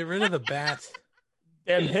 Get rid of the bats.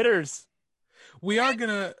 Damn hitters. We are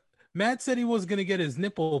gonna. Matt said he was gonna get his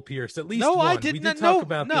nipple pierced at least. No, one. I We didn't. did No, talk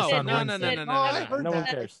about no, this on no, Wednesday. no. I heard No one that.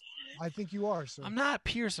 cares. I think you are, sir. I'm not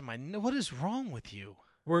piercing my. What is wrong with you?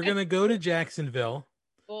 We're gonna go to Jacksonville.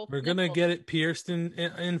 We're gonna get it pierced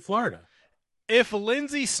in Florida. If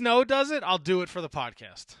Lindsay Snow does it, I'll do it for the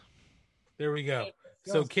podcast. There we go.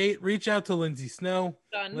 So Kate, reach out to Lindsay Snow.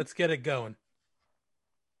 Done. Let's get it going.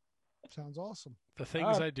 Sounds awesome. The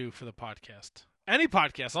things I do for the podcast. Any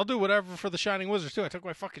podcast. I'll do whatever for the Shining Wizards, too. I took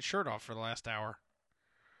my fucking shirt off for the last hour.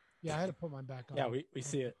 Yeah, I had to put mine back on. Yeah, we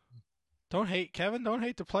see it. Don't hate Kevin. Don't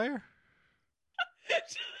hate the player.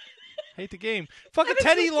 Hate the game. Fucking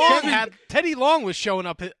Teddy Long was showing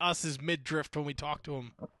up at us as mid-drift when we talked to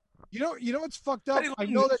him. You know what's fucked up? I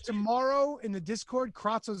know that tomorrow in the Discord,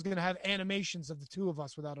 Kratzo's going to have animations of the two of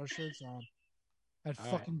us without our shirts on. That All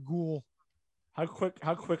fucking ghoul. How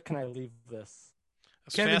quick can I leave this?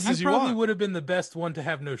 As Kevin, fast you as you probably want. would have been the best one to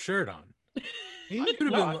have no shirt on. You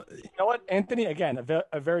know what, Anthony? Again,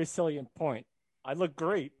 a very salient point. I look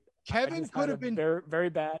great. Kevin could have been very, very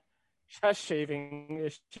bad chest shaving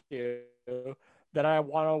issue that I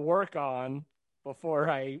want to work on before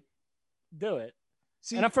I do it.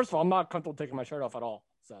 See, and first of all, I'm not comfortable taking my shirt off at all.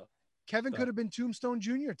 So Kevin could have been Tombstone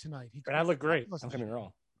Jr. tonight. And I look great. Don't get me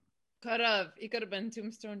wrong. Could have. He could have been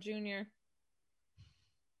Tombstone Jr.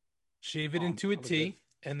 Shave it into a T,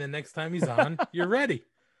 and then next time he's on, you're ready.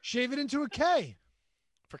 Shave it into a K.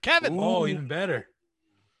 For Kevin. Oh, even better.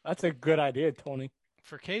 That's a good idea, Tony.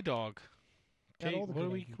 For K-Dog. Got all the What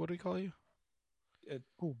do K-Dog. we call you?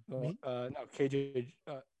 Me? No, KJ.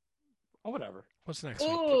 Whatever. What's next week?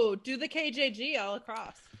 Ooh, do the KJG all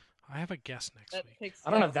across. I have a guest next That week. takes I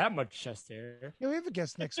don't have that much chest hair. Yeah, we have a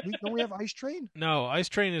guest next week. Don't we have Ice Train? No, Ice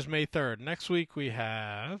Train is May 3rd. Next week we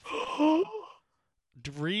have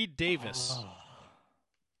Reed Davis.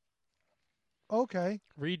 Okay.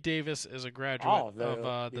 Reed Davis is a graduate of the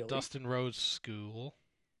elite. Dustin Rhodes School.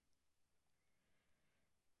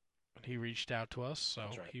 He reached out to us, so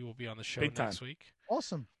he will be on the show Big next time. week.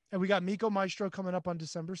 Awesome. And we got Miko Maestro coming up on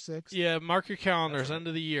December 6th. Yeah, mark your calendars. End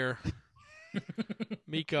of the year.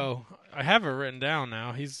 Miko, I have it written down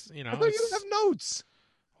now. He's, I thought you didn't have notes.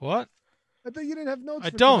 What? I thought you didn't have notes. I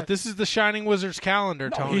for don't. tonight. This is the Shining Wizards calendar,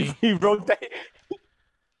 No, Tony. he wrote that.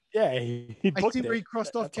 Yeah, he I booked see it. where he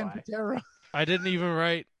crossed off That's Ken why. Patera. I didn't even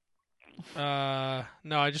write. No,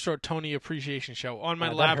 I just wrote Tony Appreciation Show on my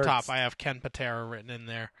That laptop. hurts. I have Ken Patera written in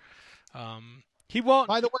there. He won't.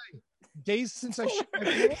 By the way, days since I shit my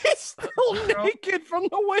pants He's still naked from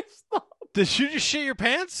the waist up. Did you just shit your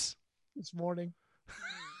pants? this morning.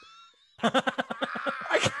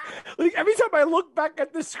 Like every time I look back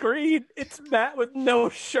at the screen, it's Matt with no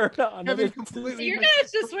shirt on. Kevin And completely You're makes gonna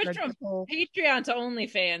have to it switch look from like- Patreon to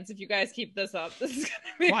OnlyFans if you guys keep this up. This is gonna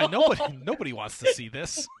be Why? awful. Nobody wants to see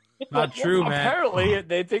this. Not true, Matt. Apparently,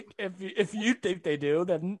 they think if you think they do,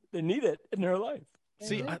 then they need it in their life.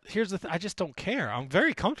 See, here's the thing. I just don't care. I'm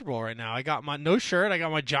very comfortable right now. I got my no shirt. I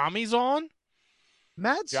got my jammies on.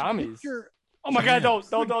 Matt's Jammies. picture- Oh my God!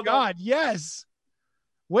 Don't. God, yes.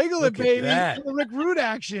 Wiggle Look it, at baby. that. The Rick Rude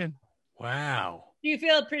action. Wow. Do you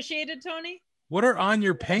feel appreciated, Tony? What are on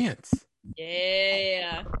your pants?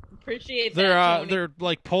 Yeah, appreciate that. Tony. They're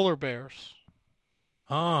like polar bears.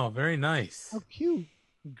 Oh, very nice. How cute.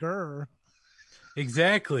 Grr.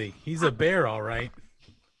 Exactly. He's a bear, all right.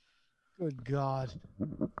 Good God.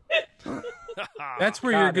 That's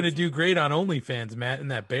where you're going to do great on OnlyFans, Matt, in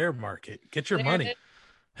that bear market. Get your money.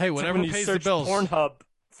 Hey, So whatever when you pays the search bills. Pornhub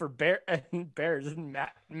for bears, and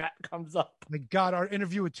Matt comes up. My God, our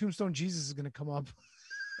interview with Tombstone Jesus is going to come up.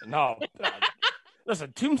 No.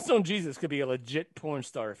 Listen, Tombstone Jesus could be a legit porn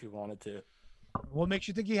star if he wanted to. What makes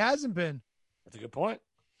you think he hasn't been? That's a good point.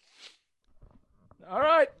 All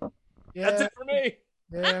right. That's it for me.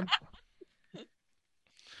 Yeah.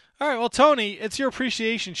 All right, well, Tony, it's your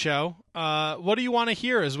appreciation show. What do you want to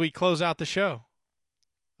hear as we close out the show?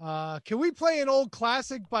 Can we play an old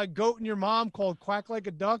classic by Goat and your mom called "Quack Like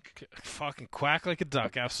a Duck"? Fucking quack like a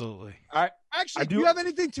duck, absolutely. Actually, do you have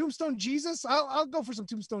anything Tombstone Jesus? I'll go for some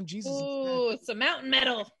Tombstone Jesus. Ooh, some mountain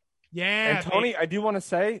metal. Yeah. And Tony, I do want to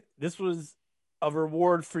say this was a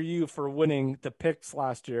reward for you for winning the picks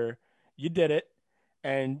last year. You did it,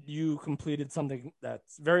 and you completed something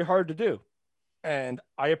that's very hard to do. And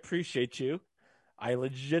I appreciate you. I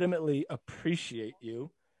legitimately appreciate you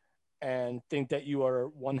and think that you are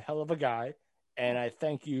one hell of a guy. And I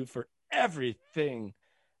thank you for everything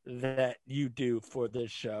that you do for this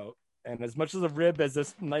show. And as much as a rib as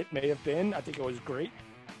this night may have been, I think it was great.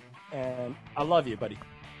 And I love you, buddy.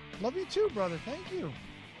 Love you too, brother. Thank you.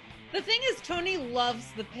 The thing is, Tony loves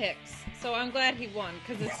the picks, so I'm glad he won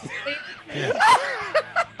because it's his favorite.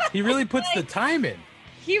 He really puts the time in.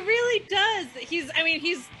 He really does. He's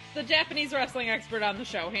the Japanese wrestling expert on the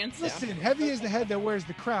show, hands down. Listen, heavy is the head that wears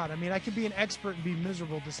the crown. I mean, I can be an expert and be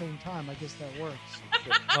miserable at the same time. I guess that works.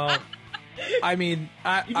 Well, I mean,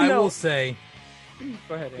 I will say.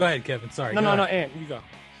 Go ahead. Go ahead, Kevin. Sorry. No, go ahead. Ant, you go.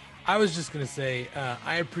 I was just gonna say,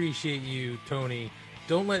 I appreciate you, Tony.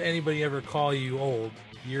 Don't let anybody ever call you old.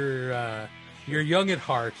 You're young at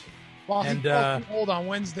heart. Well, and he calls me old on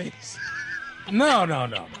Wednesdays. No.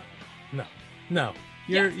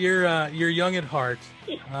 You're young at heart.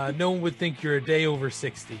 No one would think you're a day over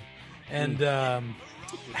 60. And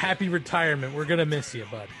happy retirement. We're gonna miss you,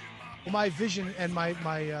 bud. Well, my vision and my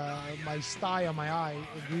sty on my eye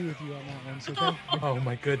agree with you on that one. So thank you. Oh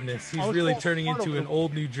my goodness, he's I was really falling turning apart into over an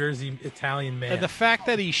old New Jersey Italian man. And the fact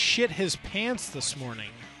that he shit his pants this morning.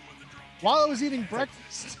 While I was eating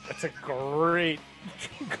breakfast. That's a great.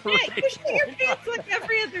 Yeah, you shit your pants like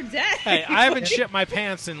every other day. Hey, I haven't shit my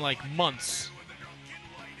pants in like months.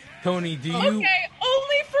 Tony, do you? Okay,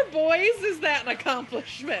 only for boys is that an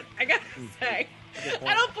accomplishment. I gotta say,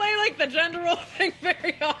 I don't play like the gender role thing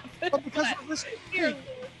very often. But because we're risk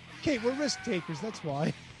Kate, we're risk takers. That's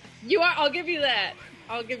why. You are. I'll give you that.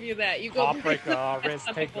 You go. Paprika, risk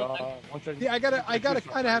taker. Yeah, I gotta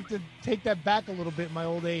kind of have to take that back a little bit in my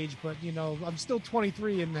old age, but you know, I'm still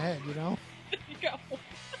 23 in the head. You know. Go.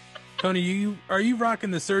 Tony, are you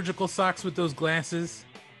rocking the surgical socks with those glasses?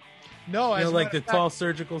 No, You as know, a like matter the of tall fact,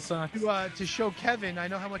 surgical socks. to show Kevin, I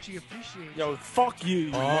know how much he appreciates. Yo, fuck you,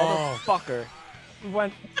 you Oh. motherfucker. We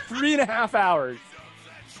went 3.5 hours.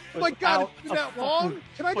 Oh my God, it's been without that a long? fucking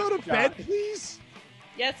Can I go to foot bed, shot. please?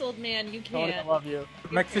 Yes, old man, you Tony, I can. love you.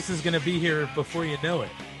 Breakfast is gonna be here before you know it.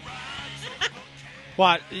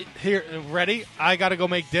 What? Here, ready? I gotta go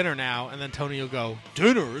make dinner now, and then Tony will go,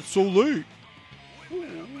 dinner? It's so late.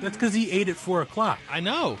 That's because he ate at 4 o'clock. I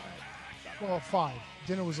know. Well, 5.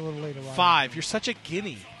 Dinner was a little later on. 5. You're such a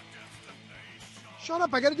guinea. Shut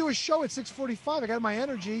up! I got to do a show at 6:45. I got my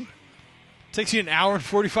energy. Takes you an hour and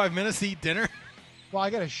 45 minutes to eat dinner? Well, I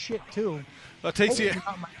got to shit too. Well, it takes you. Hopefully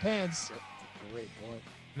not my pants. Great point.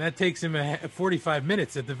 And that takes him 45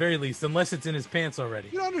 minutes at the very least, unless it's in his pants already.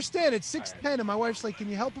 You don't understand. It's 6:10, and my wife's like, "Can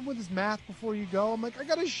you help him with his math before you go?" I'm like, "I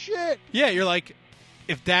got to shit." Yeah, you're like,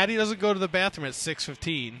 if Daddy doesn't go to the bathroom at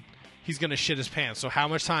 6:15, he's gonna shit his pants. So how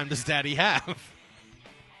much time does Daddy have?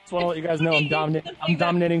 Just want to let you guys know I'm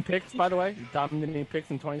dominating picks, by the way. I'm dominating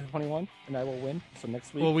picks in 2021, and I will win. So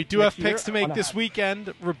next week. Well, we do next have picks year, to I make wanna this have-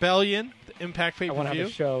 weekend. Rebellion, the Impact I want to have pay-per-view. a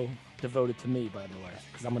show devoted to me, by the way,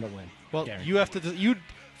 because I'm going to win. Well, Guaranteed. you have to.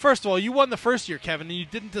 First of all, you won the first year, Kevin, and you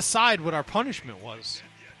didn't decide what our punishment was.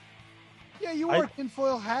 Yeah, you wore a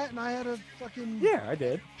tinfoil hat, and I had a fucking Yeah, I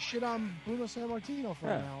did. shit on Bruno Sammartino for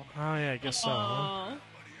an hour. Oh yeah, I guess so. Huh? Aw.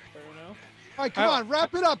 All right, come on,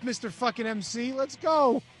 wrap it up, Mr. Fucking MC. Let's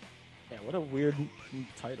go. Yeah, what a weird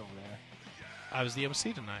title there. I was the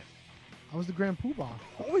MC tonight. I was the Grand Poobah.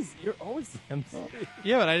 You're always the MC.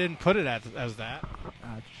 Yeah, but I didn't put it as that.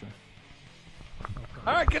 That's true.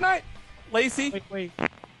 All right, good night, Lacey. Wait.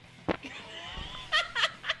 Hope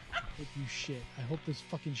you shit. I hope there's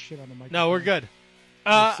fucking shit on the mic. No, we're good.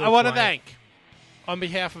 You're so I want to quiet. thank, on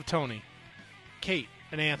behalf of Tony, Kate,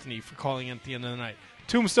 and Anthony for calling in at the end of the night.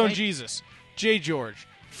 Tombstone Jesus, Jay George,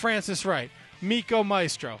 Francis Wright, Miko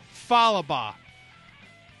Maestro, Falaba,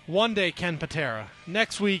 one day Ken Patera.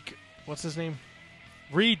 Next week, what's his name?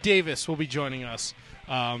 Reed Davis will be joining us.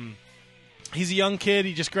 He's a young kid.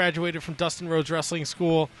 He just graduated from Dustin Rhodes Wrestling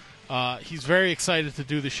School. He's very excited to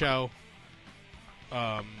do the show,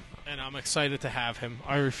 and I'm excited to have him.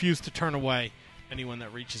 I refuse to turn away anyone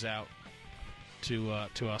that reaches out to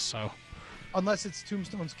us. So, unless it's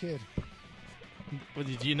Tombstone's kid. Well,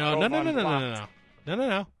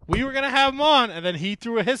 No. We were gonna have him on, and then he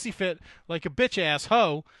threw a hissy fit like a bitch ass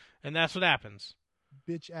hoe, and that's what happens.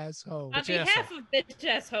 Bitch ass hoe. On behalf of bitch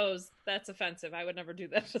ass hoes, that's offensive. I would never do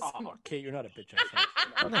that. Oh, Kate, you're not a bitch ass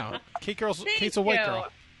hoe. No, Kate's Thank a white you. girl.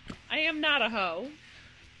 I am not a hoe.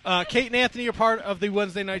 Kate and Anthony are part of the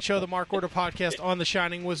Wednesday night show, the Mark Order podcast on the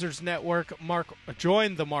Shining Wizards Network.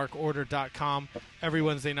 Join the markorder.com every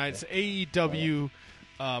Wednesday night. It's AEW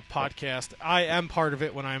podcast. I am part of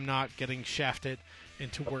it when I'm not getting shafted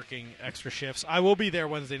into working extra shifts. I will be there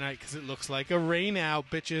Wednesday night because it looks like a rain out,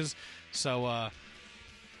 bitches. So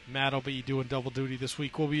Matt will be doing double duty this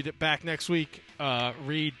week. We'll be back next week.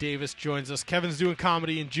 Reed Davis joins us. Kevin's doing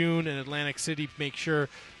comedy in June in Atlantic City. Make sure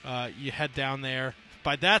you head down there.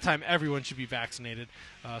 By that time, everyone should be vaccinated.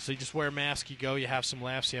 So you just wear a mask, you go, you have some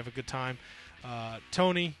laughs, you have a good time.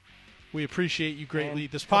 Tony, we appreciate you greatly.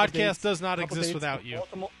 This podcast does not exist without you.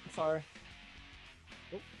 Sorry.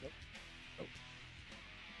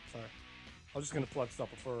 Sorry. I was just going to plug stuff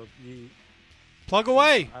before you. Plug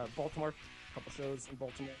away. Baltimore. A couple shows in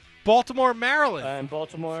Baltimore. Baltimore, Maryland. And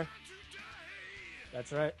Baltimore.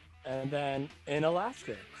 That's right. And then in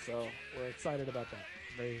Alaska. So we're excited about that.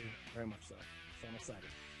 Very, very much so. So I'm excited.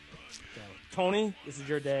 So, Tony, this is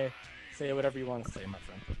your day. Say whatever you want to say, my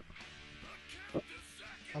friend.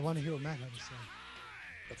 I want to hear what Matt had to say.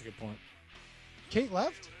 That's a good point. Kate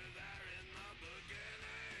left?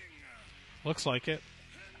 Looks like it.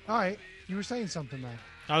 All right. You were saying something, Matt.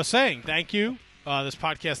 I was saying thank you. This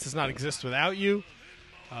podcast does not exist without you.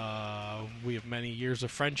 We have many years of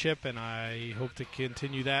friendship, and I hope to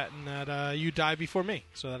continue that, and that you die before me.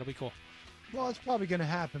 So that'll be cool. Well, it's probably going to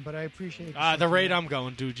happen, but I appreciate the rate I'm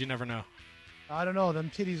going, dude. You never know. I don't know. Them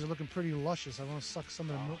titties are looking pretty luscious. I want to suck some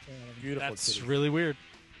of the milk out of them. Beautiful. That's titties. really weird.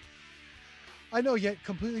 I know, yet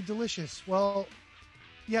completely delicious. Well,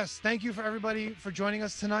 yes, thank you for everybody for joining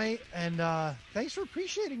us tonight, and thanks for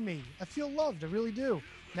appreciating me. I feel loved. I really do.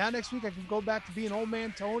 Now next week I can go back to being old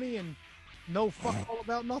man Tony and know fuck all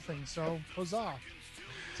about nothing. So, huzzah.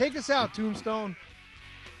 Take us out, Tombstone.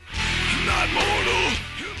 Not mortal,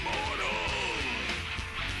 immortal.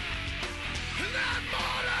 Not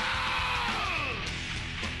mortal.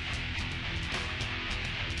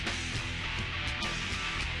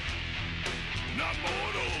 Not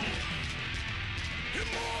mortal.